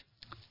that?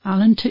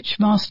 Alan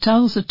Titchmarsh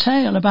tells a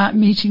tale about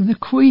meeting the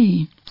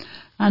Queen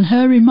and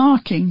her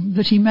remarking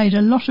that he made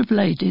a lot of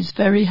ladies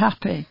very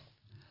happy.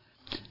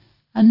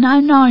 And now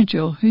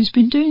Nigel, who's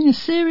been doing a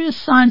serious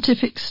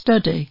scientific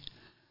study,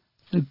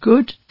 The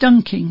Good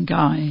Dunking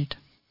Guide.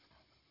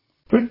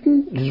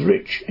 Britain is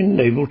rich in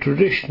naval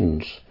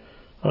traditions,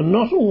 and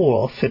not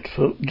all are fit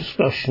for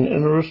discussion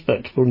in a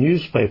respectable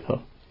newspaper.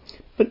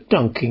 But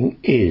dunking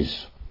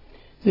is.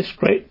 This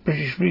great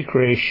British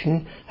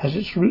recreation has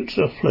its roots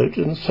afloat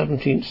in the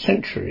 17th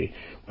century,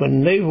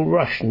 when naval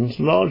rations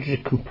largely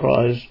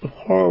comprised of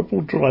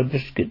horrible dry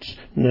biscuits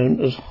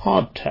known as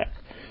hardtack,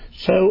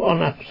 so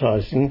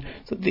unappetizing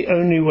that the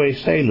only way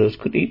sailors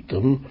could eat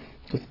them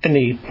with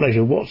any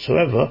pleasure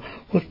whatsoever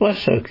was by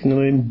soaking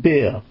them in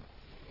beer.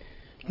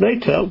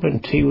 Later, when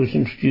tea was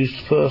introduced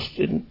first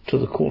into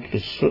the courtly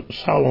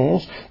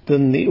salons,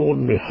 then the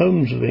ordinary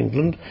homes of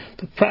England,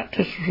 the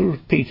practice was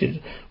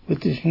repeated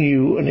with this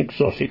new and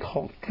exotic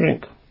hot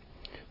drink.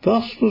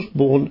 Thus was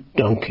born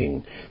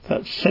dunking,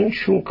 that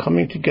sensual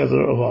coming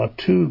together of our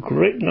two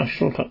great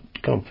national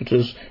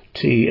comforters,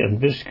 tea and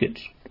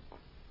biscuits.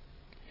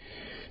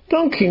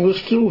 Dunking was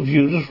still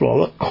viewed as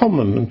rather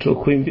common until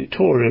Queen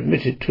Victoria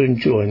admitted to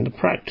enjoying the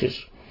practice.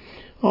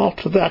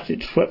 After that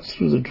it swept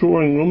through the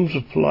drawing rooms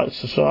of polite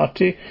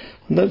society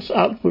and thence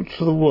outwards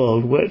to the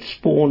world, where it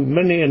spawned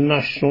many a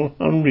national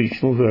and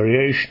regional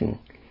variation.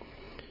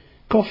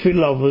 Coffee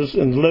lovers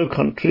in the Low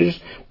Countries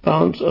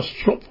balance a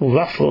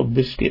stroopwafel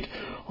biscuit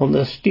on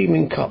their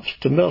steaming cups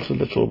to melt a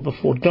little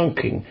before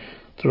dunking,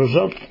 the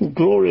resultant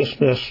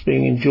gloriousness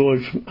being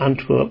enjoyed from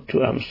Antwerp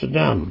to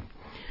Amsterdam.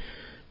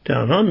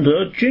 Down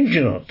under,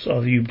 ginger nuts are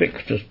the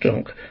ubiquitous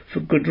dunk, for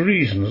good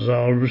reasons,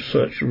 our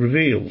research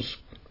reveals.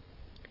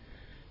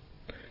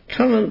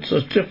 Talents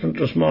as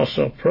different as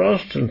Marcel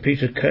Proust and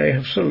Peter Kay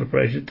have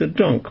celebrated the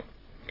dunk.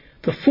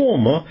 The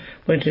former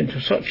went into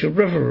such a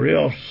reverie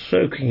after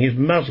soaking his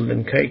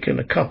Madeleine cake in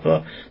a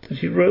cuppa that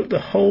he wrote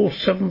the whole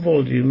 7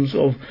 volumes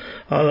of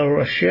À la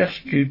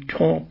recherche du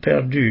temps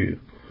perdu.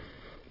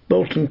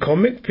 Bolton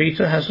comic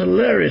Peter has a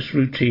hilarious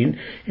routine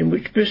in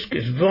which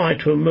biscuits vie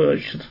to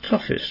emerge to the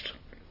toughest.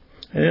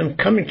 And in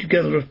Coming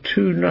Together of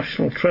Two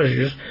National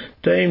Treasures,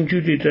 Dame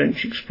Judi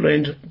Dench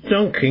explains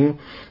dunking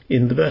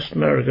in the Best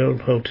Marigold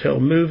Hotel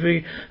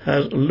movie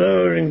as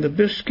lowering the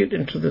biscuit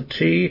into the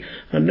tea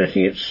and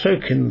letting it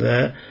soak in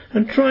there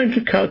and trying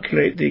to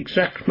calculate the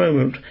exact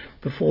moment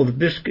before the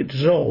biscuit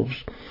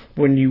dissolves,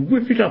 when you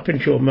whip it up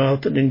into your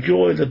mouth and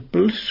enjoy the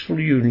blissful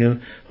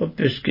union of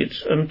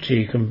biscuits and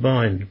tea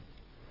combined.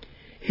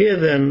 Here,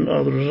 then,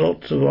 are the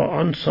results of our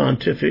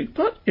unscientific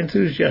but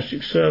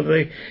enthusiastic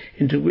survey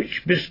into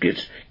which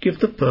biscuits give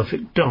the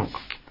perfect dunk.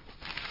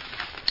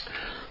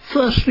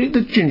 Firstly,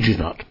 the ginger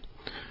nut.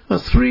 A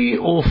 3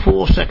 or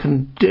 4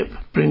 second dip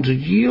brings a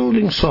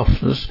yielding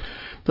softness,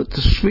 but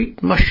the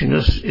sweet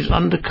mushiness is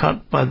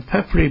undercut by the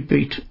peppery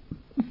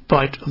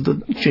bite of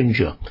the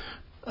ginger.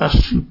 A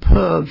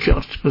superb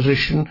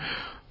juxtaposition.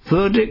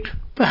 Verdict,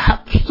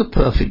 perhaps the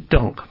perfect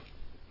dunk.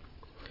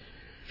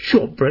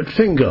 Shortbread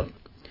finger.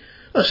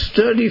 A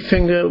sturdy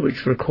finger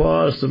which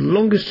requires the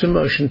longest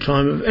immersion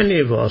time of any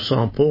of our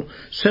sample,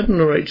 7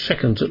 or 8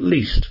 seconds at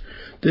least.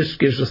 This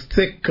gives a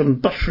thick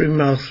and buttery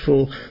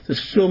mouthful that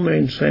still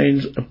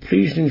maintains a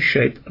pleasing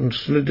shape and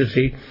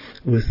solidity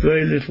with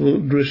very little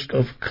risk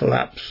of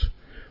collapse.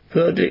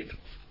 Verdict,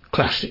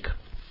 classic.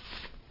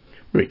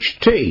 Rich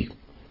tea.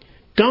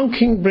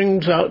 Dunking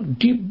brings out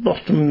deep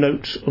bottom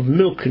notes of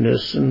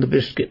milkiness in the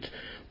biscuit,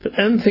 but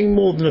anything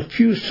more than a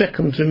few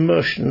seconds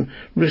immersion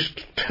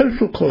risks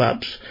total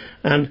collapse,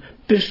 and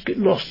biscuit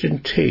lost in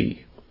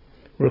tea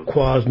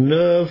requires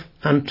nerve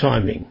and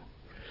timing.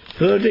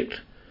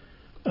 Verdict,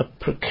 a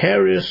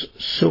precarious,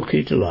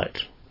 silky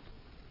delight.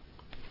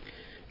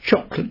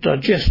 Chocolate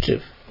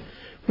digestive.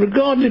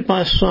 Regarded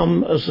by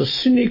some as a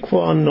sine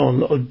qua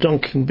non of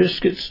dunking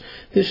biscuits,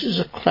 this is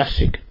a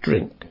classic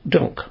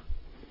dunk.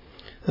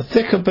 The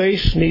thicker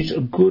base needs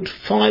a good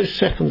 5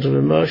 seconds of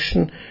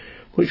immersion,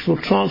 which will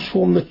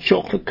transform the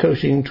chocolate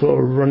coating into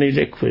a runny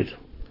liquid.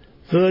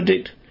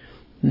 Verdict,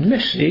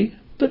 messy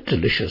but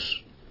delicious.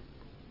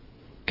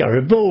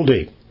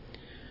 Garibaldi.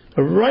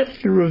 A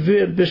rightly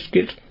revered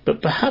biscuit,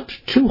 but perhaps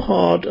too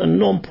hard and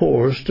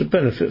non-porous to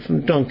benefit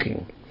from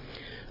dunking.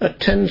 A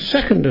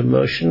 10-second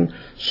immersion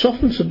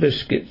softens the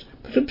biscuit,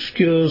 but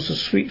obscures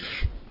the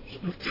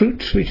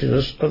fruit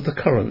sweetness of the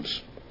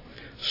currants.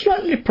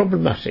 Slightly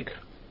problematic.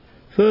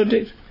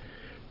 Verdict,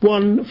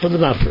 1 for the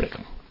maverick.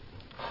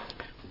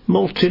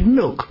 Malted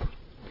milk.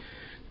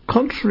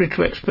 Contrary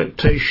to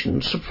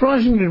expectations,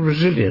 surprisingly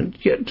resilient,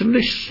 yet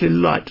deliciously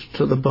light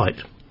to the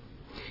bite.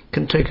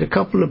 Can take a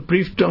couple of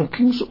brief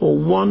dunkings or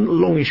one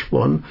longish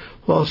one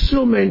while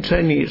still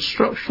maintaining its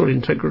structural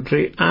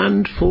integrity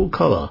and full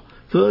colour.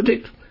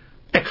 Verdict,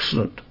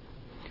 excellent.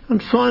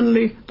 And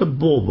finally, the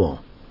Bourbon.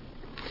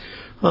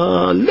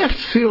 Left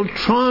field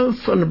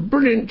triumph and a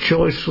brilliant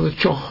choice for the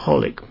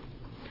chocoholic.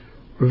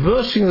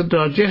 Reversing the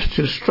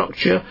digestive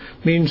structure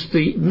means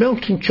the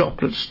melting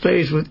chocolate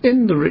stays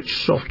within the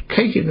rich, soft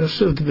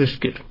cakiness of the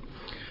biscuit.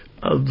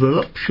 A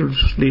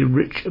voluptuously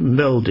rich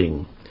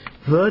melding.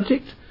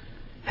 Verdict,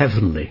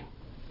 heavenly.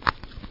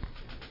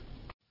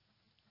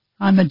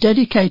 I'm a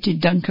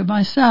dedicated dunker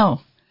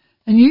myself,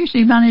 and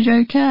usually manage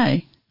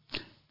okay,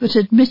 but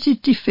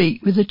admitted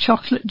defeat with a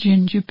chocolate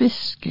ginger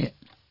biscuit.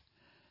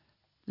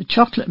 The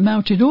chocolate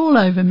melted all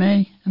over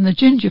me, and the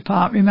ginger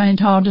part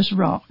remained hard as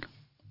rock.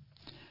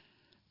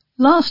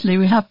 Lastly,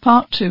 we have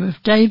part 2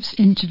 of Dave's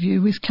interview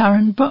with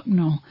Karen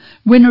Bucknell,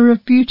 winner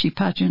of beauty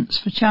pageants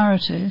for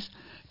charities,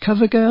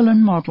 cover girl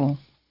and model.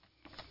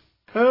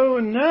 Oh,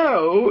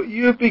 now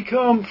you've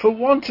become, for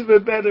want of a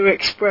better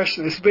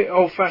expression, it's a bit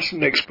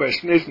old-fashioned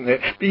expression, isn't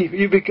it?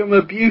 You become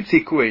a beauty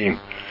queen.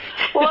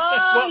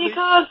 Whoa, you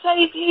can't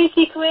say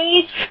beauty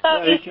queen.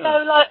 That is so,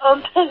 like,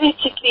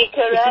 unpolitically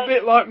correct. It's a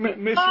bit like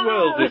Miss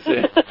World, is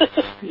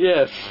it?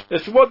 Yes.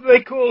 It's what do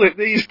they call it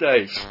these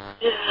days?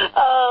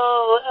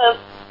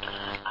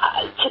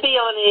 To be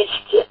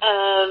honest,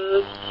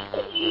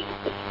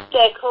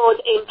 they're called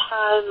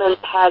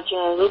empowerment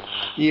pageants.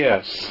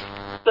 Yes.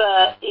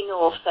 But in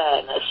all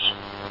fairness,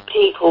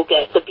 people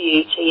get the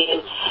beauty,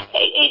 and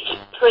it's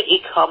pretty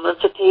common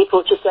for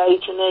people to say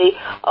to me,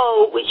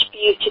 "Oh, which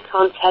beauty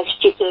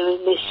contest you're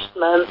doing this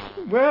month?"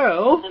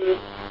 Well,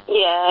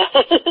 yeah,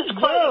 there's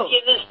quite a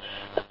few. There's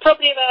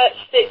probably about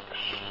six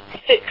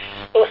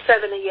or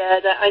seven a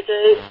year that I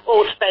do,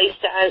 all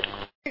spaced out.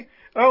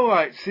 All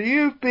right, so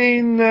you've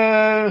been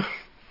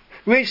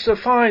reached the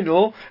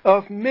final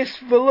of Miss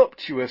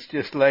Voluptuous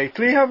just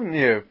lately, haven't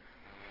you?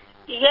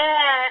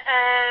 Yeah,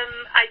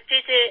 I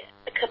did it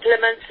a couple of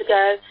months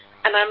ago,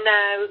 and I'm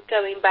now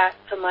going back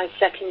for my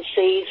second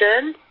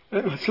season.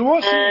 So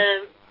what's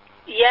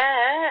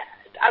yeah,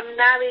 I'm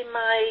now in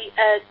my...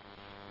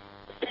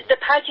 the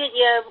pageant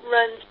year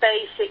runs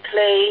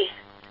basically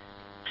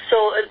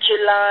sort of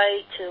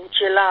July till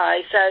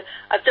July. So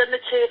I've done the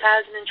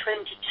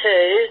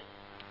 2022.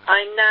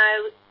 I'm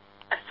now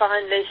a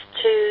finalist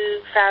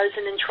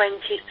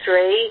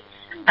 2023,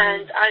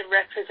 and I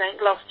represent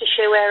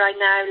Gloucestershire, where I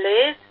now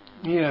live.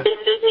 Yeah.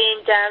 Been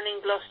living down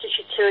in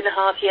Gloucestershire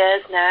 2.5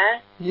 years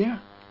now. Yeah,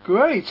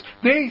 great.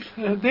 These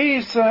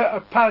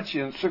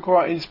pageants are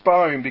quite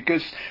inspiring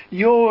because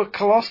you're a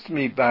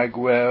colostomy bag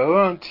wearer,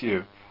 aren't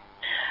you?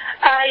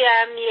 I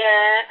am,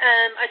 yeah.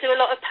 I do a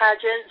lot of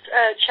pageants,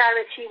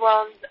 charity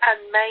ones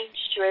and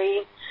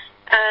mainstream,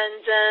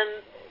 and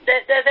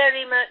they're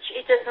very much,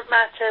 it doesn't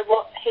matter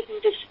what hidden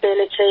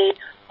disability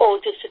or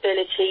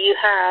disability you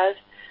have,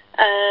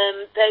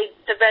 they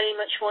very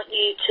much want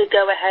you to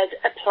go ahead,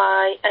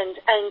 apply and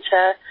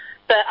enter.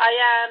 But I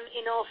am,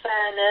 in all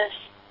fairness,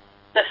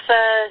 the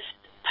first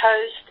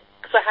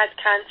because I had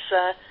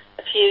cancer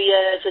a few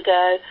years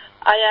ago,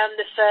 I am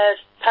the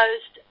first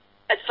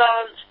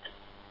post-advanced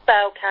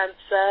bowel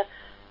cancer,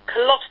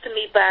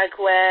 colostomy bag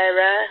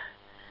wearer,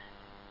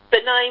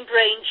 benign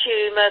brain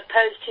tumour,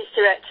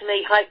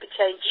 post-hysterectomy,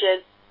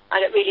 hypertension. I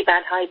get really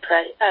bad high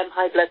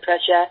blood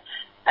pressure.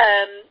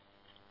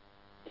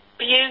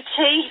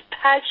 Beauty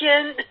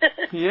pageant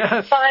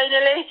yes.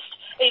 finalist,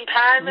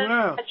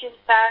 empowerment pageant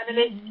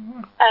finalist.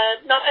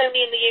 Not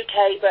only in the UK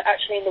but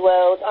actually in the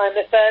world. I'm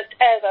the first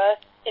ever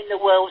in the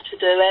world to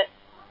do it.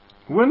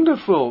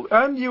 Wonderful.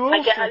 And you also...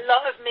 I get a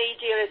lot of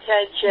media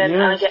attention.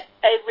 Yes. I get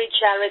every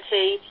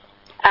charity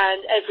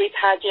and every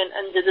pageant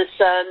under the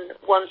sun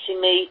wanting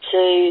me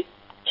to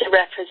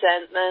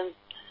represent them.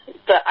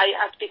 But I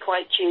have to be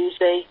quite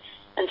choosy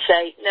and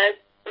say, no,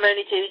 I'm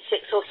only doing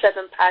 6 or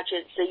 7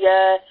 pageants a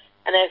year,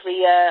 and every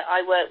year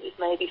I work with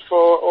maybe 4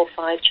 or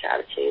 5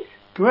 charities.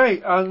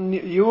 Great. And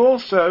you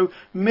also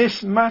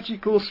Miss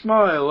Magical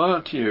Smile,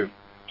 aren't you?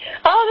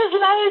 Oh, there's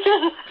loads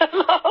of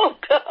them. Oh,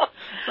 God.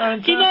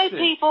 Fantastic. Do you know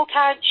people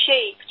count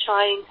sheep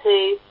trying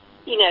to,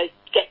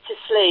 get to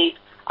sleep?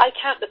 I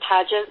count the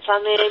pageants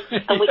I'm in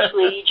and which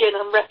region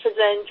I'm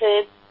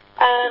representing.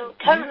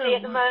 Currently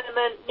at the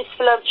moment, Miss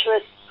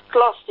Voluptuous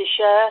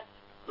Gloucestershire,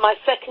 my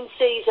second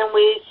season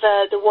with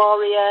the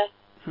Warrior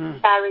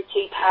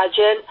charity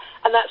pageant,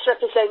 and that's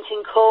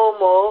representing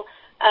Cornwall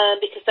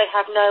because they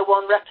have no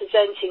one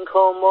representing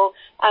Cornwall,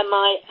 and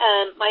my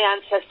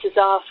ancestors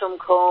are from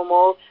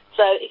Cornwall,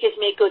 so it gives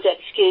me a good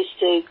excuse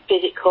to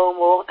visit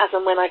Cornwall as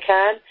and when I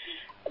can.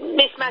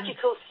 Miss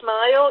Magical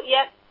Smile,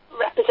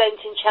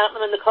 representing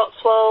Cheltenham and the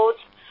Cotswolds.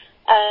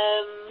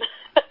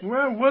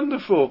 Well,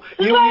 wonderful.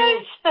 Miss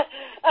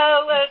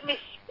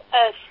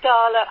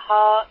Scarlet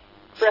Heart.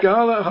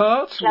 Scarlet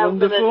Heart,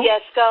 wonderful. Yeah,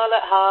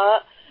 Scarlet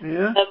Heart.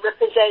 Yeah.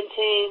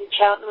 Representing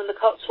Cheltenham and the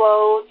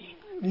Cotswolds.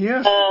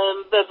 Yes.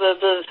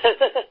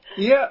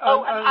 Yeah.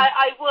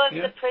 I won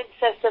the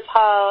Princess of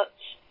Hearts.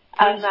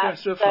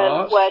 Princess of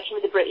Hearts. Working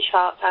with the British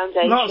Heart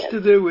Foundation. Lots to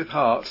do with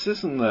hearts,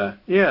 isn't there?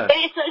 Yeah.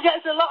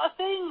 There's a lot of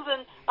things,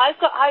 and I've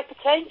got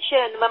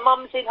hypertension. My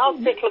mum's in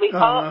hospital with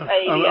heart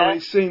failure.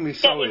 It's seen me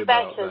sorry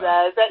about better that.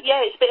 though, but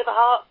yeah, it's a bit of a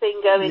heart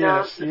thing going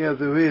on. Yes, yeah,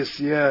 there is,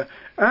 yeah.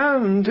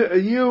 And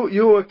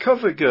you're a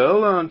cover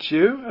girl, aren't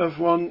you, of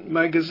one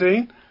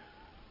magazine?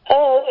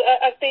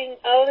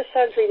 This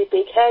sounds really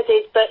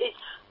big-headed, but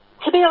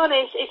to be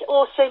honest, it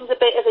all seems a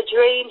bit of a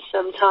dream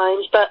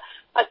sometimes, but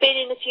I've been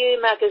in a few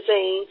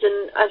magazines,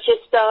 and I've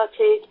just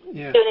started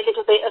doing a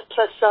little bit of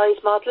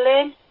plus-size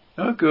modelling.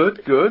 Oh,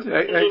 good,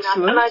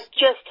 excellent. And I've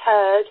just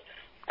heard,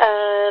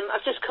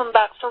 I've just come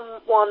back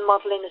from one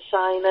modelling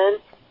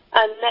assignment,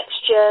 and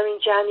next year in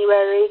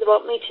January they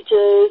want me to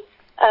do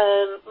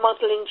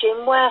modelling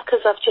gym wear,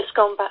 because I've just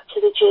gone back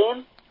to the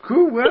gym.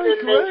 Cool, well,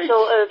 great.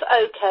 Sort of,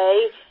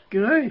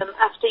 great.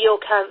 After your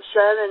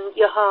cancer and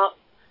your heart,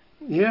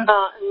 and your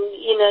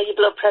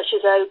blood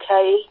pressure's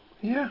okay.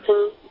 Yeah.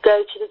 Can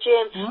go to the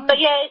gym. Right. But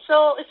yeah, it's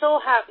all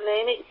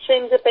happening. It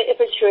seems a bit of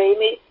a dream.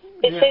 It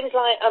seems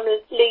like I'm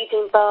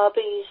leading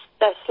Barbie's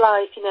best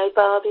life,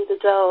 Barbie the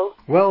doll.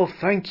 Well,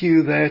 thank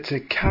you there to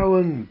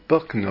Karen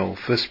Bucknell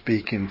for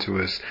speaking to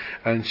us.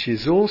 And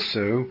she's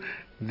also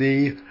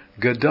the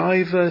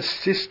Godiva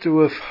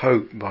Sister of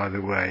Hope, by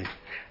the way.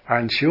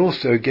 And she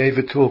also gave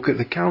a talk at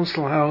the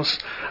Council House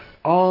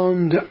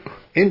on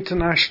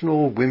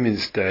International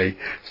Women's Day.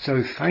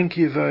 So thank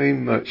you very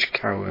much,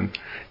 Karen.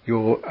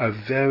 You're a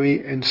very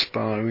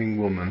inspiring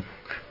woman.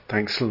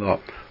 Thanks a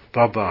lot.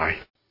 Bye-bye.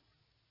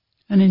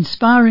 An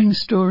inspiring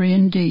story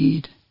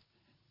indeed,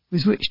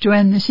 with which to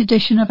end this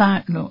edition of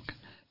Outlook,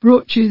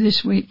 brought to you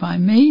this week by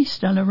me,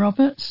 Stella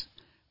Roberts,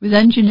 with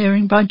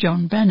engineering by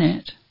John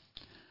Bennett.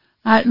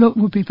 Outlook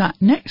will be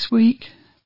back next week